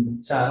in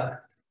the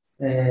chat.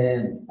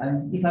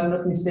 And if I'm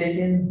not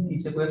mistaken,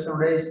 it's a question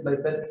raised by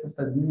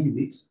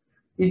Papastylianos.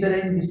 Is there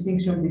any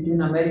distinction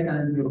between American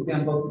and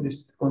European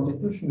populist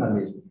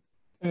constitutionalism?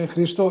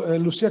 Christo,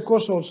 Lucia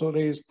Kos also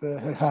raised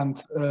her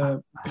hand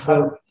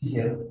before.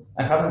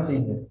 I haven't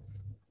seen her.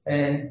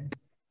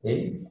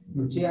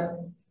 Lucia?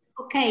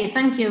 Okay,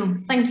 thank you.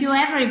 Thank you,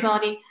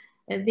 everybody.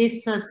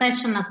 This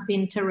session has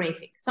been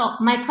terrific. So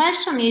my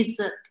question is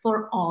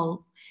for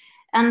all,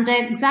 and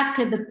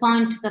exactly the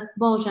point that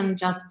Bojan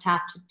just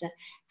touched.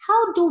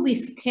 How do we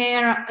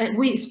square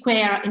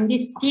in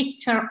this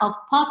picture of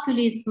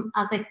populism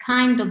as a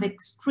kind of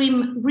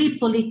extreme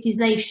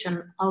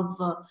repoliticization of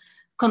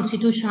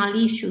constitutional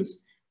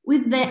issues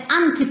with the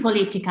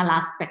anti-political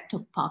aspect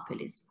of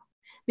populism?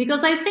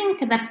 Because I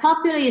think that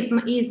populism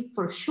is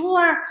for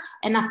sure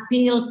an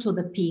appeal to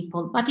the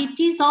people, but it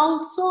is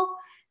also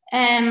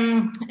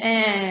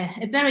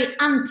a very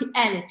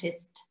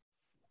anti-elitist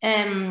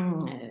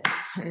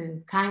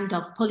kind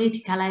of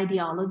political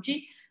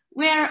ideology,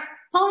 where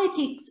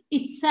politics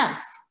itself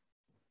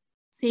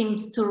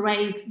seems to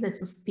raise the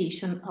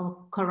suspicion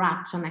of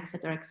corruption,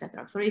 etc.,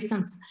 etc. For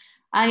instance,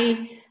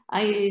 I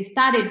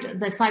studied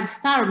the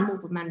Five-Star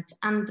Movement,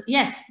 and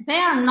yes, they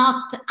are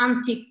not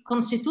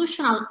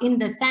anti-constitutional in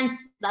the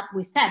sense that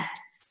we said,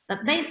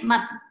 that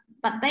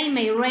but they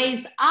may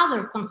raise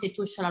other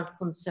constitutional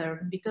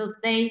concerns because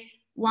they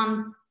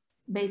want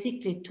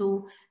basically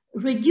to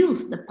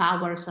reduce the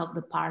powers of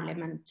the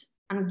parliament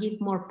and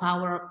give more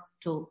power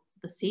to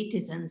the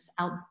citizens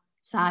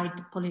outside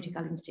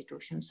political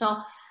institutions. So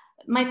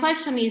my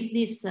question is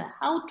this,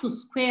 how to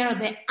square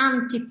the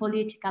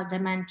anti-political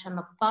dimension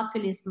of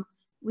populism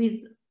with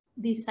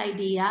this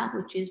idea,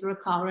 which is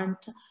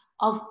recurrent,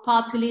 of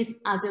populism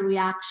as a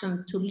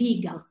reaction to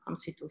legal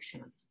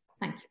constitutionalism?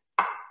 Thank you.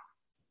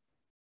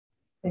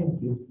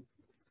 Thank you.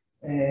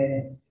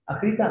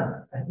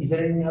 Akritas, is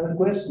there any other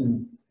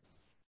question?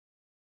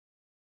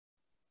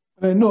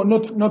 No,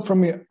 not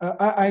from me.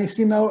 I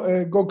see now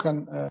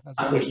Gökhan has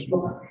a question.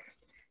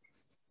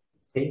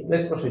 Okay,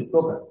 let's proceed.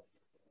 Gökhan.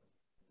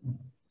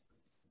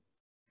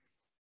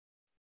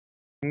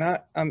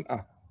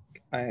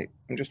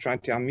 I'm just trying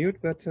to unmute,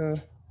 but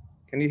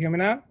can you hear me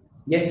now?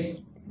 Yes.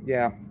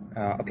 Yeah.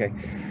 Okay.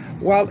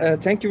 Well,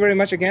 thank you very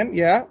much again.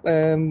 Yeah.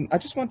 I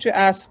just want to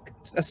ask.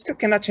 I still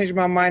cannot change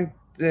my mind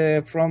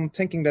from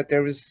thinking that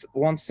there is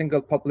one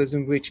single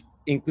populism which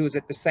includes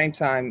at the same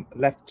time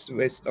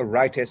leftist or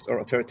rightist or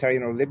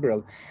authoritarian or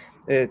liberal.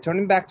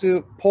 Turning back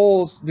to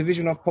Paul's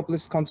division of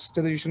populist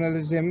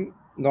constitutionalism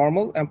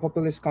normal and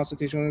populist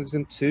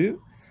constitutionalism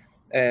too.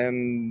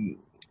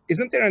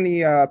 Isn't there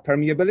any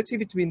permeability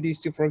between these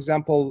two? For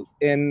example,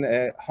 in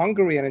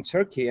Hungary and in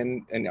Turkey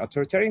and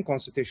authoritarian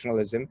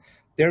constitutionalism,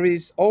 there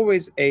is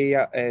always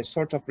a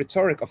sort of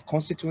rhetoric of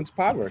constituent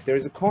power. There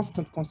is a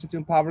constant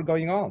constituent power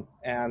going on.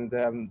 And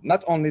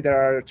not only there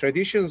are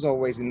traditions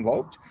always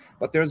invoked,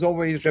 but there's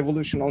always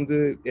revolution on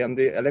the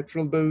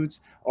electoral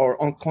booths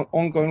or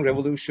ongoing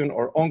revolution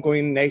or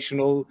ongoing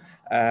national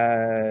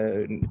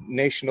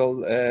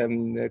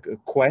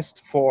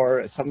quest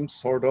for some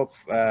sort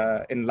of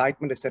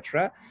enlightenment,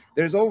 etc.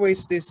 There's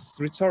always this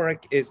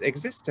rhetoric is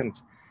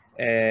existent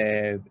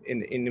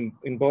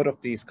in both of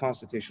these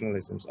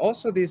constitutionalisms.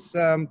 Also, this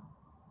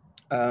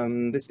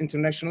this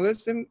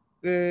internationalism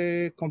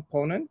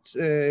component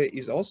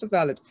is also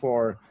valid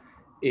for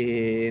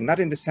not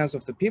in the sense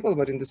of the people,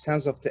 but in the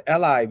sense of the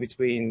ally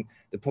between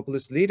the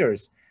populist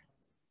leaders.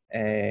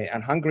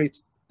 And Hungary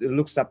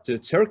looks up to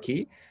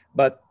Turkey,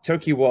 but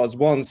Turkey was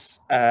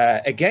once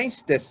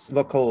against this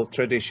local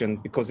tradition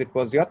because it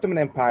was the Ottoman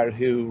Empire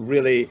who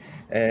really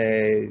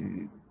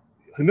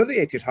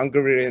humiliated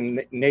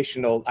Hungarian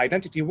national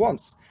identity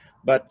once.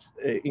 But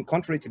in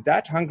contrary to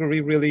that,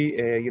 Hungary really,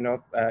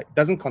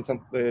 doesn't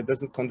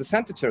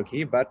condescend to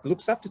Turkey, but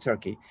looks up to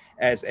Turkey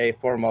as a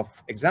form of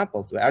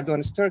example. To Erdogan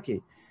is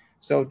Turkey.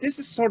 So this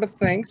is sort of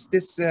things.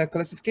 This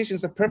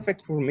classifications are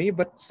perfect for me,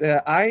 but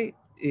I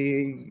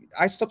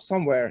stop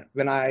somewhere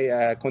when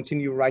I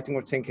continue writing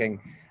or thinking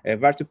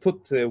where to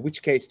put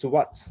which case to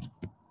what.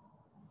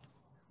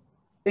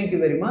 Thank you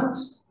very much.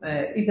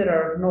 If there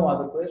are no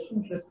other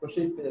questions, let's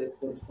proceed to the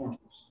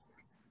responses.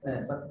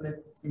 But let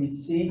me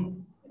see.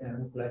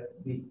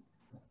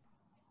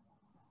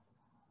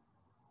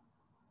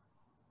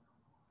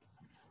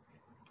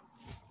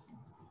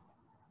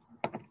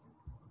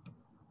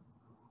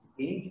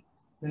 Okay,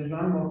 there's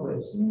one more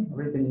question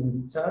written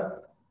in the chat.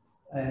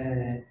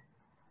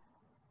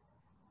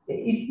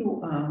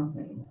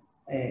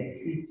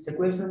 It's a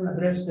question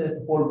addressed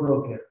to Paul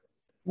Blokker.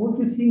 Would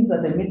you think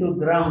that the middle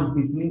ground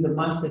between the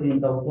mastery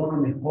and the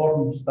autonomy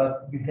forms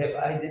that you have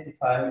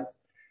identified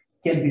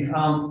can be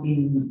found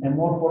in a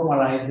more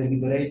formalized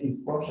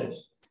deliberative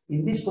process?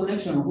 In this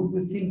connection, would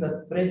you think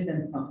that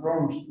President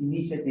Macron's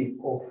initiative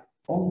of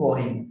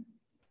ongoing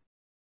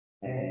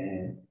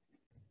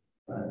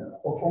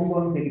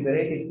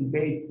deliberative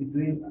debates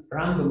between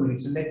randomly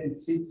selected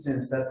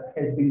citizens that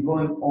has been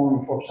going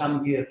on for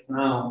some years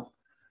now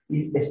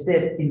is a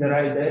step in the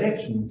right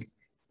direction?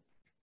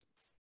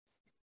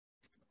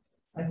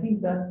 I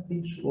think that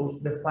this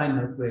was the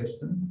final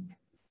question.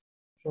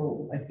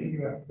 So I think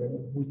that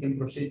we can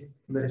proceed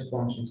to the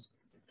responses.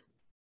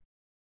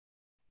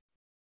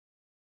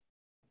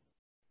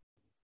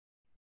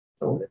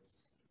 So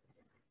let's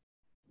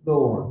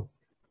go on.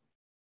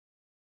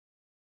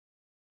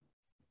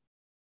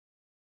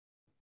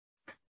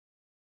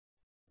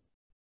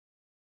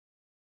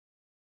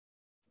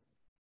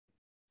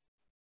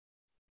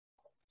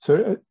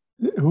 So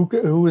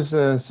who is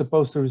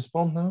supposed to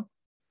respond now?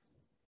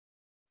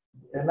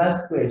 The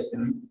last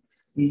question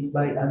is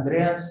by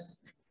Andreas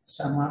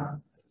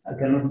Samar. I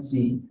cannot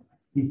see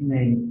his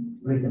name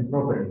written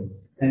properly.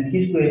 And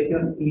his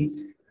question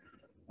is,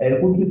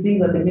 would you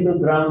think that the middle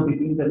ground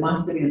between the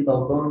mastery and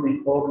autonomy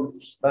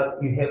forms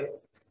that you have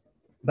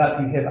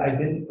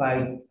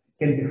identified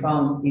can be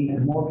found in a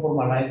more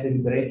formalized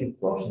deliberative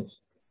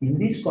process? In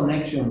this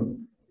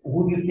connection,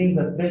 would you think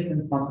that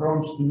President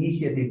Macron's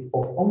initiative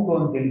of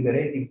ongoing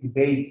deliberative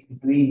debates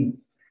between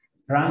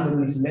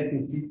randomly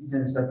selected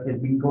citizens that has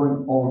been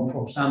going on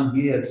for some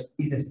years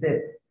is a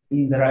step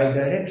in the right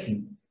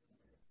direction?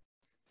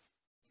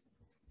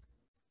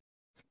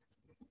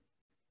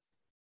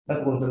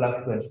 That was the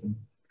last question.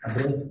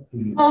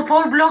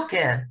 Paul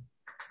Blokker.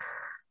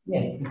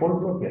 Yeah, Paul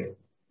Blokker.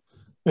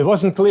 It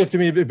wasn't clear to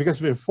me because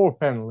we have 4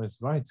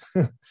 panelists, right?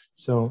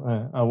 So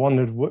I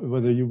wondered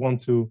whether you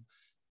want to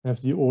have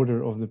the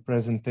order of the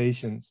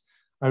presentations.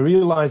 I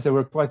realized there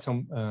were quite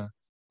some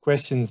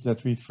questions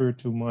that refer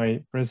to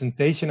my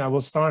presentation. I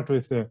will start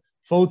with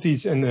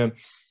Fotis, and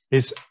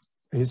his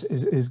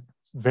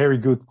very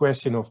good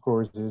question, of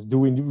course, is: do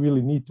we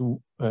really need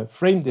to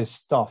frame this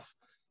stuff,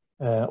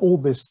 all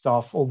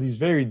these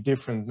very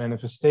different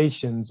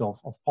manifestations of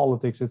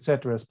politics,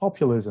 etc., as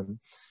populism?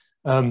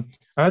 And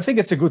I think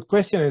it's a good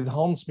question. It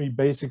haunts me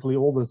basically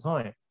all the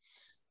time,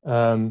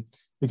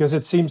 because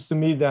it seems to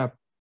me that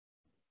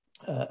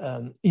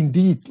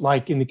indeed,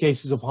 like in the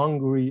cases of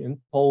Hungary and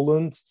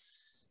Poland,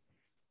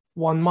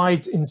 one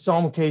might in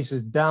some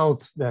cases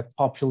doubt that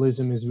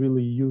populism is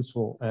really a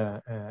useful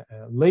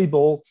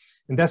label.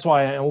 And that's why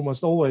I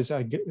almost always,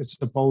 I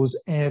suppose,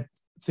 add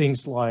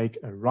things like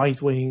a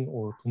right-wing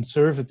or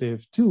conservative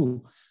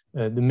to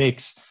the mix.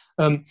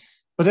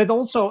 But that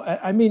also,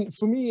 I mean,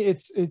 for me,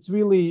 it's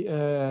really,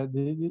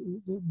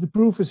 the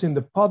proof is in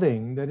the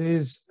pudding. That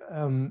is,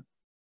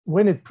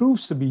 when it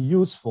proves to be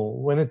useful,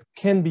 when it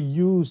can be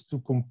used to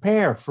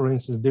compare, for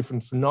instance,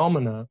 different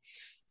phenomena,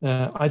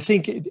 I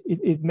think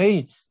it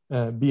may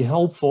be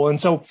helpful. And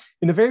so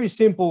in a very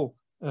simple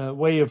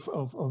way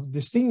of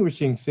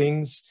distinguishing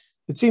things,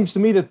 it seems to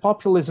me that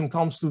populism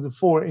comes to the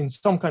fore in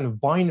some kind of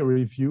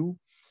binary view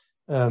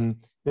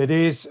that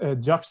is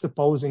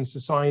juxtaposing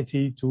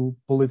society to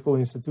political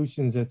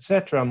institutions,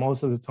 etc.,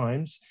 most of the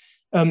times,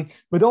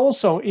 but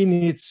also in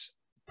its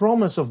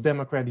promise of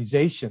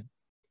democratization.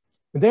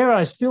 There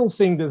I still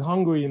think that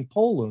Hungary and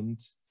Poland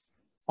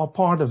are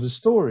part of the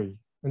story.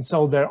 And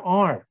so there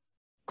are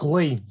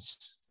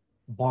claims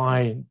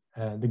by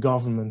the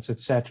governments,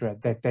 etc.,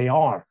 that they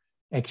are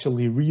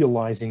actually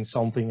realizing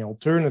something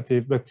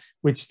alternative, but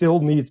which still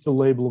needs the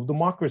label of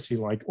democracy,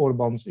 like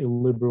Orban's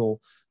illiberal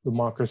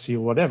democracy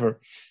or whatever.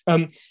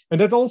 And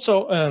that also,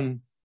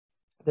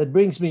 that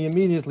brings me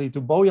immediately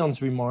to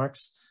Bojan's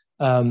remarks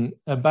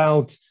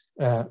about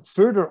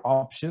further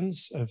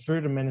options,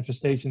 further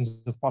manifestations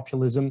of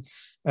populism,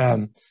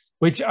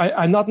 which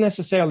I'm not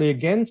necessarily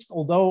against,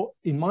 although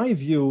in my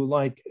view,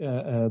 like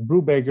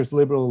Brubaker's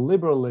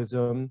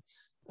liberalism,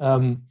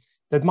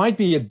 that might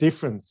be a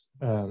different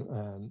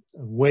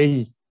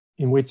way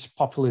in which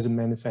populism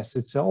manifests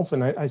itself.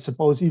 And I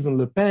suppose even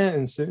Le Pen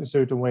in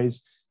certain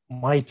ways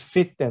might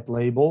fit that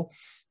label.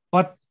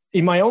 But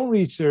in my own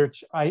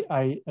research,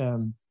 I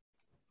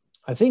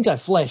think I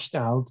fleshed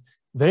out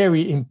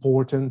very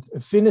important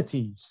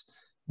affinities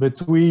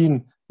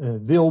between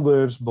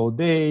Wilders,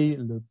 Baudet,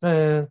 Le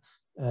Pen,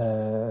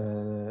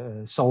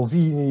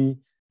 Salvini,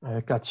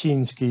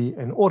 Kaczynski,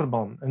 and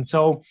Orban. And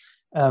so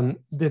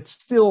there's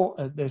still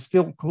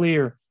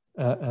clear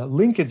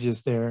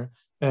linkages there.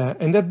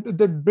 And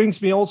that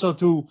brings me also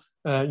to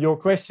your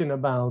question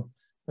about,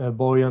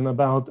 Bojan,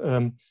 about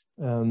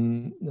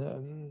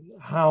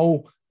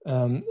how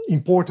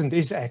important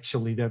is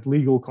actually that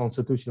legal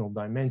constitutional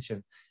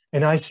dimension.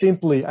 And I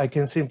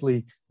can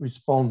simply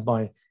respond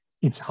by,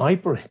 it's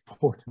hyper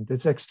important.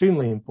 It's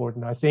extremely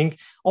important, I think,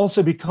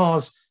 also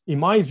because in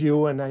my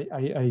view, and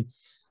I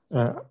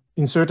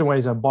in certain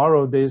ways, I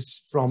borrowed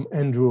this from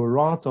Andrew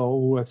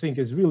Arato, who I think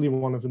is really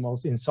one of the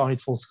most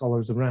insightful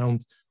scholars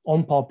around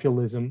on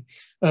populism.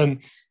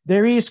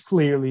 There is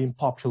clearly in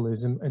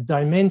populism a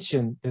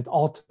dimension that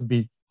ought to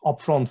be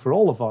upfront for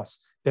all of us.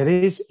 That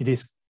is, it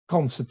is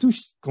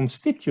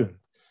constituent.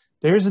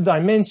 There is a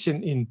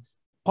dimension in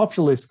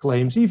populist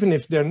claims, even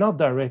if they're not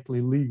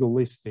directly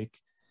legalistic,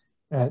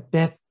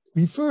 that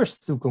refers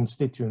to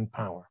constituent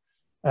power,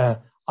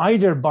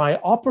 either by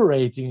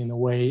operating in a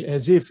way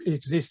as if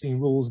existing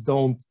rules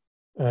don't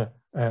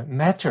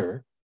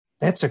matter.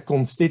 That's a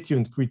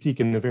constituent critique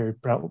in a very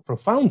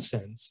profound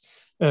sense.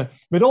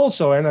 But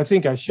also, and I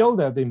think I show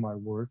that in my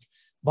work,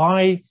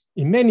 by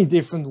in many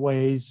different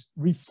ways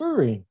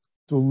referring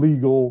to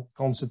legal,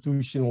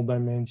 constitutional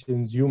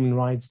dimensions, human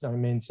rights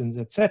dimensions,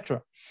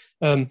 etc.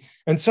 And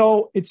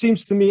so it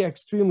seems to me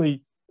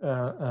extremely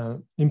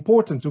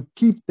important to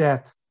keep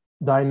that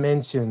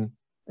dimension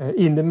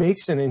in the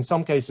mix, and in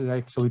some cases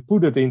actually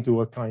put it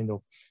into a kind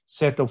of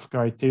set of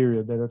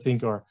criteria that I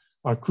think are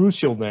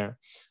crucial there.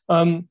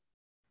 And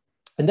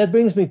that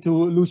brings me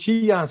to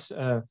Lucia's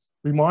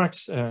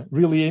remarks,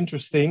 really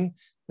interesting,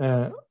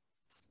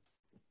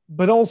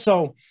 but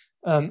also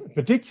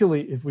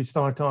particularly if we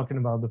start talking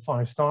about the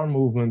 5-star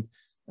movement,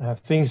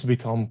 things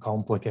become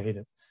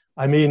complicated.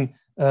 I mean,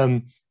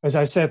 as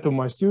I said to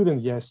my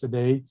student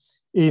yesterday,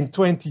 in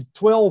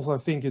 2012, I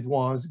think it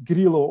was,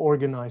 Grillo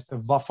organized a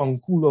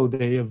Vaffanculo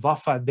Day, a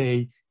Vaffa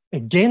Day,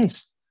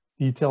 against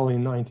the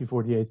Italian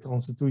 1948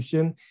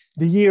 constitution.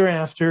 The year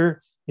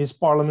after, his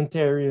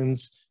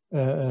parliamentarians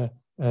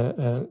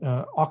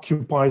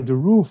occupied the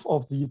roof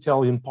of the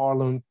Italian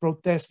parliament,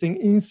 protesting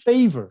in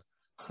favor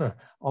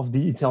of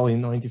the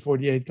Italian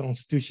 1948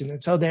 constitution.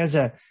 And so there's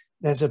a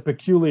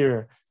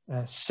peculiar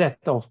set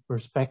of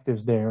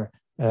perspectives there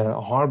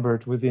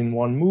harbored within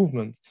one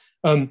movement.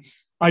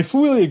 I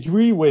fully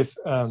agree with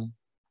the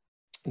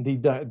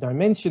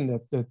dimension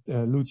that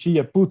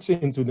Lucia puts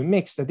into the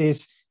mix, that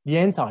is the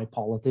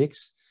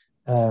anti-politics,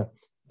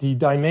 the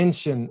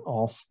dimension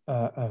of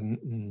a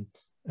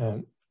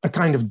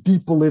kind of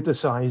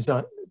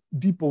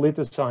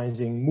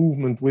depoliticizing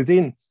movement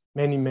within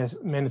many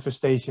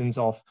manifestations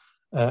of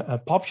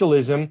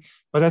populism.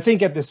 But I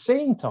think at the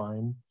same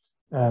time,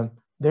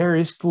 there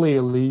is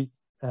clearly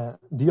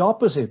the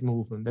opposite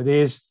movement. That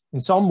is, in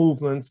some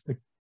movements, the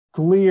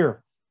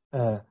clear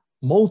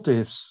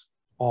motives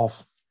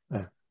of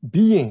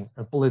being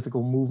a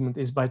political movement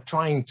is by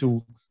trying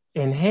to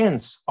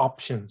enhance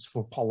options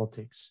for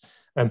politics.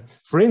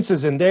 For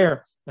instance, in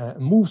there,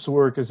 Move's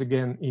work is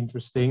again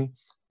interesting.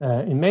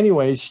 In many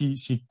ways,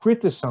 she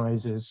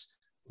criticizes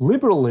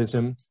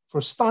liberalism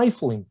for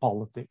stifling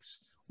politics,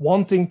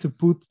 wanting to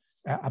put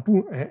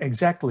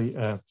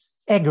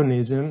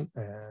agonism,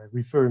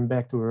 referring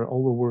back to her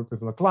older work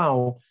with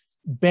Laclau,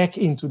 back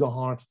into the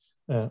heart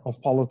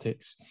of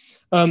politics.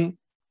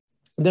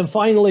 Then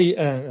finally,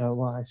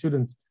 well, I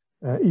shouldn't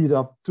eat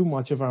up too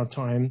much of our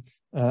time.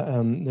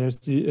 There's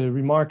the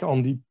remark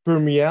on the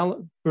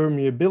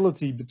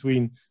permeability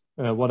between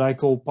what I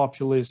call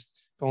populist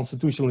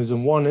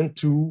constitutionalism 1 and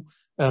 2.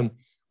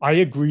 I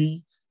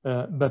agree,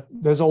 but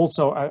there's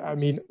also, I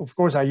mean, of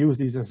course, I use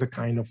these as a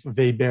kind of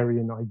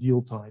Weberian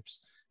ideal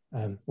types.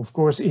 Of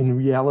course, in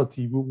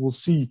reality, we will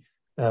see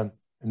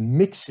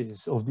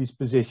mixes of these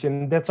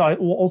positions. That's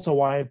also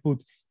why I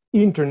put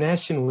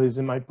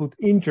internationalism, I put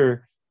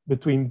inter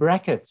between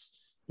brackets,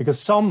 because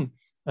some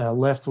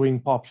left-wing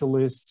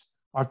populists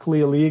are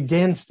clearly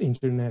against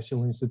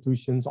international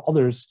institutions.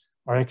 Others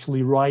are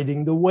actually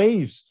riding the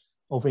waves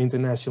of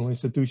international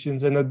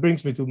institutions. And that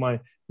brings me to my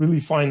really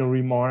final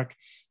remark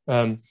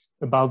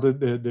about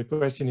the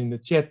question in the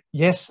chat.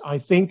 Yes, I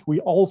think we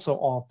also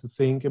ought to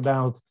think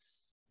about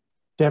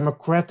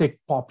democratic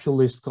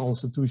populist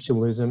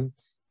constitutionalism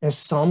as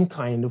some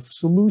kind of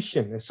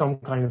solution, as some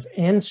kind of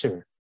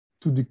answer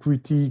to the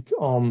critique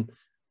on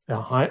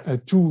a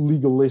too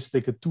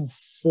legalistic, a too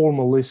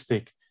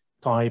formalistic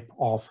type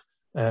of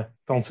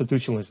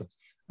constitutionalism.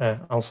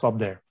 I'll stop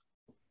there.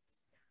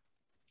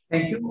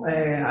 Thank you.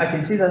 I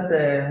can see that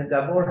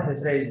Gábor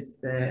has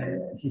raised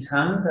his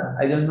hand.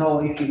 I don't know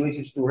if he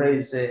wishes to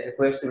raise a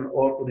question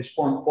or to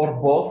respond, or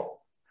both.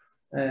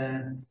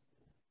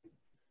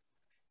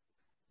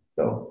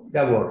 So,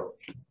 Gábor.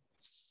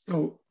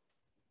 So,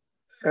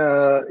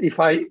 if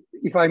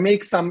I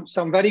make some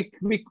very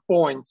quick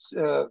points,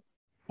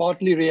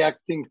 partly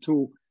reacting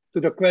to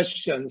the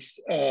questions.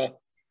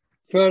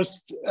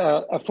 First,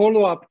 a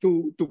follow-up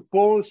to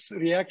Paul's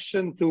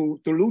reaction to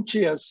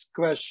Lucia's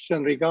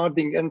question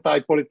regarding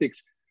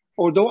anti-politics.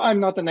 Although I'm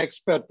not an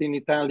expert in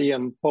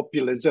Italian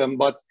populism,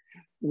 but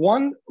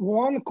one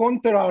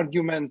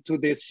counter-argument to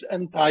this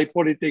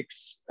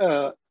anti-politics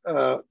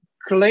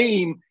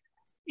claim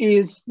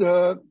is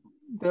the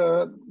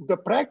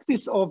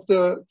practice of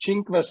the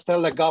Cinque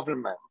Stelle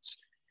governments,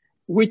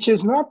 which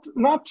is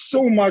not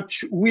so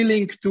much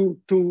willing to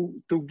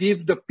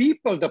give the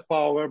people the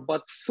power,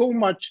 but so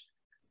much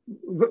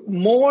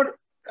more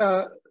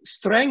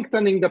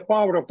strengthening the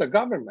power of the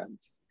government,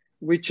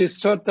 which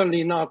is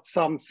certainly not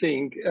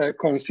something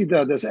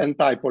considered as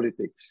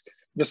anti-politics.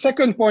 The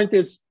second point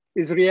is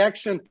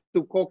reaction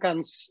to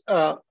Kokan's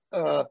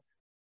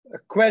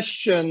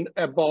question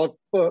about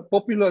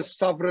popular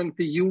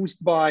sovereignty used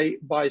by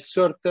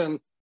certain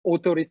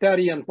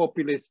authoritarian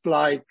populists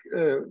like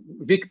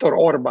Viktor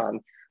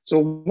Orban. So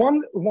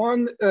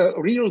one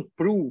real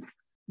proof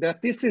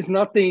that this is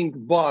nothing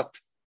but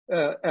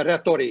a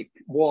rhetoric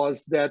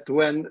was that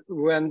when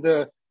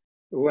the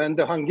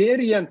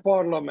Hungarian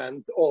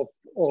parliament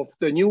of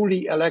the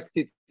newly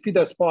elected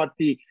Fidesz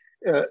party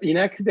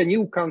enacted a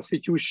new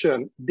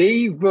constitution,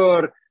 they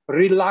were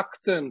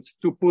reluctant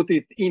to put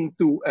it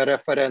into a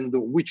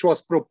referendum, which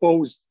was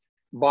proposed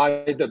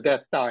by the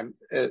that time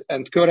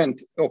and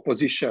current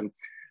opposition.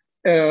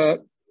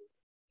 And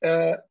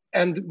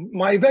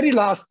my very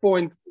last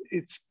point,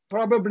 it's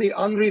probably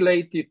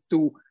unrelated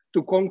to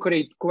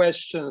concrete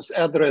questions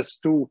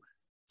addressed to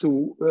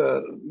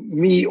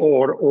me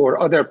or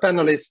other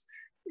panelists.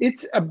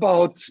 It's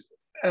about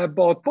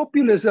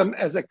populism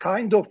as a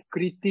kind of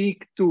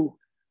critique to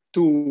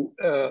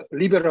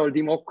liberal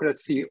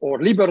democracy or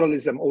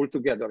liberalism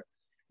altogether.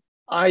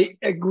 I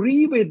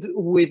agree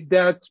with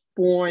that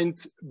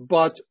point,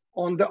 but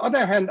on the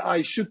other hand,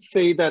 I should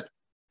say that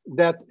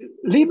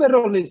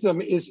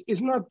liberalism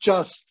is not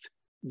just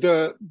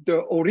the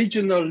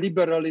original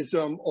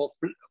liberalism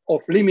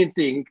of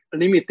limiting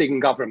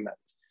government.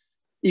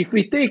 If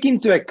we take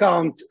into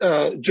account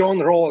John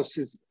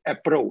Rawls's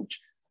approach,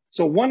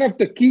 so one of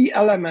the key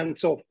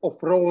elements of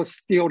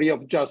Rawls' theory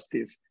of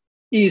justice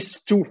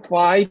is to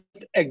fight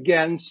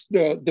against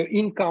the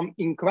income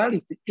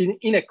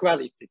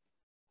inequality,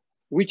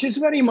 which is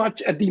very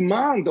much a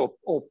demand of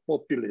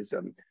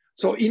populism.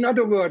 So in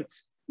other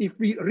words, if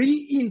we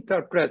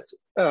reinterpret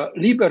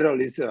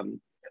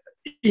liberalism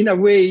in a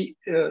way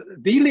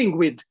dealing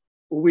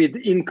with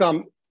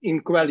income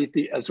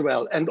inequality as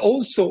well, and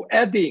also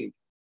adding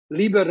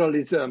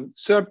liberalism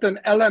certain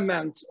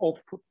elements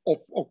of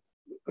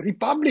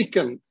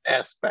Republican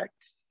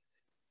aspects.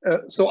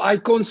 So I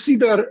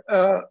consider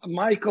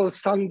Michael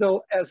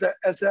Sandel as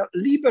a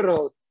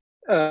liberal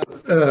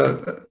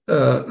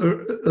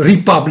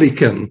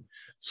Republican,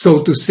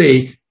 so to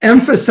say,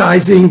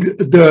 emphasizing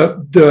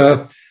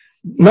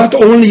not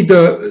only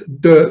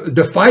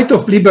the fight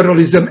of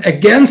liberalism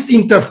against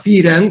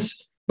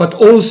interference, but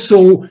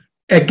also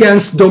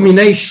against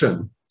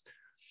domination.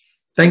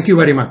 Thank you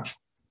very much.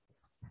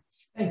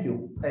 Thank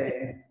you.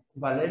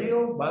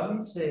 Valerio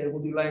Fabbrizi,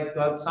 would you like to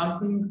add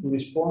something to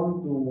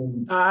respond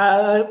to?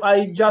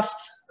 I'm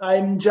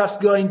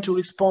just going to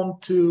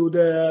respond to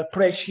the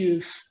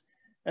precious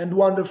and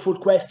wonderful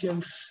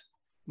questions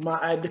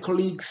the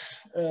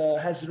colleagues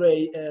has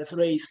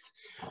raised.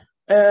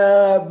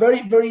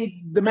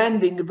 Very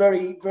demanding,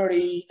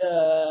 very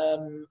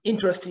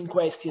interesting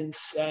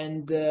questions,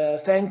 and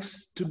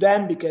thanks to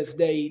them because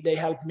they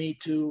helped me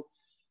to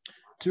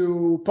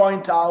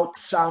point out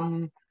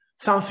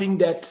something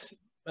that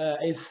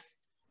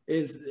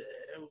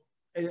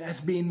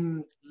has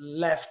been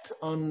left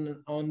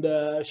on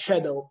the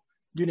shadow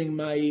during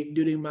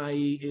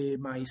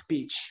my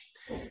speech.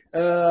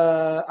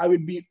 I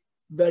will be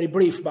very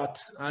brief,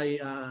 but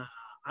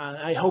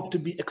I hope to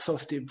be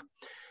exhaustive.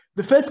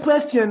 The first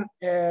question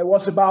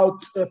was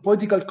about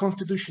political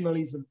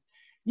constitutionalism.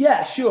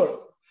 Yeah,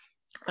 sure.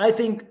 I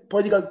think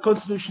political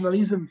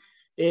constitutionalism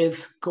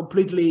is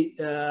completely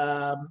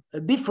a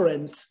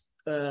different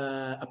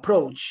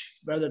approach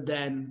rather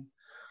than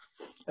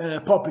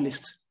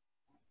populist.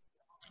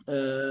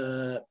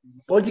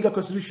 Political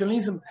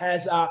constitutionalism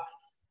has a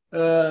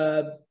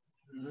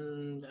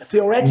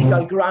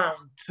theoretical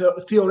ground,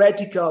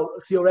 theoretical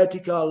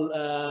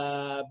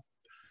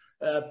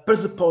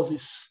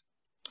presupposes,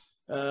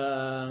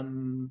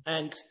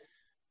 and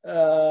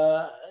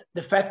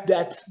the fact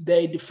that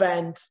they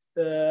defend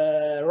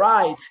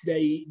rights,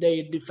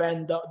 they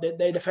defend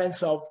the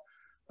defense of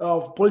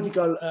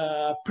political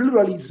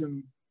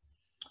pluralism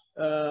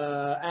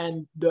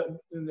and the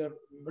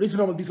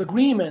reasonable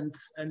disagreement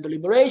and the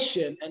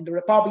liberation and the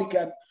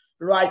Republican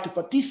right to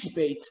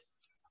participate.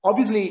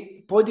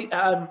 Obviously,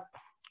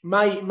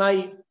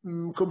 my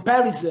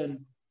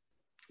comparison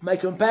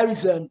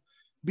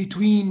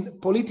between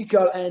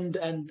political and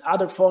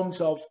other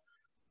forms of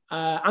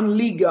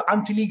anti-legal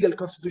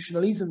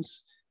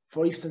constitutionalisms,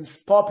 for instance,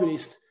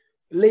 populist,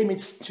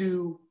 limits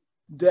to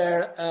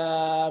their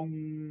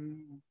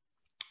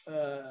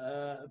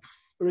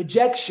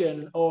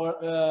rejection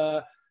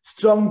or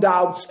strong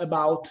doubts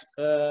about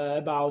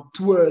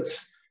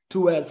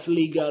towards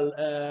legal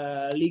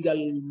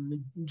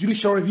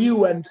judicial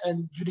review and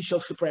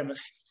judicial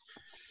supremacy.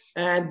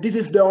 And this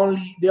is the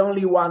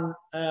only one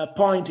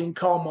point in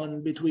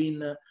common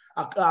between a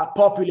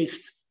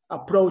populist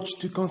approach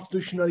to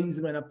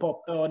constitutionalism and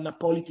a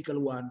political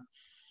one.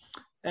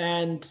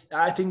 And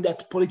I think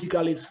that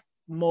political is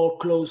more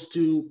close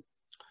to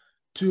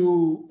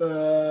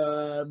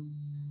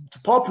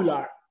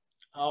popular,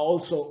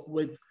 also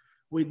with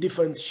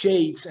different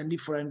shades and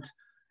different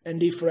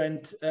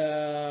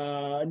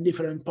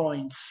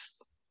points.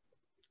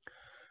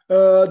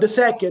 The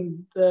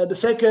second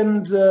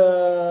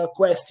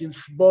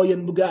questions, Boy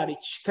and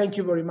Bugaric. Thank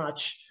you very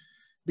much,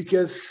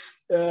 because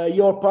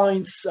your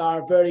points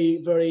are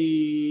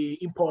very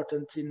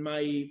important in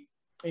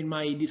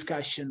my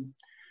discussion.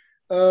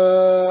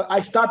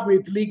 I start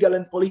with legal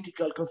and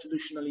political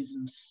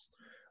constitutionalisms.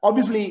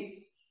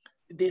 Obviously,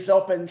 this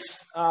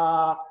opens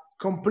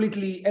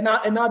completely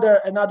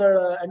another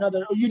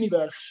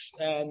universe,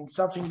 and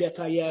something that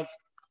I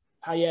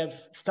have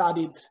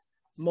studied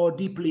more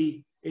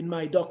deeply in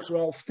my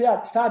doctoral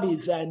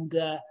studies. And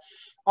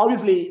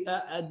obviously,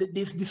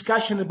 this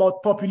discussion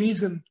about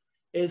populism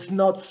is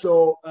not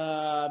so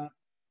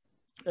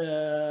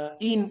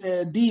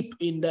deep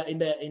in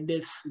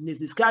this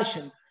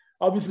discussion.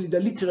 Obviously, the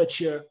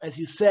literature, as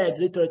you said,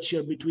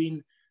 literature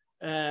between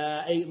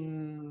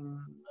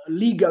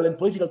legal and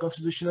political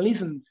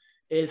constitutionalism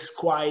is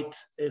quite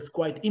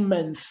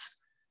immense,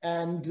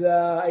 and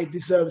it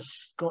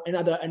deserves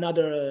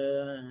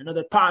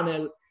another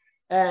panel.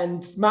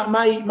 And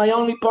my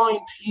only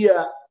point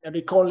here,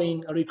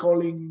 recalling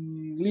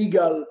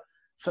legal,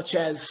 such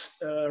as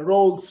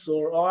Rawls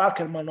or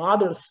Ackerman or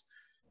others,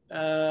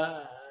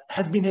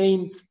 has been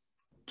aimed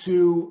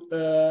to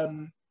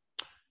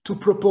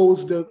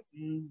propose the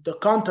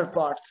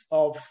counterpart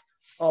of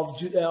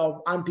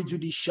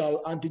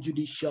anti-judicial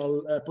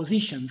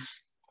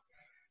positions.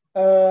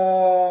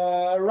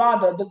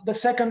 Rather, the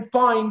second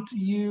point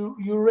you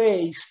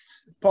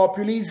raised,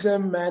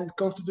 populism and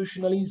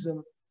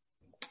constitutionalism,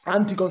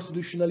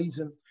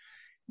 anti-constitutionalism.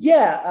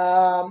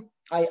 Yeah,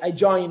 I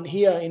join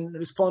here in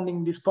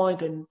responding this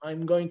point, and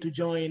I'm going to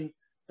join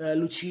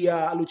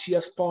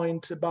Lucia's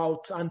point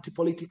about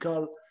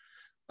anti-political.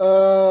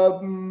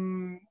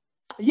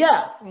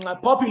 Yeah,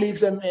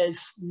 populism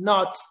is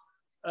not,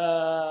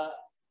 how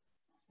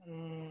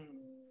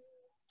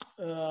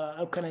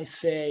can I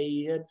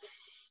say,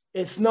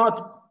 it's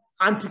not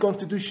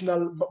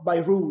anti-constitutional by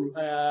rule.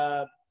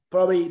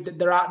 Probably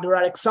there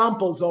are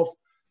examples of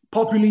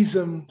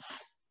populism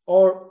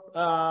or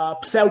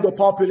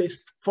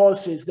pseudo-populist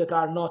forces that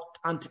are not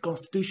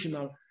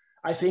anti-constitutional.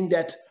 I think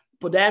that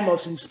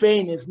Podemos in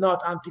Spain is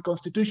not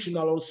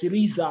anti-constitutional, or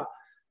Syriza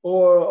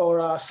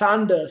or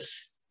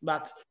Sanders,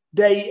 but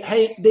they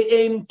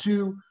aim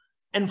to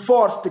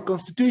enforce the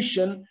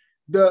constitution,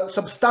 the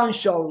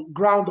substantial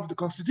ground of the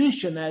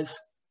constitution, as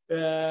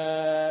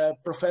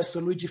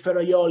Professor Luigi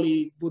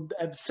Ferraioli would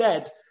have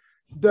said,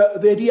 the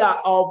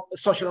idea of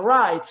social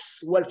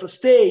rights, welfare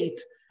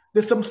state,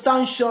 the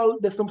substantial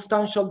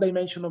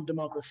dimension of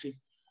democracy.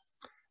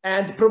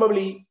 And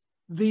probably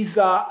this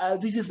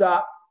is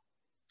a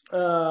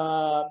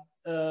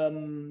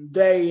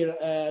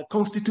their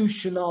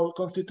constitutional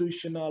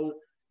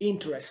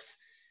interest.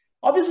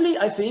 Obviously,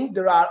 I think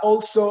there are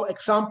also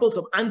examples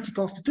of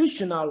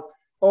anti-constitutional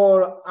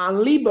or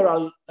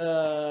unliberal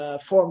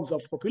forms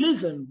of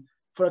populism.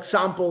 For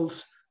example,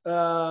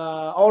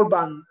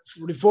 Orban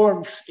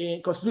reforms,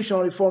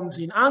 constitutional reforms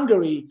in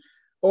Hungary,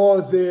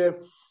 or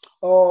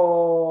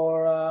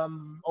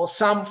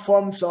some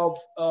forms of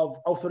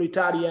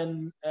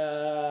authoritarian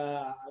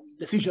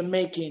decision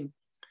making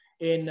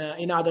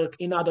in other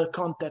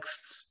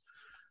contexts.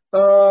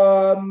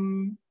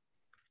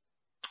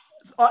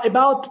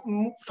 About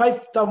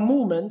 5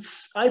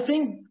 movements, I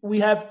think we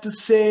have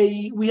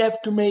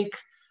to make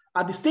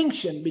a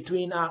distinction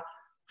between a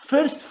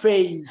first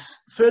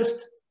phase,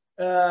 first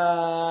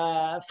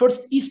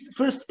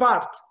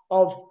part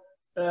of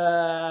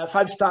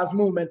 5 Stars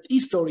movement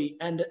history,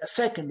 and a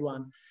second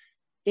one.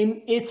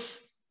 In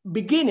its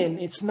beginning,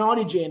 its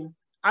origin,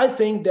 I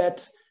think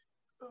that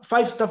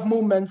 5 Star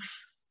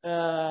movements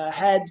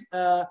had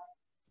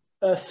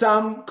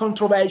some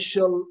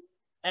controversial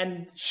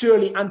and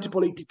surely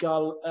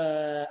anti-political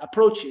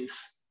approaches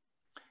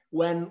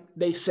when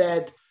they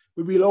said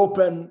we will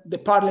open the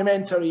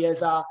parliamentary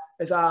as a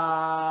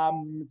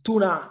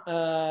tuna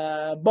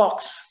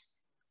box.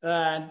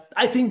 And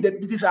I think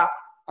that this is a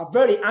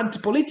very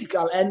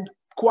anti-political and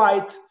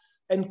quite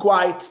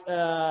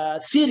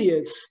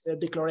serious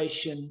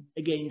declaration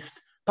against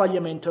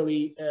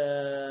parliamentary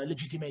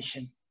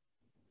legitimation.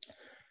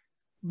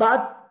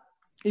 But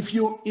if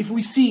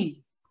we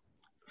see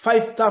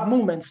 5 Star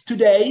movements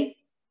today,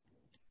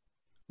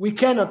 we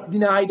cannot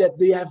deny that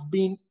they have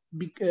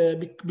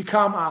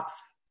become a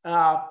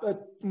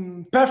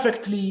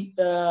perfectly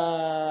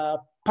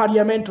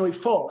parliamentary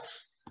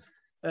force.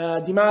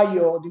 Di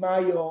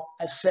Maio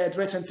has said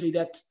recently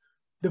that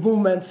the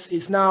movement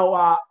is now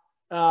a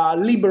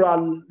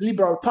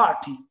liberal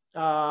party,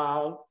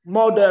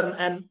 modern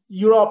and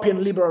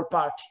European liberal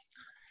party.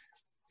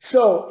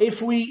 So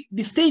if we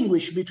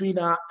distinguish between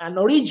an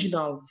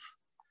original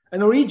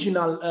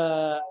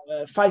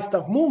 5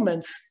 Star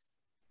movements,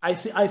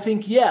 I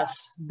think yes,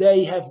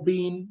 they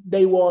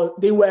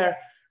were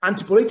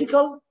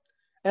anti-political,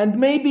 and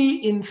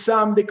maybe in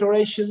some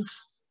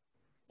declarations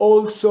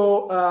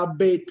also a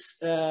bit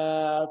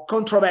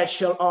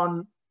controversial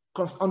on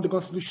the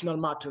constitutional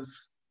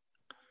matters.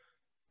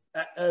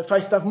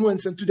 5 Star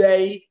movements and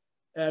today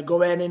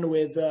governing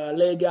with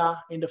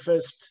Lega in the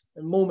first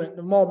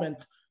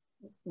moment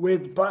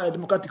with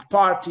Democratic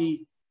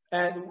Party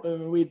and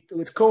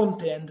with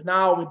Conte, and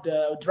now with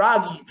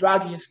Draghi.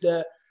 Draghi is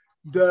the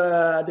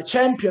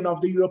champion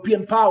of the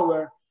European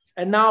power,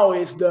 and now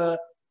is the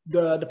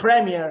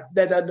premier,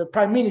 the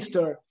prime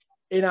minister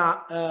in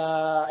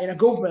a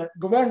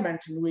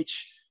government in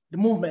which the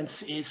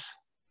movements is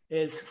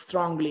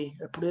strongly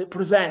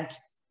present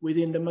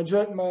within the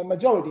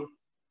majority.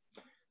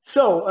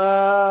 So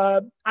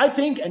I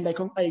think, and I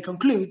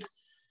conclude,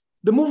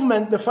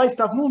 the 5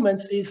 Star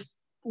movements is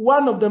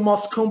one of the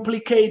most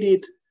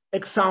complicated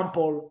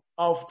example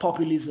of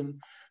populism,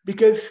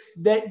 because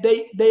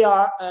they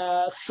are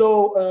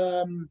so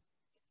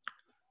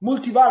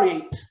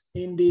multivariate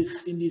in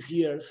these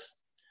years.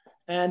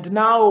 And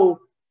now,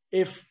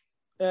 if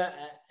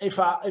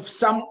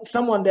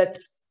someone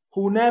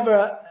who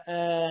never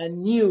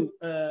knew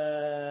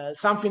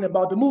something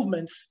about the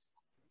movements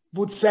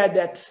would say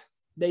that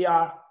they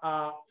are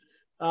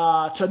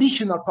a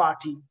traditional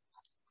party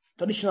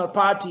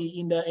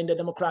in the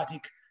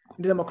democratic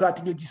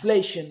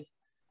legislation,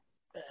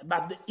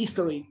 but the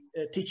history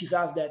teaches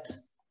us that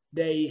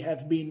they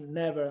have been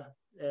never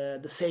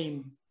the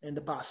same in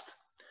the past.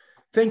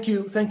 Thank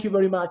you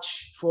very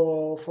much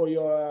for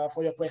your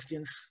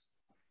questions.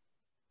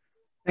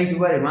 Thank you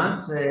very much.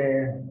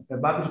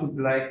 Babis would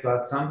like to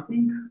add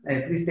something.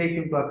 Please take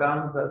into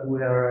account that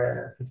we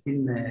are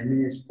 15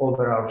 minutes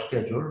over our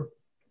schedule.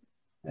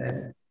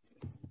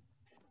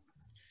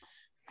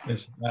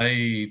 Yes,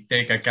 I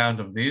take account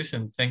of this,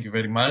 and thank you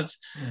very much.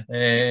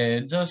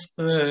 Just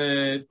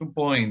 2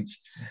 points.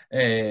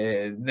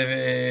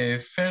 The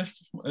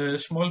first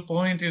small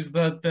point is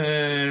that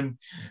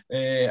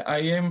I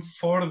am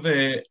for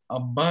the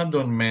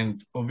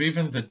abandonment of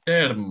even the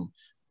term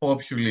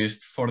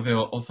populist for the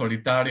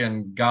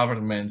authoritarian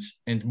governments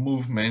and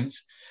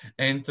movements,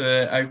 and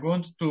I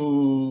want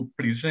to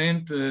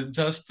present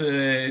just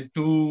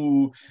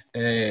 2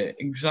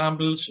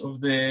 examples of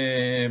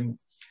the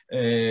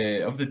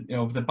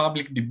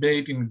public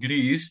debate in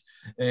Greece,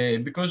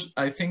 because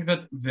I think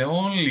that the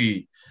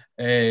only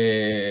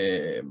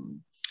there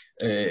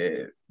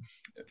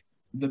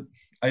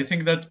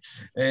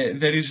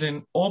is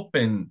an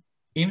open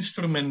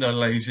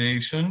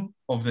instrumentalization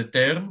of the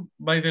term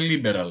by the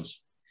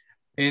liberals,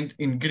 and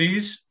in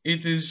Greece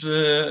it's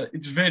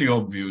very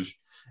obvious.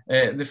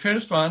 The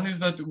first one is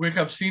that we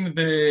have seen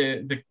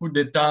the coup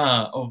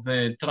d'etat of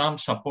the Trump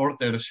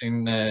supporters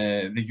in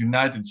the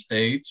United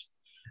States.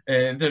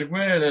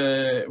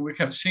 We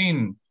have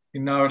seen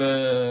in our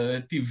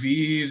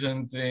TVs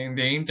and in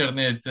the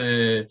internet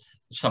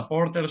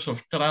supporters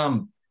of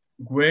Trump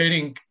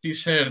wearing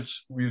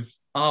t-shirts with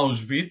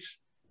Auschwitz,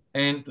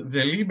 and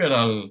the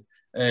liberal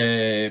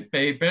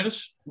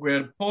papers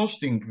were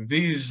posting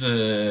these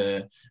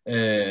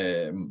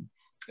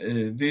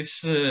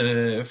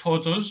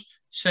photos,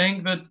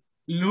 saying that,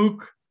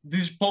 look,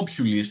 these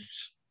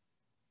populists,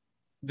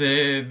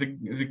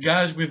 the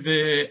guys with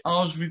the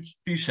Auschwitz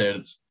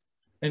t-shirts.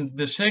 And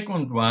the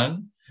second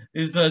one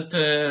is that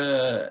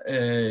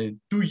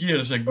 2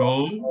 years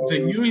ago, the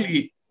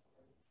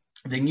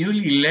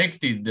newly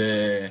elected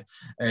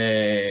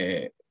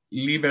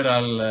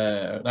liberal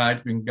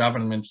right-wing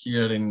government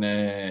here in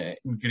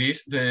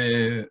Greece,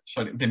 the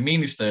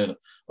Minister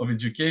of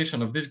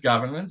Education of this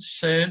government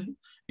said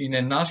in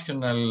a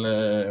national,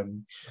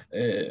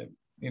 in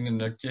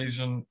an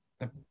occasion,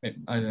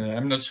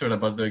 I'm not sure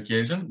about the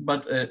occasion,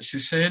 but she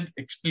said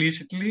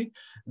explicitly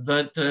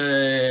that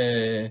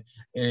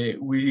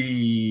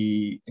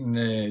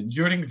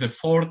during the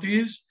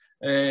 40s,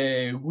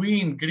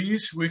 we in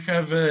Greece, we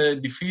have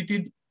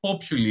defeated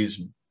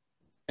populism,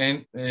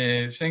 and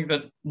saying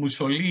that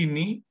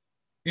Mussolini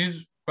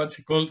is what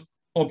she called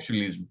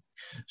populism.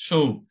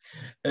 So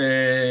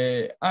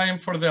I am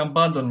for the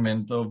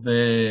abandonment of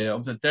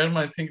the term.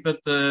 I think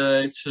that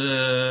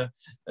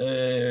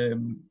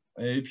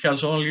it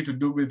has only to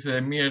do with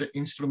mere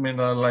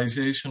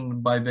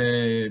instrumentalization by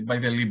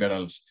the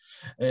liberals.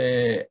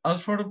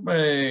 As for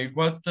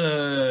what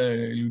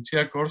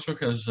Lucia Corso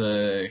has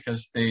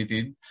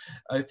stated,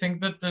 I think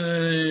that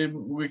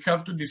we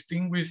have to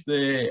distinguish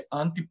the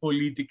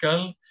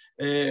anti-political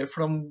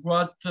from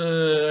what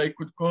I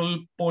could call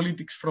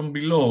politics from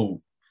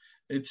below.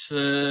 It's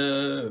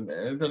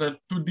there are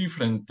two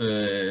different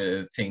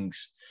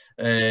things.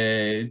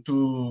 When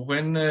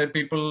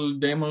people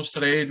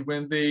demonstrate,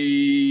 when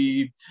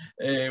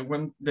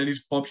there is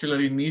popular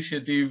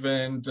initiative,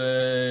 and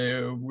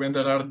when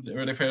there are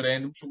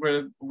referendums,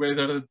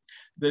 whether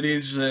there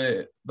is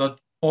that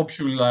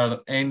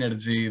popular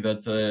energy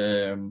that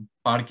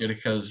Parker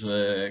has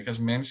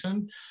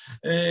mentioned,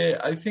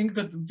 I think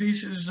that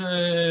this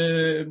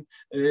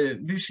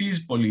is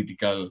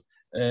political.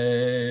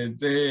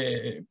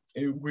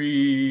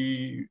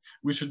 We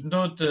should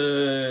not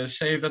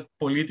say that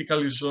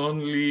political is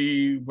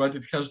only what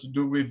it has to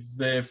do with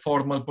the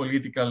formal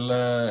political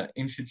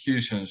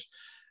institutions.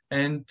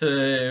 And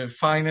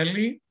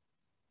finally,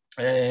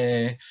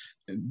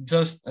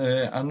 just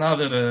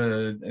another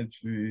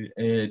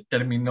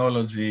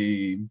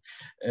terminology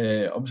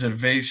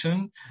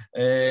observation.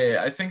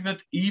 I think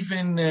that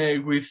even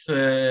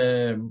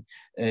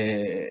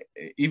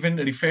even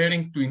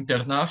referring to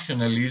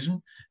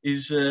internationalism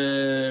is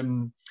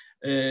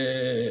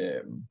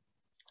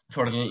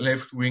for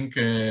left-wing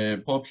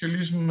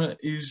populism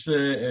is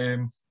it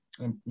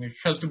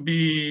has to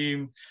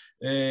be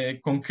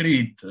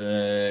concrete.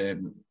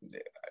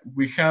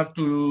 We have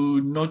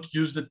to not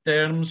use the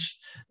terms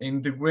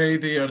in the way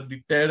they are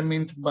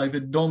determined by the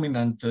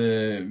dominant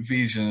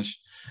visions.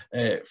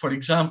 For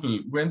example,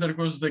 when there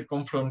was the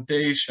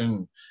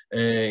confrontation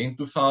in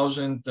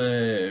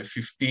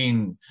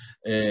 2015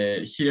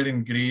 here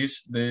in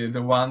Greece,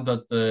 the one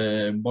that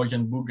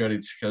Bojan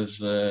Bugaric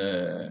has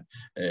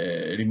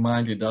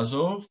reminded us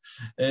of,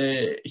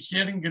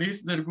 here in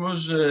Greece there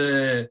was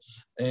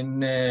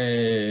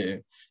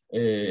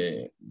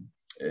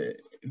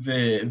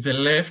the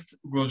left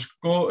was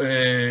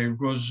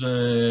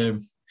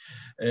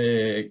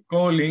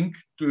calling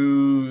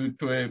to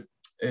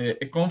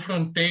a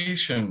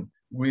confrontation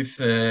with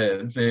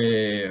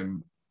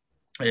the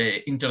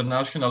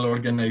international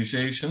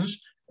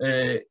organizations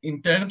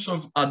in terms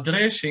of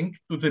addressing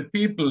to the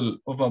people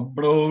of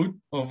abroad,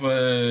 of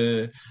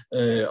the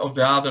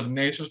other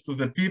nations, to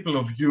the people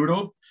of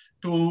Europe,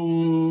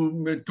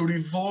 to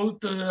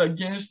revolt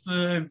against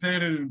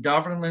their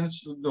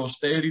governments, the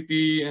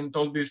austerity and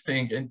all these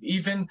things. And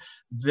even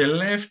the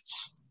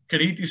left's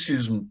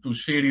criticism to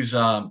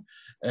Syriza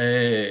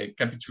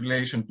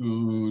capitulation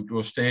to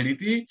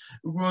austerity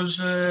was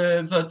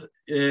that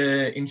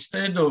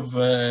instead of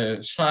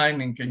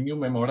signing a new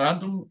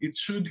memorandum, it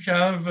should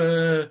have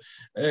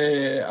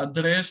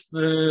addressed,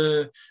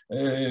 it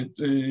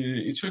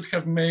should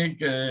have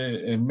made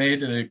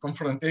a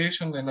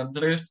confrontation and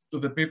addressed to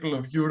the people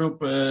of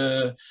Europe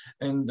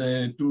and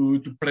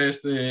to press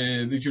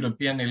the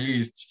European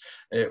elites.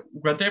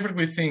 Whatever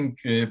we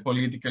think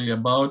politically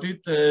about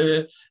it,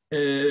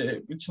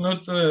 it's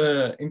not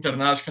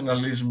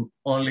internationalism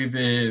only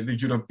the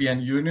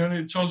European Union.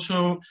 It's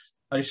also,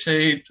 I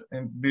say it,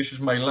 and this is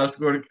my last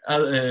word,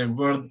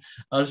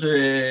 as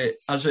a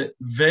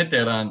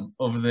veteran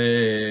of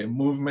the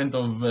movement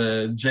of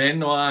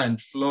Genoa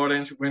and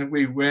Florence, when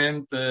we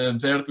went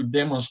there to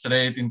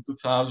demonstrate in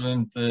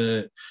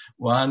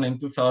 2001 and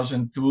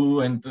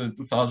 2002 and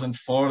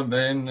 2004,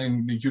 then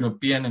in the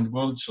European and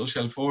World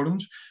Social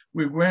Forums.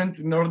 We went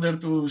in order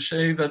to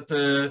say that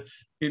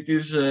it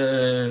is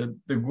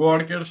the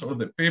workers or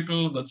the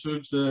people that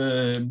should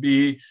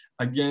be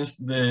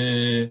against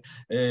the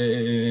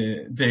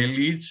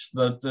elites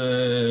that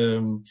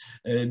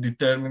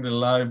determine the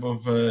life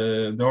of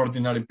the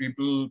ordinary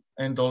people,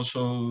 and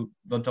also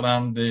that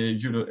run the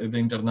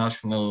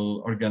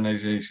international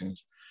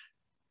organizations.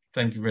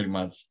 Thank you very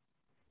much.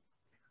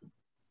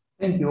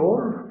 Thank you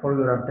all for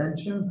your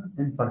attention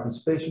and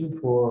participation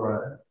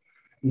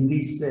in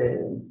this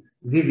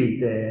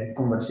vivid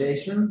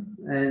conversation.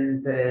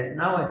 And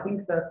now I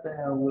think that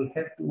we'll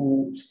have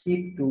to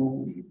skip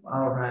to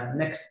our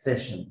next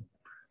session.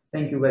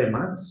 Thank you very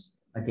much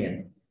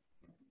again.